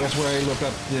where I look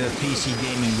up the PC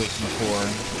gaming wiki for.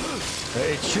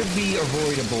 It should be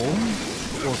avoidable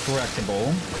or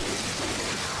correctable.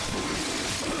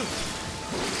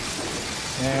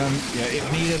 And yeah,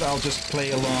 if needed, I'll just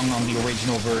play along on the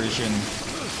original version.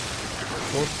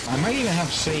 Or I might even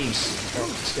have saves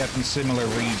set in similar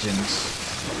regions.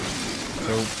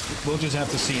 So we'll just have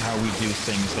to see how we do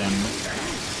things then.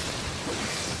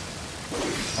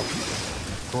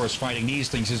 Of course, fighting these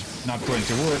things is not going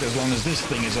to work as long as this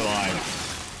thing is alive.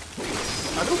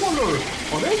 I don't wonder,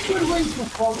 are they good ways to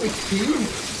fall XP?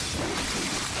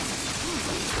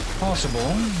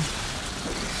 Possible.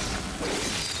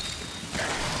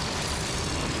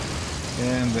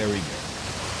 And there we go.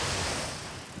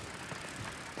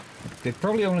 They'd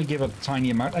probably only give a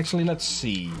tiny amount. Actually, let's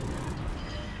see.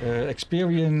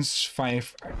 Experience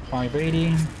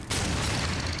 580.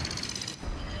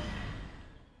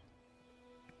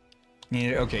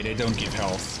 Yeah, okay, they don't give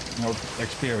health. No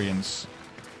experience.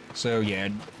 So yeah,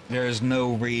 there's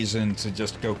no reason to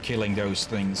just go killing those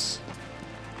things.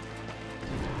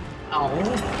 Oh.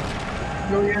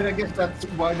 No, yeah, I guess that's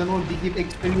why they don't give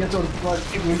experience or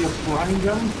when you grind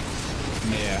them.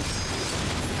 Yeah.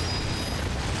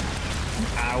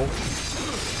 Ow.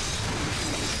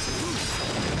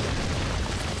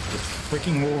 Just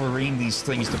freaking Wolverine these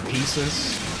things to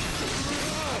pieces.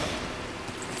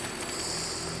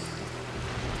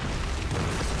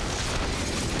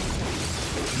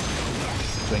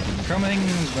 Thank you for coming,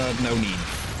 but no need.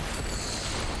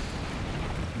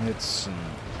 Let's see.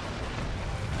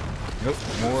 Nope,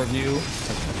 more of you.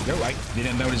 No, I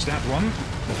didn't notice that one.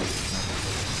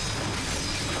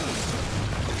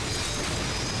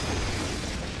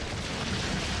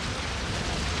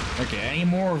 Okay, any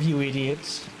more of you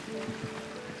idiots?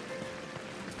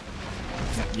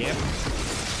 Yep.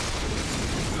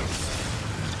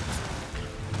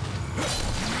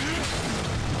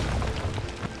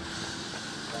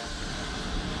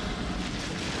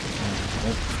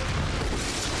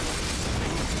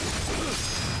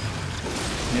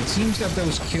 It seems that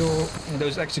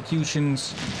those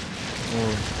executions,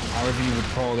 or however you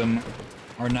would call them,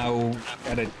 are now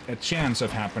at a chance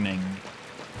of happening.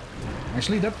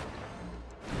 Actually, that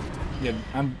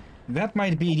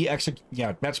might be the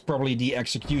that's probably the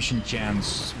execution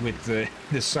chance with the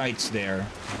sights there.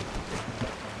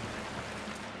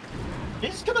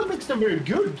 This kind of makes them very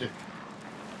good.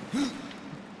 Let's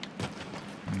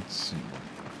see.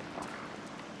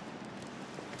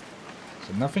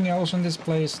 So nothing else in this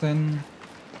place then.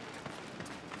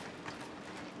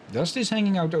 Dust is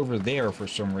hanging out over there for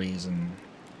some reason.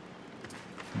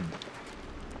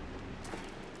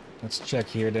 Let's check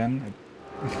here then.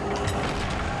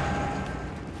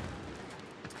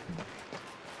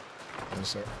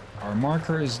 So our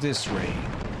marker is this way.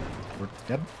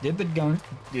 Did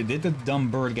the dumb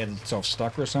bird get itself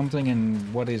stuck or something?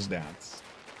 And what is that?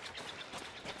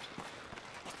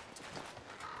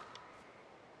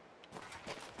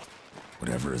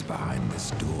 Whatever is behind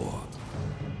this door,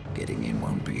 getting in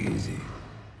won't be easy.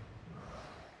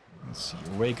 Let's see.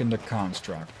 Awaken the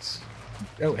constructs.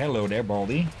 Oh, hello there,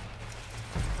 Baldy.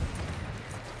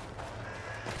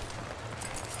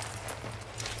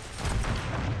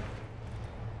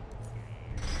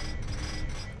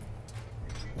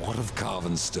 What of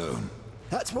carven stone?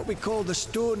 That's what we call the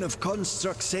Stone of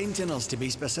Construct Sentinels, to be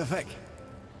specific.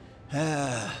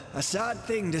 A sad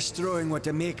thing destroying what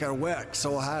a maker worked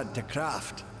so hard to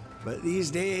craft. But these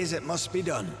days it must be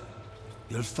done.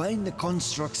 You'll find the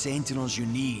Construct Sentinels you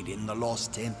need in the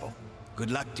Lost Temple. Good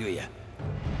luck to you.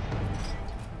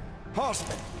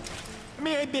 Horseman,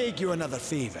 may I beg you another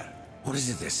favor? What is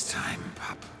it this time,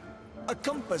 Pup? A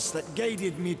compass that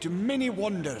guided me to many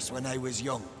wonders when I was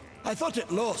young. I thought it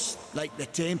lost, like the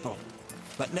temple.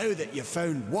 But now that you've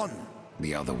found one,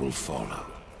 the other will follow.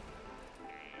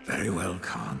 Very well,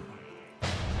 Khan.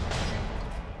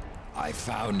 I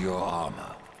found your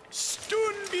armor.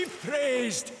 Stone be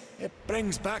praised! It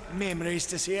brings back memories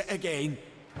to see it again.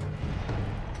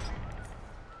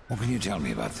 What can you tell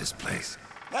me about this place?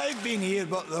 I've been here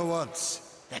but the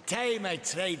once. The time I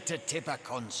tried to tip a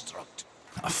construct.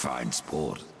 A fine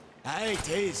sport. Aye, it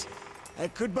is. I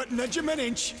could but nudge him an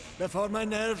inch before my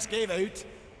nerves gave out.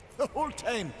 The whole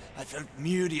time I felt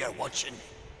Muria watching.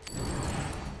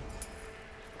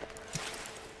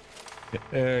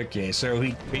 Okay, so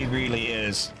he really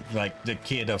is like the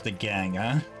kid of the gang,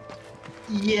 huh?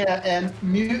 Yeah, and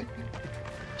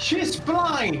she's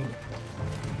blind!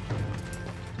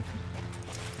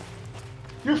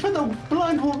 Your fellow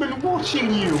blind woman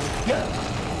watching you! Yeah.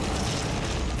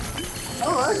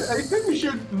 Alright, I think we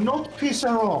should not piss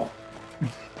her off.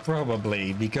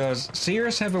 Probably, because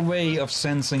seers have a way of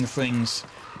sensing things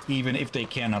even if they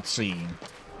cannot see.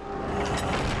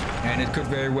 And it could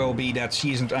very well be that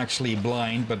she isn't actually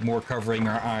blind, but more covering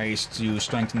her eyes to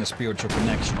strengthen the spiritual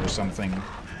connection or something.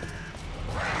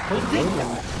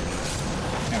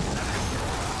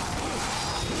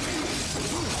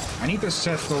 I need to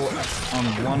settle on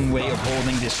one way of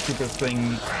holding this stupid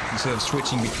thing instead of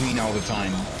switching between all the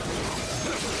time.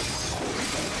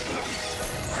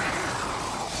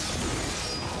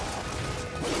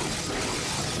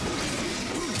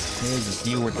 Okay, just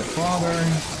deal with the father.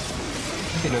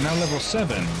 Okay, they're now level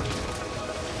 7.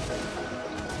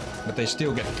 But they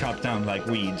still get cut down like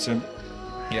weeds. So,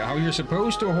 yeah, how you're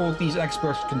supposed to hold these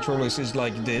Xbox controllers is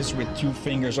like this, with 2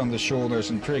 fingers on the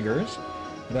shoulders and triggers.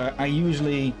 But I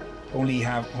usually only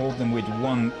hold them with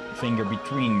 1 finger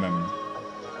between them.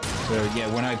 So yeah,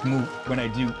 when I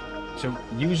do... So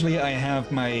usually I have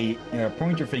my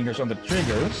pointer fingers on the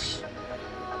triggers.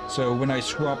 So when I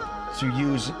swap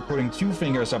to putting 2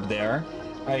 fingers up there,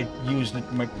 I use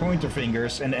my pointer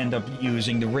fingers and end up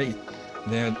using the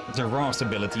Wrath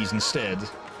abilities instead.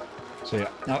 So yeah,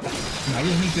 now, I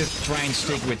just need to try and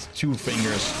stick with 2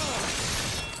 fingers.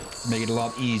 Make it a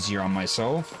lot easier on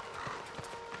myself.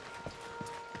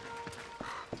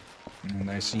 And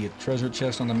I see a treasure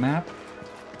chest on the map.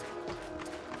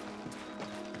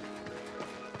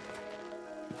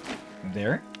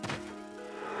 There.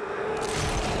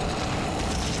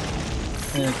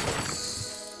 And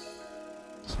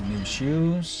some new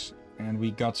shoes. And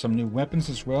we got some new weapons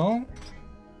as well.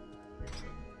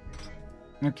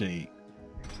 Okay.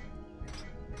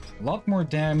 A lot more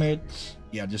damage.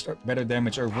 Yeah, just better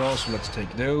damage overall, so let's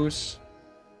take those.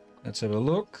 Let's have a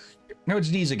look. No, it's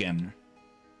these again.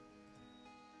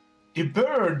 The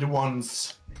bird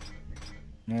ones.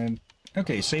 And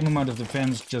okay, same amount of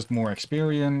defense, just more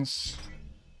experience.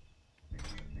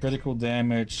 Critical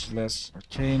damage, less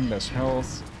arcane, less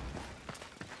health.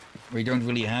 We don't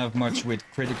really have much with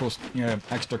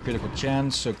extra critical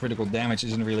chance, so critical damage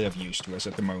isn't really of use to us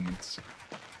at the moment.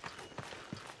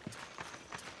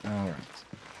 Alright.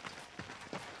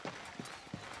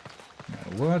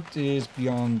 Now, what is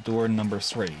beyond door number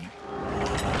 3?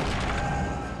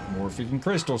 More freaking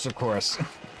crystals, of course.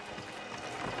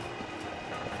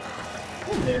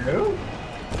 Hello?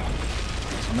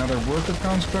 It's another worker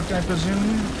construct, I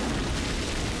presume?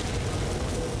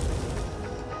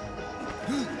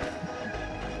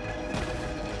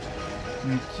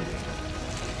 Okay.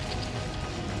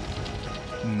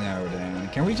 Now then,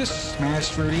 can we just smash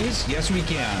through these? Yes, we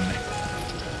can.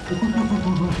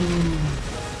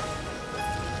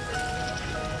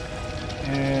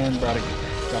 And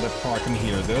gotta park him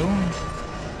here, though.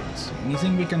 Let's see,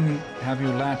 anything we can have you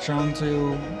latch on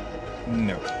to?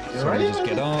 No. So we just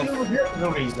get off.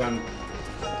 No reason.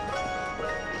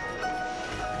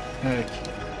 Okay.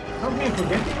 Something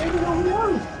forgetting maybe over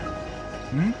there?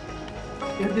 Hmm?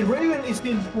 If the raven is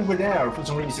still over there for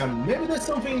some reason, maybe there's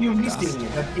something you're missing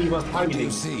that he was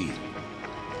hiding. See.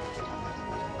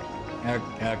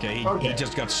 Okay, he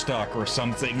just got stuck or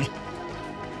something.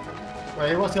 Well,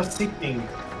 he was just sitting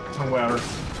somewhere.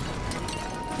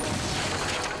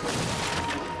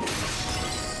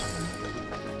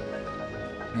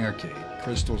 Okay,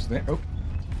 crystals there. Oh.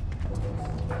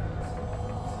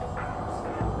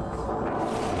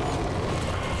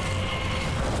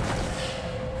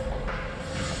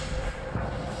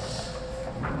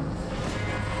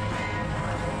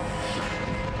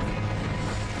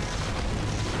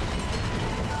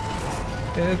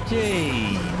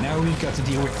 Okay, now we've got to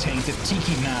deal with tainted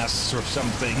tiki masks or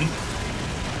something.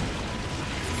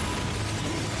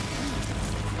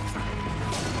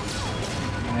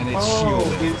 And it's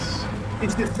shielded.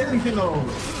 It's the Sentinel.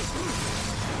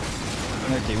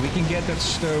 Okay, we can get that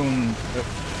stone.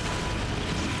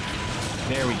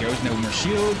 There we go, no more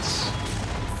shields.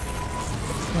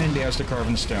 And there's the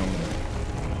carven stone.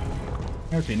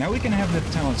 Okay, now we can have the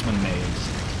talisman made.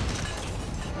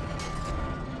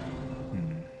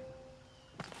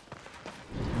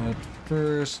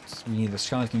 first, we need a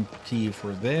skeleton key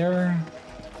for there.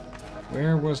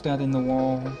 Where was that in the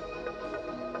wall?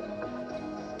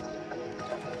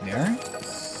 There?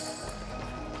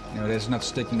 No, that's not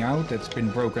sticking out. That's been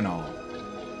broken off.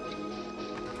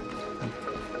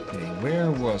 Okay, where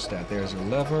was that? There's a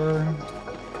lever.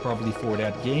 Probably for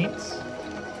that gate.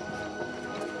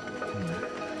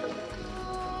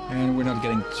 And we're not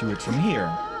getting to it from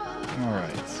here.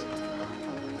 Alright.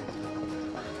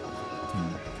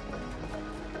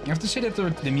 I have to say that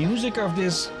the music of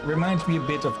this reminds me a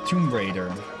bit of Tomb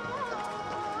Raider.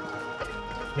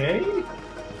 Okay.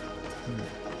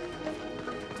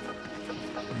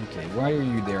 Okay, why are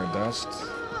you there, Dust?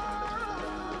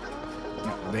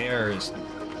 No,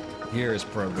 here is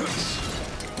progress.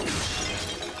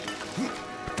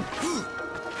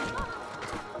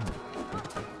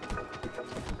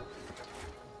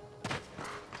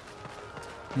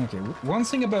 Okay, one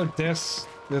thing about this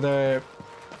that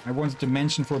I wanted to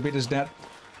mention for a bit is that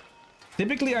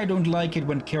typically I don't like it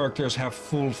when characters have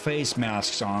full face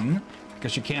masks on,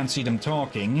 because you can't see them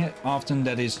talking. Often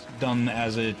that is done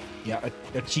as a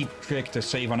cheap trick to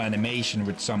save on animation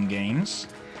with some games.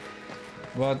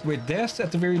 But with this,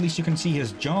 at the very least, you can see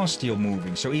his jaw still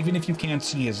moving, so even if you can't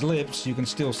see his lips, you can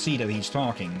still see that he's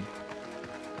talking.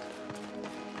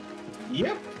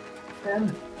 Yep.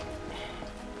 And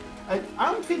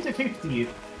I'm 50-50.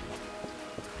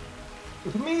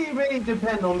 For me, it really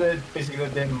depends on basically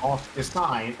the mask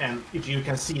design and if you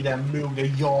can see them move the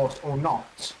jaws or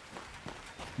not.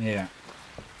 Yeah.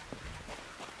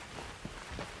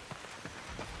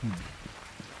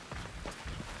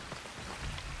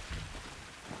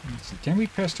 Let's see. Can we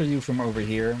pester you from over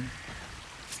here?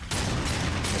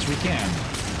 Yes, we can.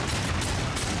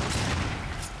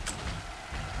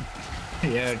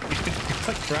 Yeah,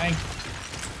 trying.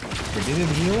 Did it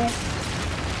heal up?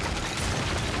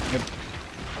 Yep.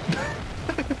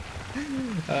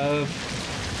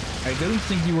 I don't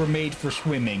think you were made for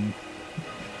swimming.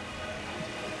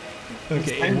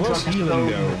 Okay, it was healing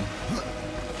though.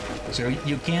 So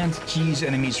you can't cheese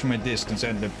enemies from a distance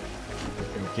and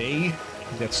okay,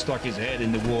 that stuck his head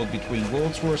in the wall between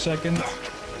worlds for a second.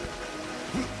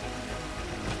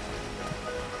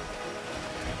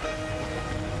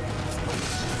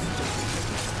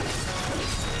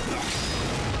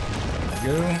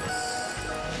 There we go.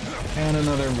 And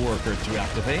another worker to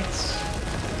activate.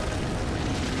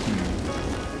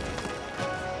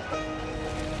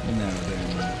 Now then.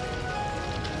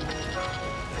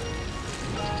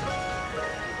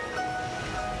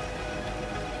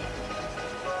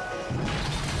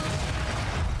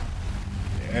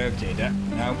 Okay, that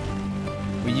now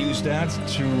we use that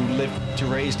to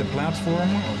raise the platform,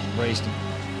 or raise the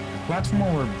platform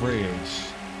or a bridge.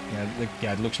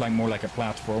 Yeah, it looks like more like a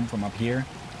platform from up here.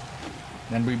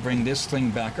 Then we bring this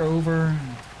thing back over.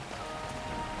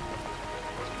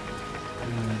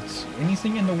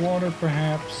 Anything in the water,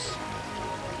 perhaps?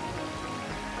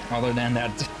 Other than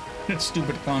that, that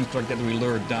stupid construct that we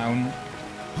lured down.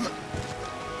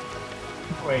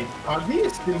 Wait, are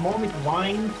these demonic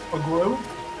vines or growth?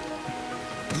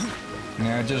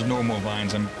 Yeah, just normal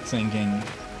vines, I'm thinking.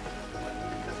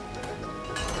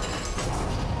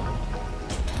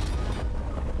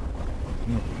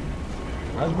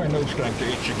 How's my nose starting to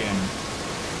itch again?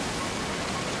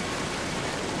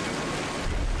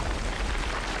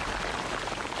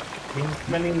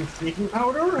 Smelling sleeping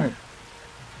powder?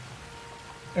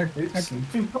 I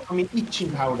mean,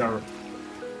 itching powder.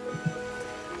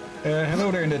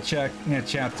 Hello there in the chat,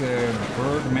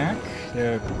 Bird Mac.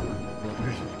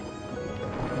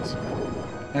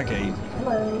 Okay.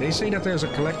 Hello. They say that there's a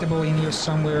collectible in here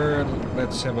somewhere.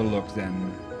 Let's have a look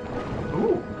then.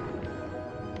 Ooh.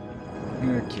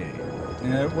 Okay.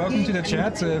 Welcome to the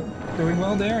chat. Doing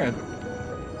well there?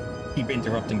 Keep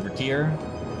interrupting Verkeer.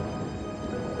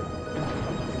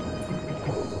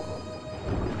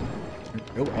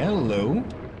 Oh, hello.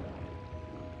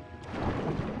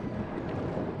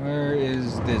 Where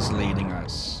is this leading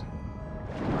us?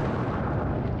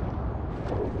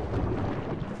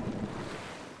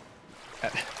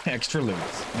 Extra loot.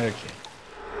 Okay.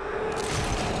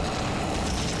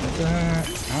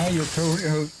 Hi,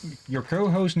 your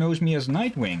co-host knows me as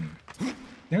Nightwing.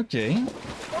 Okay.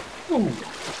 Ooh.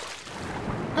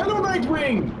 Hello,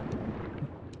 Nightwing!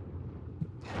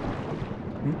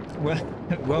 Well,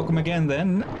 welcome again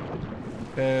then.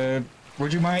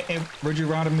 Would you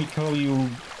rather me call you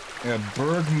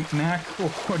Bird Mac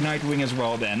or Nightwing as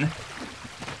well then?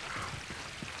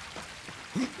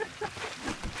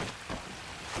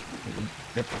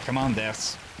 Yep, come on,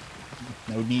 Deaths.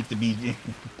 No need to be...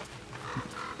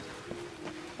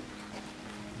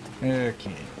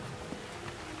 Okay.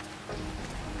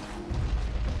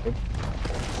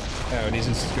 Oh, this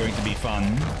is going to be fun.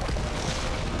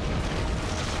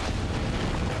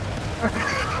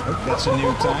 Oh, that's a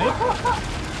new type.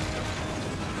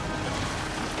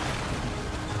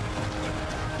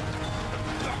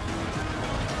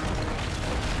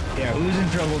 Yeah, who's in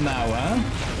trouble now, huh?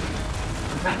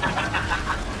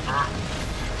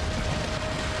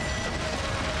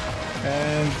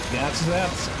 And that's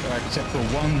that, except for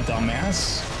one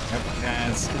dumbass.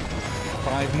 And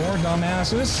 5 more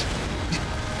dumbasses.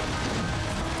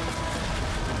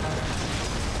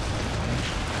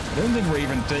 I don't think we're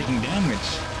even taking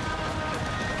damage.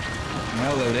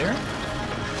 Hello there.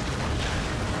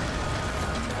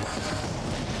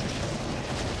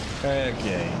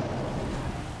 Okay.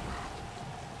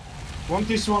 Want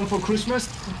this one for Christmas?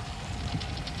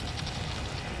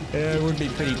 It would be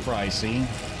pretty pricey.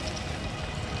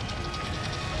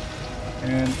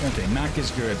 And, okay, Mac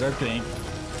is good, okay.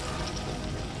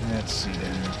 Let's see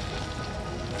then.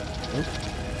 Oh.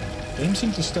 Game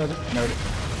seems to start... No,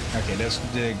 okay, that's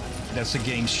the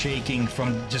game shaking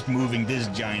from just moving this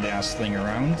giant-ass thing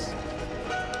around.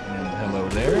 And hello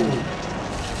there.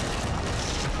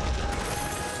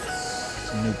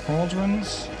 Some new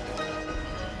pauldrons.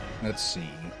 Let's see.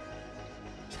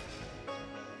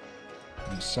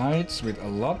 New sights with a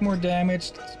lot more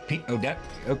damage. Oh, that...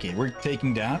 Okay, we're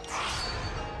taking that.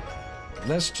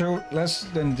 Less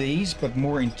than these, but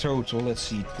more in total. Let's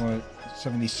see,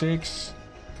 76.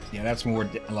 Yeah, that's a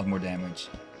lot more damage.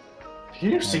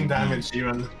 Piercing damage,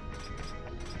 even.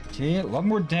 Okay, a lot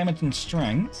more damage and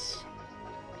strength.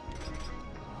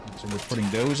 So we're putting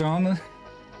those on.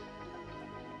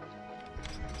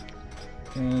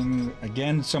 And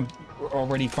again, we're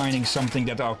already finding something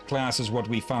that outclasses what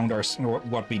we found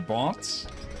what we bought.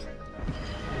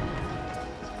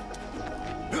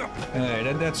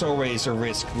 That's always a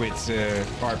risk with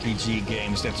RPG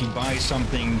games, that you buy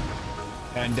something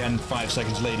and then 5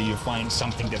 seconds later you find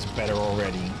something that's better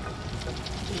already.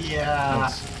 Yeah.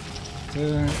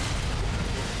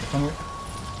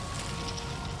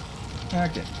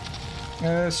 Okay.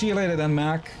 See you later then,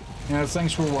 Mac.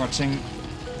 Thanks for watching.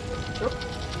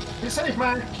 Be safe,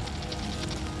 man.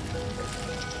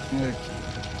 Okay.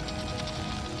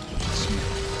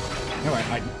 No,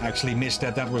 I actually missed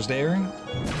that was there.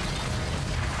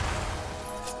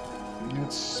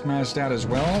 Let's smash that as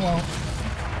well.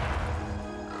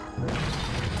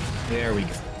 There we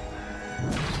go.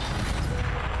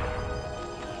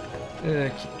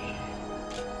 Okay.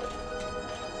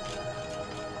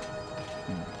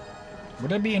 Would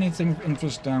there be anything of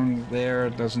interest down there?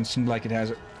 It doesn't seem like it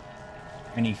has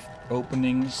any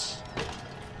openings.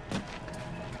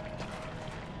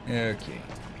 Okay.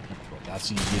 Well,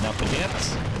 that's easy enough to get.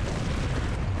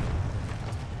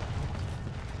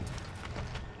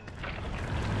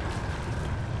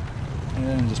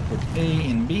 And just put A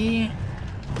in B.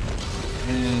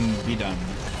 And be done.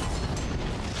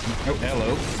 Oh,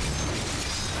 hello.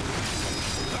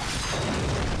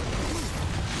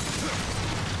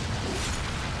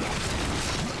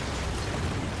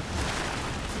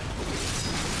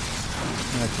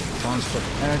 Okay, construct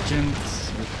agent.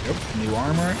 Oh, new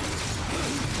armor.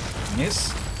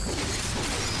 Yes.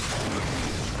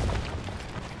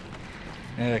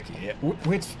 Okay,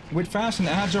 with fast and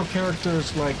agile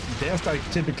characters like Death, I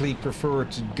typically prefer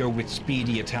to go with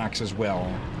speedy attacks as well.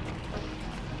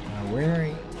 Where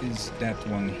is that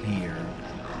one here?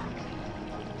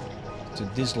 Is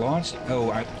it dislodged?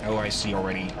 Oh, I see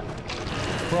already.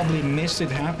 Probably missed it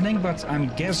happening, but I'm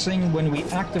guessing when we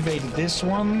activated this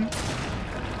one...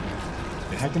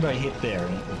 The heck did I hit there?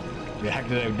 The heck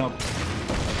did I not...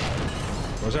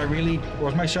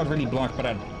 Was my shot really blocked by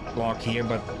that block here?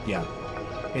 But yeah.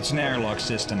 It's an airlock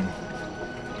system.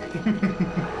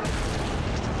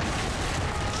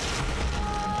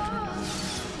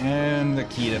 And the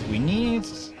key that we need.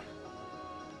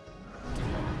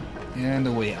 And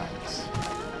the way out.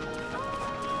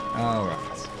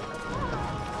 Alright.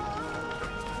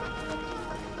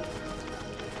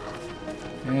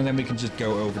 And then we can just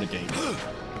go over the gate.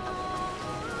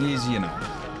 Easy enough.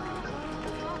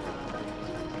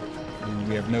 And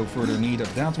we have no further need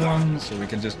of that one, so we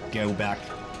can just go back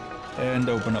and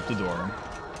open up the door.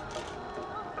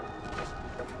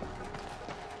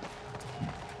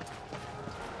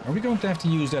 Are we going to have to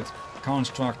use that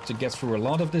construct to get through a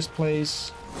lot of this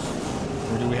place?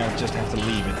 Or do we just have to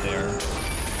leave it there?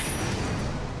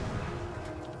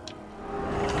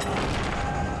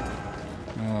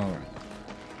 Alright.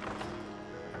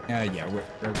 Yeah,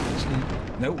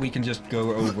 no, we can just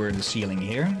go over the ceiling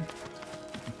here.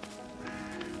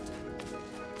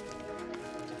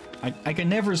 I can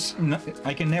never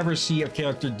see a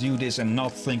character do this and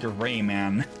not think of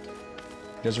Rayman.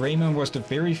 Because Rayman was the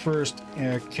very first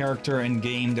character in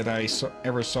game that I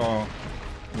ever saw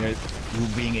who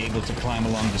being able to climb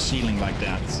along the ceiling like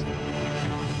that.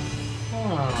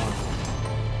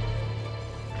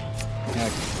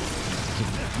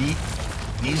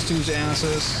 These two's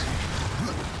asses.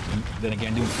 And then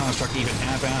again, do Construct even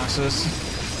have asses?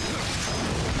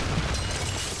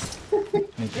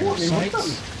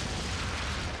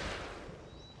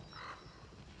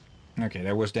 Okay,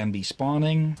 that was them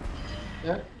despawning.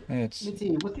 Yeah. Let's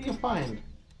see, what do you find?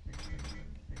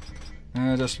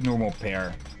 Just normal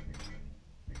pair.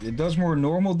 It does more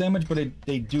normal damage, but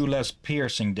they do less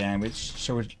piercing damage,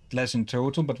 so it's less in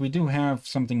total. But we do have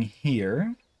something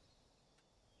here.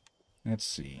 Let's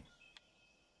see.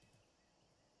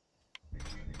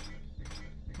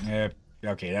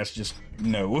 Okay, that's just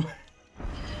no.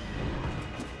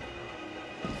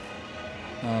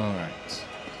 Alright.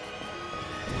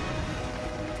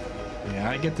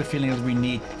 Yeah, I get the feeling that we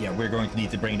need... Yeah, we're going to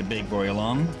need to bring the big boy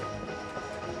along.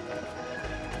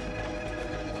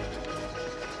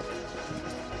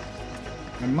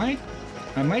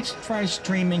 I might try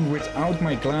streaming without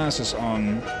my glasses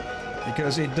on,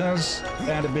 because it does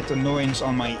add a bit of annoyance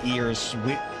on my ears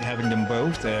with having them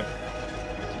both.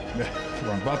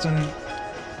 Wrong button.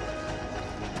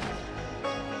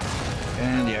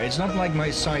 And yeah, it's not like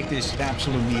my sight is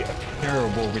absolutely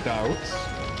terrible without.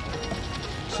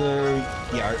 So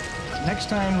yeah, next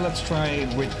time let's try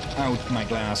without my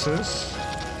glasses.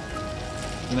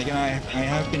 And again, I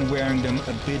have been wearing them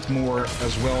a bit more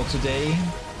as well today.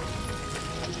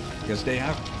 Because they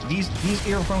have these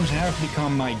earphones have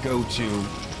become my go-to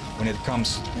when it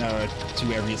comes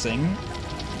to everything.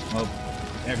 Well,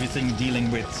 everything dealing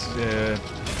with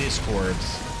Discord.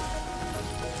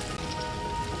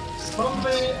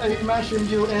 Someday I imagine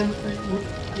you and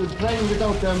you're playing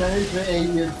without them and it's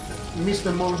a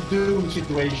Mr. Muldoon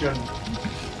situation.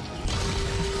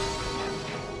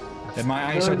 And my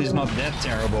eyesight is not that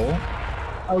terrible.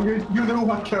 Oh, you know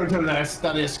what character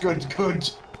that is. Good.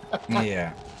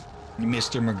 Yeah.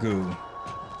 Mr. Magoo.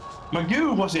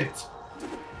 Magoo was it?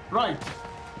 Right.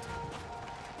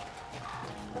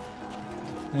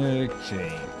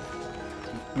 Okay.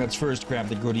 Let's first grab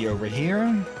the goodie over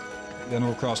here. Then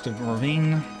we'll cross the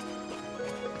ravine.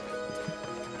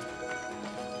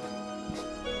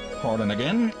 Pardon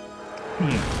again.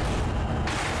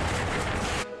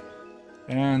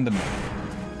 And the map.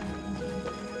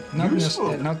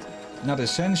 Not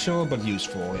essential, but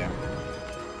useful, yeah.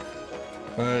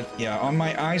 But yeah, on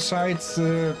my eyesight,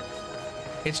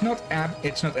 it's not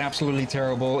absolutely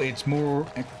terrible. It's more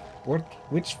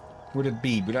which would it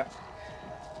be? But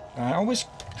I always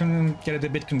can get a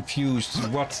bit confused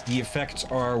what the effects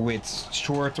are with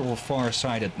short or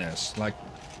far-sightedness. Like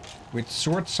with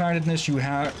short-sightedness, you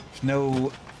have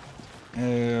no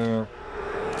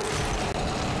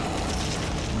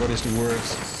what is the word?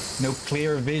 No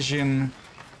clear vision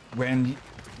when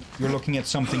you're looking at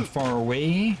something far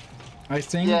away, I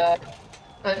think. Yeah,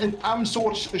 and I'm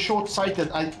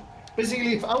short-sighted.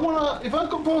 Basically, if I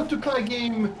go to play a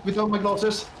game without my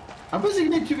glasses, I basically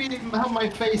need to have my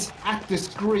face at the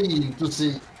screen to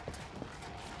see.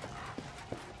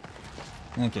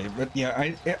 Okay, but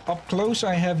yeah, up close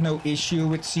I have no issue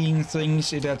with seeing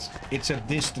things. It's at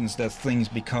distance that things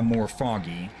become more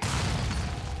foggy.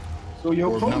 So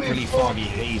you're or not really foggy,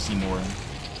 hazy more.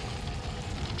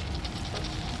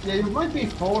 Yeah, you might be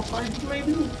far-sighted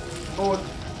maybe, or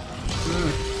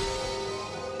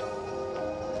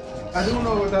I don't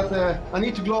know that I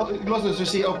need to glasses to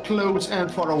see up close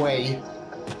and far away.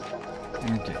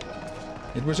 Okay.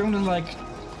 It was only like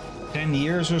 10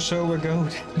 years or so ago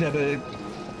that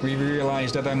we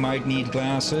realized that I might need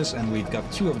glasses, and we've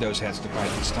got 2 of those heads to fight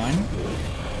this time.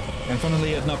 And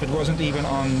funnily enough, it wasn't even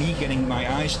on me getting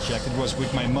my eyes checked, it was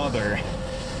with my mother.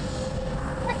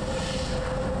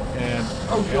 And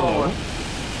oh god.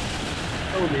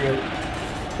 Oh dear.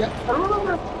 Yeah, I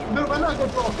remember when I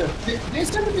got doctor, they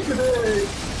sent me to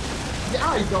the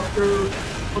eye doctor,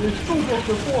 but the school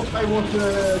doctor thought I was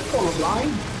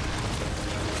colorblind.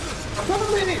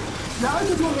 Apparently, the eye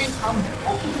doctor told me I'm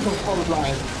opposite of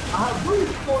colorblind. I have very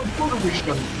strong color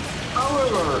vision.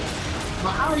 However,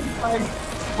 my eyesight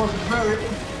was very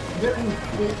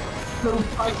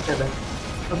close-sighted.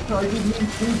 So I didn't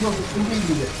need to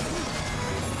read it.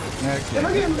 Okay. And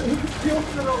again, he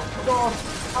also asked,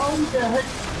 how the heck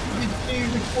did you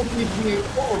report me to be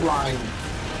colorblind?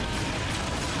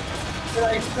 And I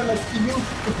explained that you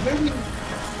it's very,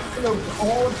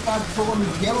 all that brown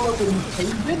yellow and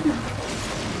faded.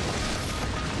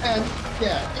 And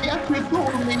yeah, he actually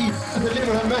told me to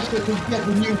deliver a message to get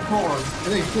the new car,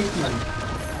 the equipment.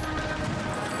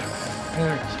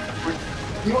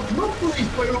 He was not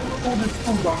pleased by all the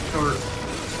school doctor.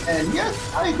 And yes,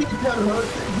 I did tell her,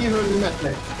 give her the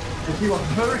message. And she was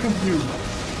very confused.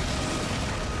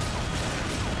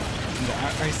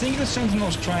 I think the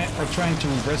Sentinels are trying to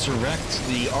resurrect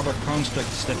the other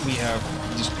constructs that we have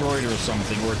destroyed or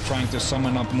something. We're trying to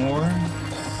summon up more.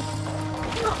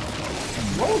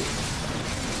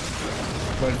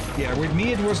 But yeah, with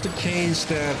me it was the case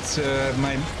that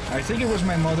I think it was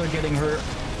my mother getting her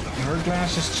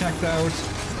glasses checked out,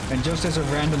 and just as a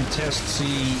random test,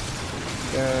 she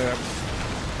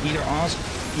either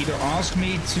asked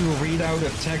me to read out a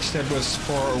text that was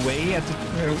far away at the,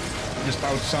 just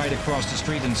outside across the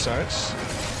street and such,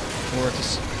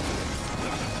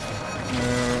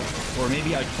 or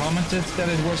maybe I commented that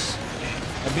it was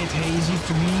a bit hazy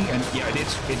to me, and yeah,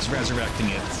 it's resurrecting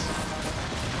it.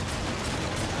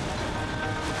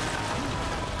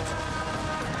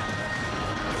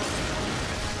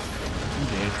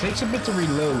 Okay, it takes a bit to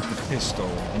reload the pistol.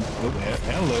 Oh,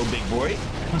 hello, big boy.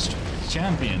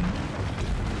 Champion.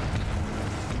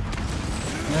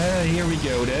 Here we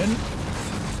go then.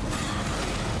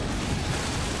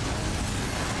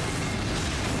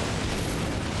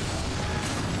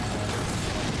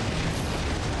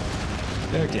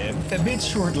 Okay, a bit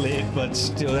short-lived, but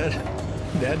still,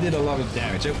 that did a lot of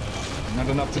damage. Oh, not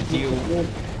enough to deal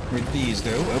with these,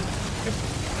 though. Oh, yep.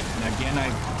 And again, I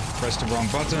pressed the wrong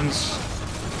buttons.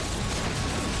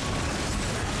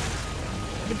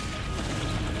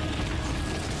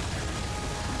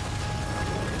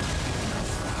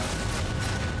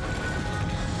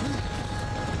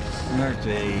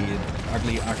 Okay,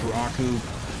 ugly Aku.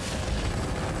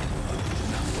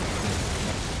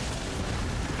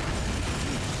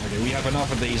 Okay, we have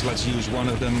enough of these. Let's use one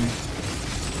of them.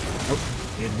 Oh,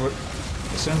 it worked.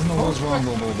 The Sentinel was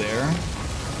vulnerable there.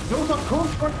 Those are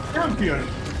construct champions.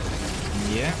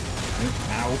 Yeah.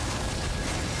 Ow.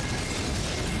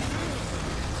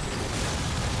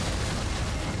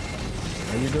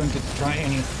 Are you going to try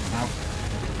any? Ow.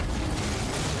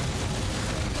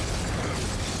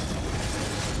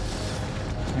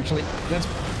 Actually, let's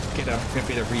get a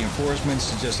bit of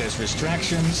reinforcements just as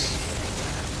distractions.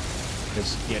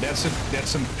 Yeah, that's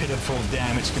some pitiful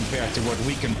damage compared to what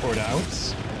we can put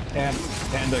out, and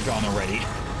they're gone already.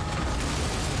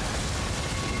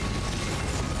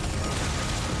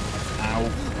 Ow!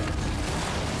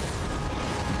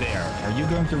 There. Are you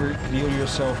going to reveal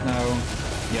yourself now?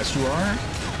 Yes, you are.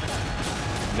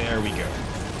 There we go.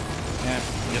 And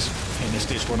just finish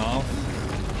this one off.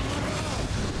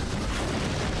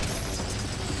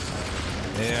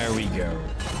 There we go.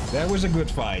 That was a good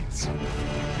fight.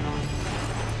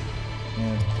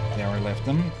 And there I left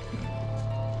them.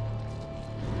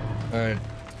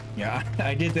 Yeah,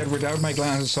 I did that without my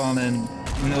glasses on, and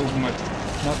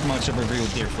not much of a real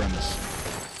difference.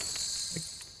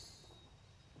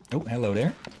 Oh, hello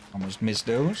there. Almost missed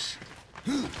those.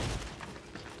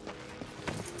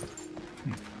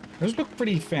 Those look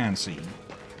pretty fancy.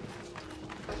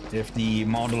 If the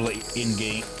model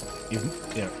in-game,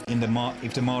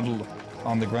 if the model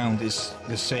on the ground is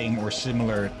the same or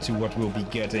similar to what we'll be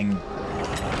getting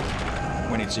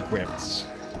when it's equipped. So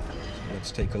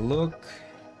let's take a look.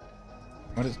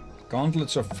 What is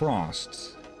Gauntlets of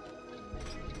Frost?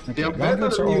 Okay,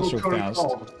 gauntlets are also fast.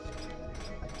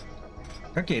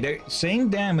 Okay, they're same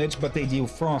damage, but they deal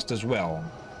frost as well.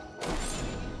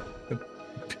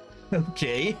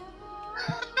 Okay.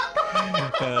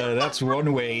 That's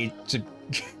one way to...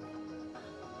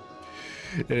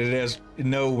 There's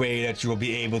no way that you'll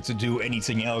be able to do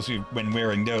anything else when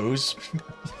wearing those.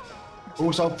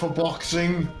 Who's up for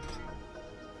boxing?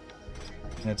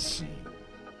 Let's see.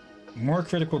 More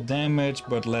critical damage,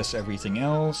 but less everything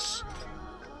else.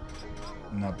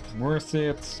 Not worth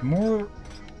it.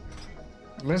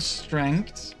 Less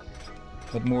strength,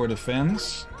 but more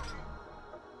defense.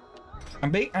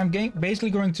 I'm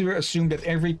basically going to assume that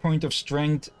every point of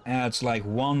strength adds like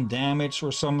 1 damage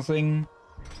or something.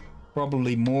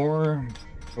 Probably more,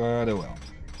 but oh well.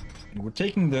 And we're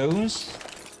taking those,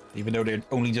 even though they're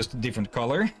only just a different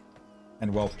color.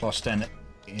 And well, plus 10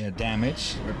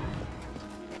 damage, or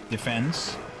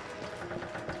defense.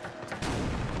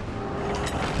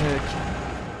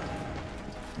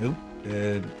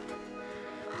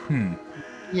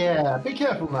 Yeah, be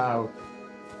careful now.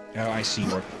 Oh, I see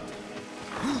what.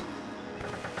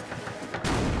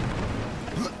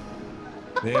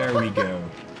 There we go.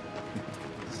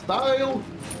 Style.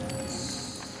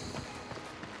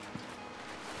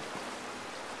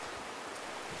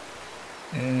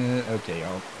 Okay,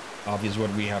 obvious what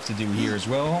we have to do here as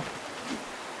well.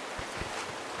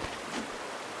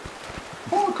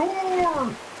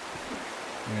 Parkour!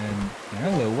 And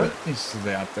hello, what is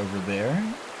that over there?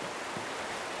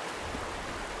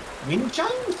 Wind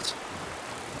chimes?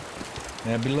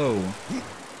 Below.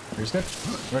 Where's that?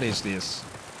 What is this?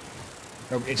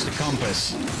 Oh, it's the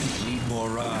compass. Need more,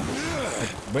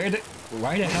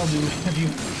 Why the hell have you...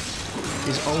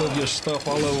 Is all of your stuff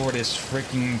all over this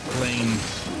freaking plane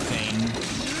thing?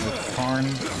 Karn?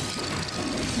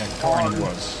 Yeah, Karn it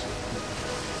was.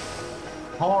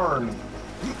 Horn.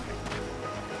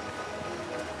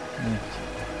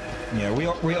 Yeah, we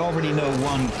already know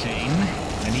one Kane,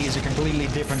 and he is a completely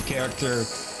different character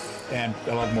and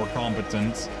a lot more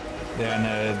competent than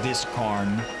this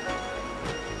Karn.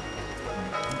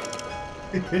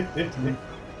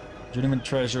 Legitimate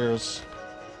treasures.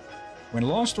 When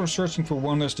lost or searching for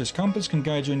wonders, this compass can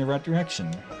guide you in the right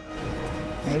direction.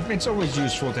 It's always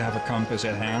useful to have a compass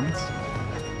at hand.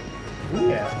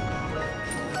 Yeah.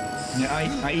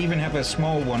 Yeah, I even have a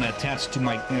small one attached to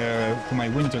my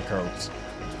winter coat.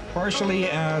 Partially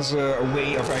as a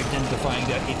way of identifying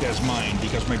that it is mine,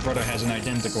 because my brother has an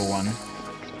identical one.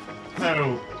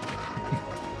 No.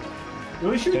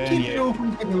 We should keep you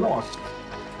from getting lost.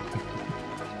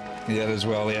 That as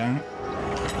well, yeah.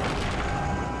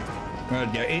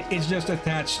 But yeah, it's just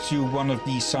attached to one of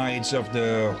the sides of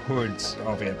the hood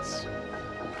of it.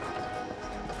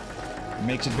 It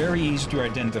makes it very easy to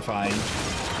identify.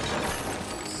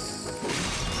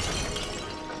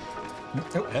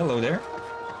 Oh, hello there.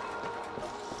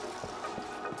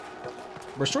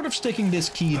 We're sort of sticking this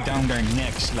key down their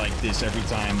necks like this every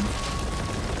time.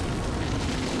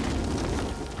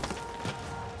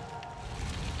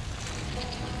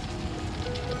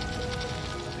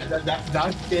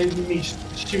 That gave me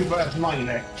shiver at my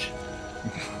neck.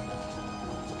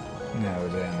 Now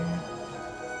then.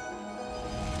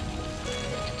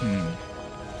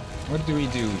 What do we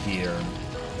do here?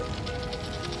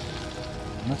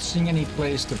 I'm not seeing any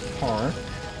place to park.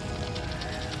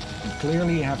 We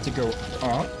clearly have to go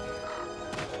up.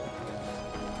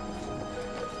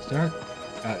 Is there...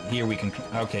 here we can...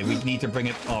 Okay, we need to bring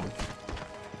it up.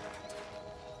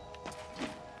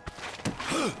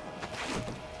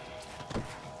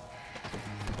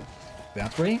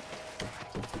 That way?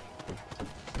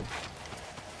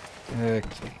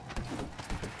 Okay.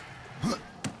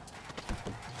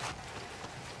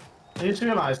 I just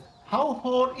realized, how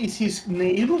hard is his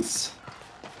nails?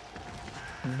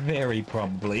 Very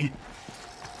probably.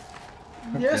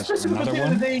 Yeah, especially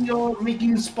because they are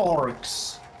making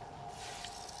sparks.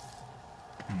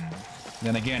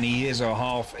 Then again, he is a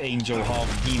half angel, half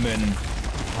demon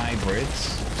hybrid,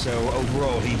 so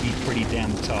overall he'd be pretty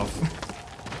damn tough.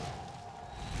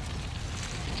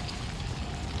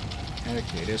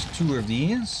 Okay, there's two of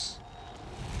these.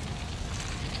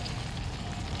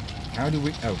 How do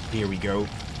we... Oh, here we go.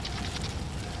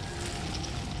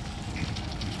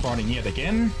 Spawning yet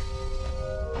again.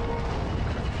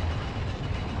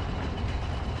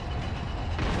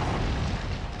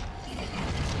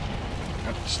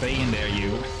 Oh, stay in there,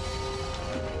 you.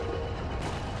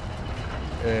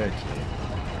 Okay.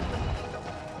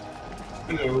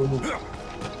 Hello.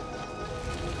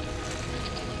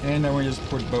 And then we just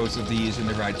put both of these in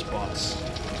the right spots.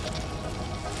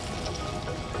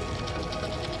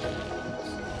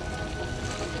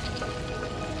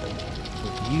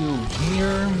 Put you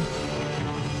here.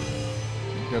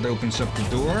 That opens up the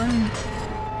door.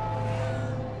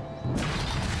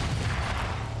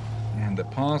 And the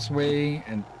pathway.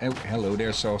 And oh, hello,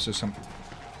 there's also some...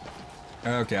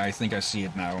 Okay, I think I see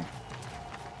it now.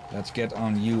 Let's get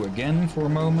on you again for a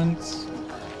moment.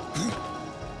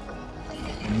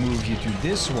 Move you to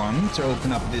this one to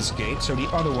open up this gate so the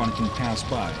other one can pass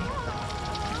by.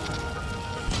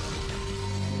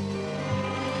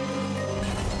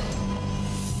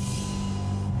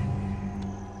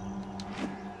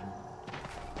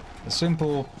 A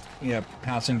simple, yeah,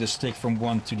 passing the stick from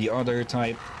one to the other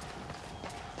type.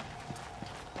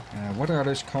 What are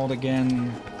those called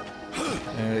again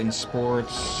in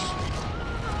sports?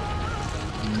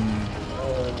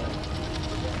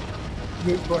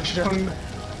 Good question.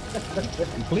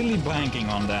 Completely blanking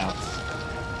on that.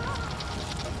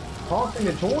 Passing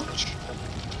a torch?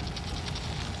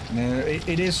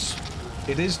 It is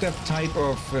that type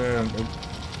of...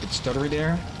 it's stuttery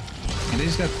there. It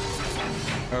is that...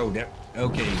 Oh, that...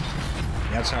 Okay.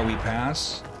 That's how we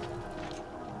pass.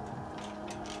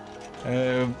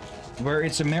 Where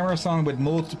it's a marathon with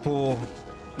multiple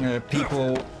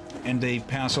people and they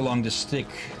pass along the stick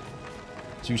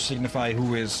to signify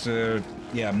who is the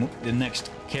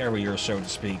next carrier, so to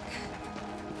speak.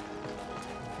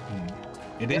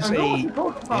 It is I know what a. you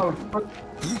talk about, but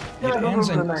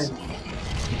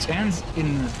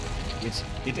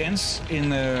It ends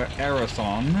in a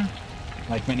Arathon,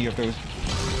 like many of those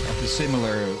of the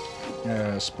similar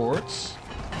sports.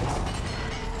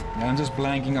 Now I'm just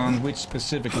blanking on which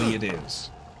specifically it is.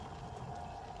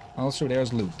 Also,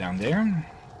 there's loot down there.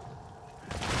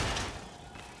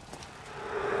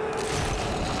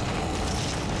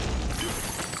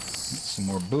 Some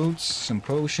more boots, some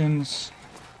potions,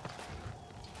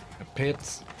 a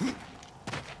pit.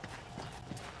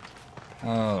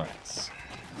 Alright.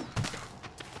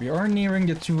 We are nearing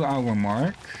the 2-hour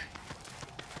mark.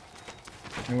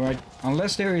 Alright,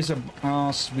 unless there is a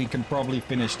boss, we can probably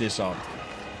finish this up.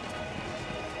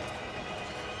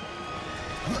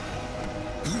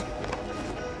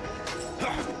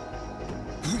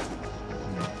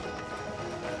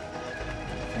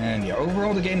 And yeah,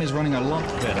 overall the game is running a lot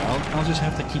better. I'll just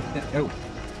have to keep that. Oh.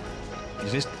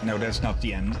 Is this? No, that's not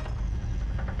the end.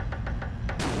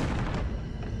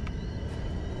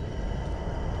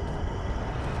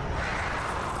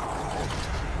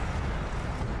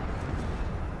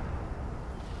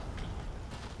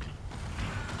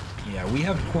 Yeah, we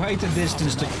have quite a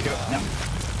distance to go. No.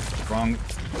 Wrong.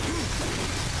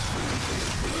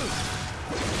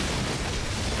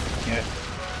 Yeah.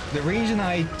 The reason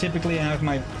I typically have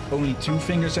my only 2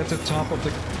 fingers at the top of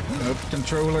the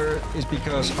controller is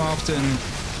because often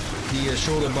the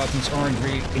shoulder buttons aren't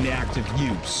really in active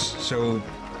use. So,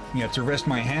 yeah, to rest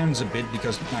my hands a bit,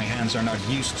 because my hands are not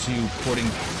used to putting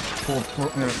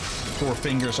four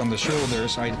fingers on the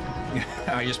shoulders, I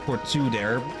just put 2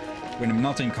 there when I'm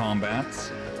not in combat.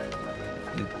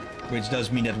 Which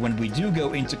does mean that when we do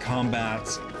go into combat,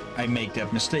 I make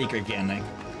that mistake again.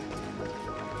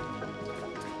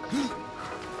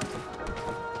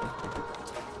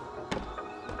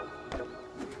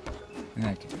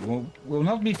 Okay, we'll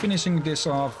not be finishing this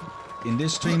off in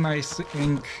this stream, I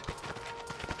think,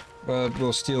 but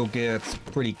we'll still get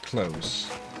pretty close.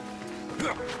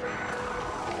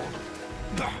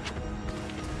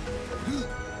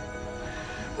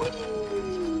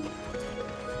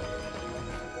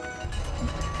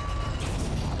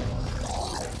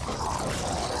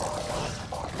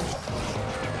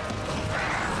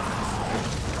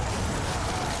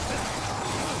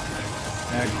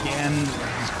 Again,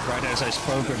 right as I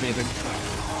spoke a bit.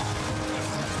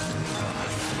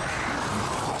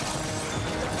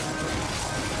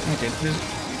 Okay,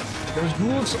 those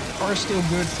ghouls are still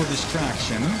good for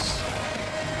distractions.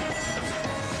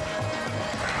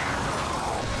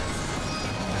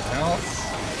 Health.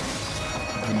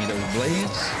 Give me those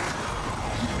blades.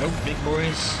 Nope, big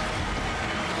boys.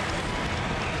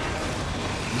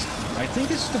 I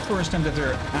think it's the first time that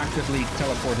they're actively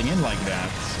teleporting in like that.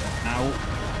 Ow.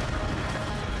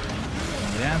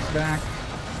 That back.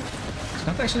 It's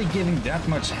not actually giving that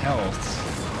much health.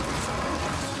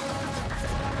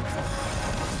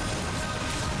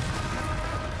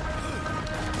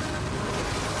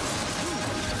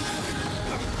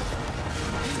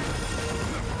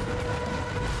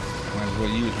 Might as well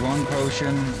use 1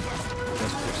 potion,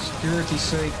 just for security's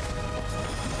sake.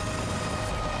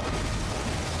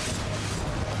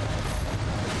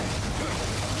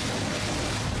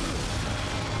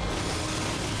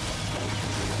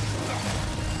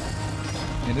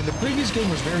 And the previous game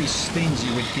was very stingy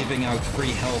with giving out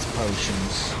free health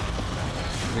potions,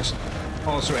 which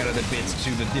also added a bit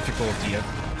to the difficulty.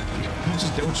 You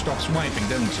just don't stop swiping,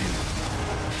 don't you?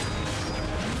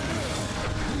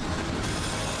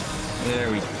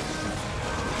 There we go.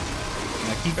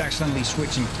 And I keep accidentally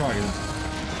switching target.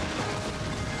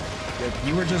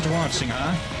 You were just watching,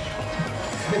 huh?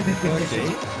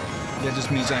 Okay. That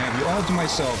just means I have you all to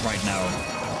myself right now.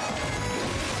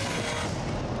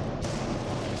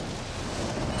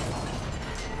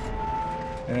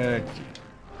 Okay.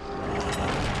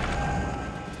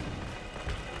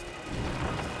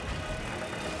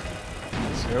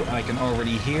 So I can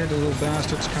already hear the little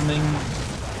bastards coming.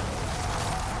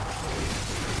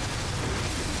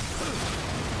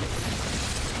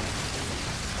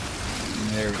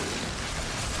 There we go.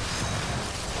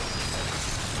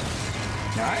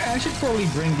 Now I should probably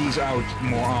bring these out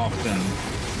more often.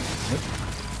 Yep.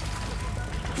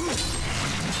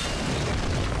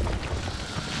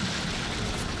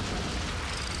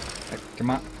 Come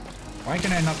on. Why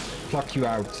can I not pluck you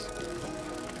out?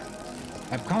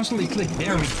 I've constantly clicked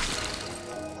there.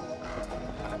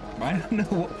 I don't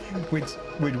know.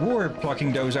 With war,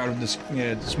 plucking those out of the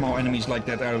small enemies like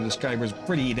that out of the sky was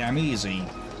pretty damn easy.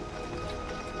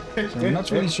 So I'm not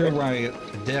really sure why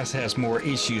Death has more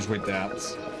issues with that.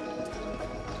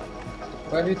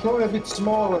 But it's all a bit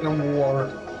smaller than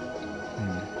war.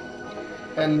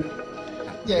 And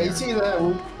yeah, you see that.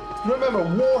 Remember,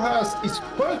 Warhorse is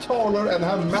quite taller and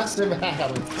have massive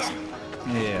hands.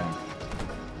 Yeah.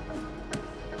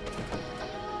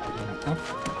 Up.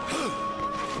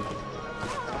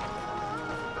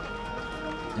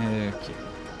 Okay.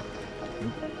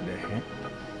 Oop, the heck.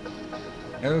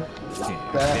 Okay,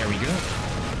 there we go.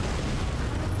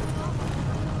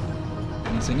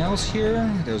 Anything else here?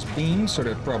 There's beams, so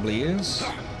there probably is.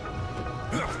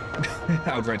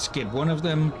 Outright skip one of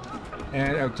them.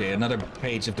 And okay, another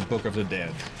page of the Book of the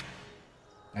Dead.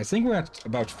 I think we're at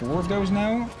about 4 of those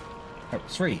now. Oh,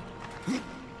 3.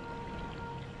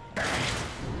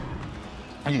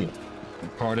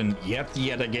 Pardon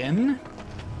yet again.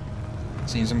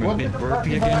 Seems I'm a bit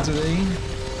burpy again today.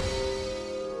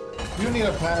 You need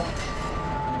a pad.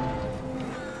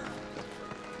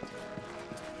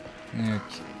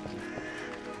 Okay.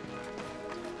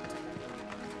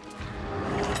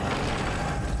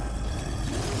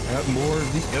 More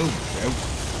of the... Oh.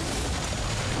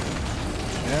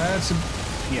 That's a...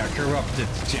 Yeah, corrupted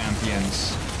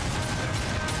champions.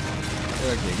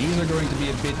 Okay, these are going to be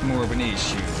a bit more of an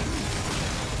issue.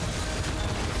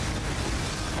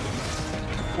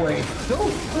 Wait,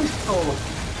 those crystals...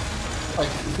 Like,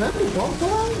 is that a dog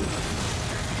line?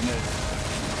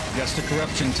 Just the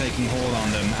corruption taking hold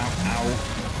on them. Ow.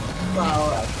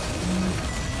 Wow.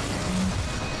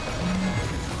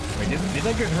 Wait, did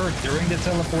I get hurt during the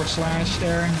teleport slash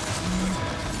there?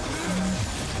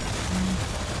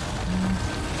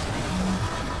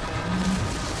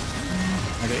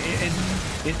 Okay,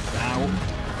 ow.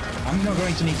 I'm not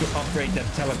going to need to upgrade that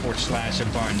teleport slash a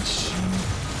bunch.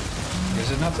 Because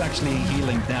it's not actually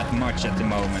healing that much at the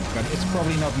moment, but it's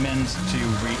probably not meant to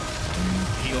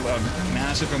heal a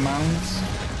massive amount.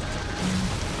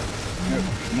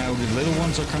 Now the little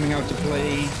ones are coming out to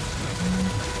play.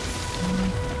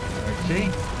 Okay.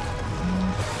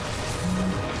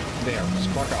 There,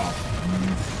 spark off.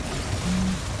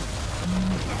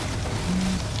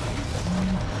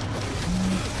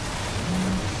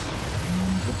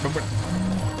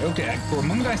 Okay, for a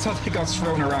moment I thought he got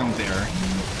thrown around there.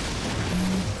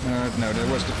 No, that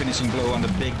was the finishing blow on the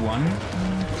big one.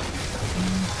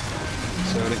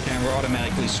 So the camera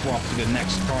automatically swapped to the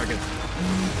next target.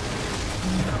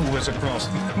 Who was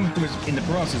in the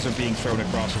process of being thrown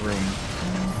across the room.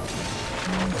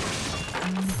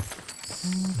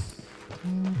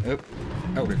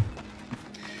 Oh,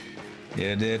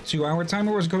 yeah, the 2-hour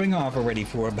timer was going off already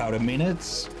for about a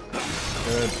minute.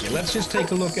 Okay, let's just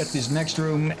take a look at this next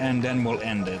room and then we'll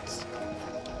end it.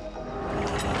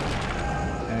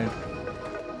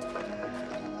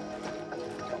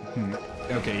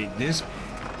 Okay, this...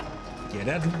 Yeah,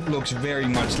 that looks very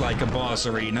much like a boss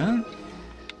arena.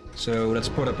 So let's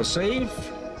put up a save.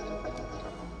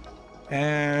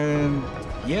 And...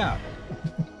 yeah.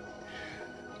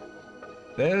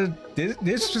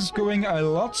 This is going a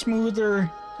lot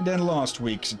smoother than last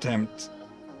week's attempt.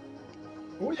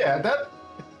 Oh yeah, that...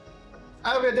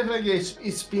 I would definitely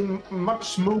it's been much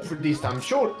smoother this time.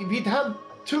 Sure, we'd had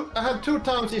I had 2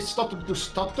 times it started to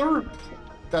stutter.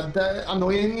 That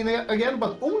annoying again,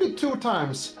 but only 2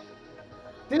 times.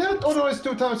 They had otherwise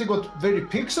 2 times it got very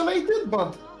pixelated,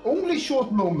 but only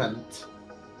short moment.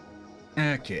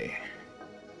 Okay.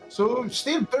 So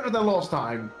still better than last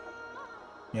time.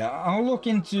 Yeah, I'll look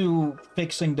into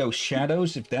fixing those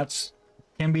shadows if that's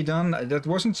can be done. That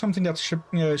wasn't something that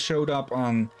showed up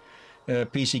on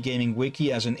PC Gaming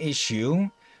Wiki as an issue,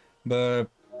 but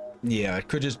yeah, it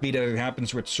could just be that it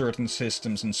happens with certain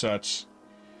systems and such.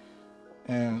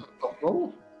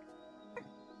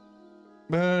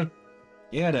 But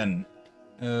yeah, then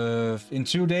in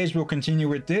 2 days we'll continue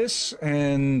with this,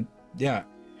 and yeah.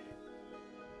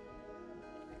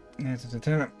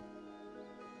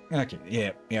 Okay,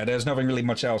 yeah, there's nothing really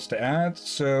much else to add,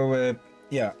 so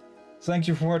yeah. Thank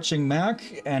you for watching, Mac,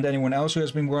 and anyone else who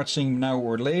has been watching now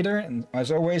or later, and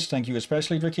as always, thank you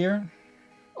especially, Drakir.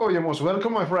 Oh, you're most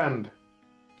welcome, my friend.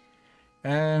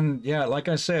 And yeah, like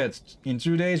I said, in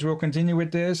 2 days we'll continue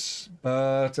with this,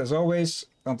 but as always,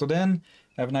 until then,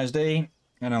 have a nice day,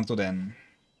 and until then.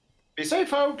 Be safe,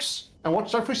 folks, and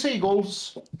watch out for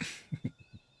seagulls.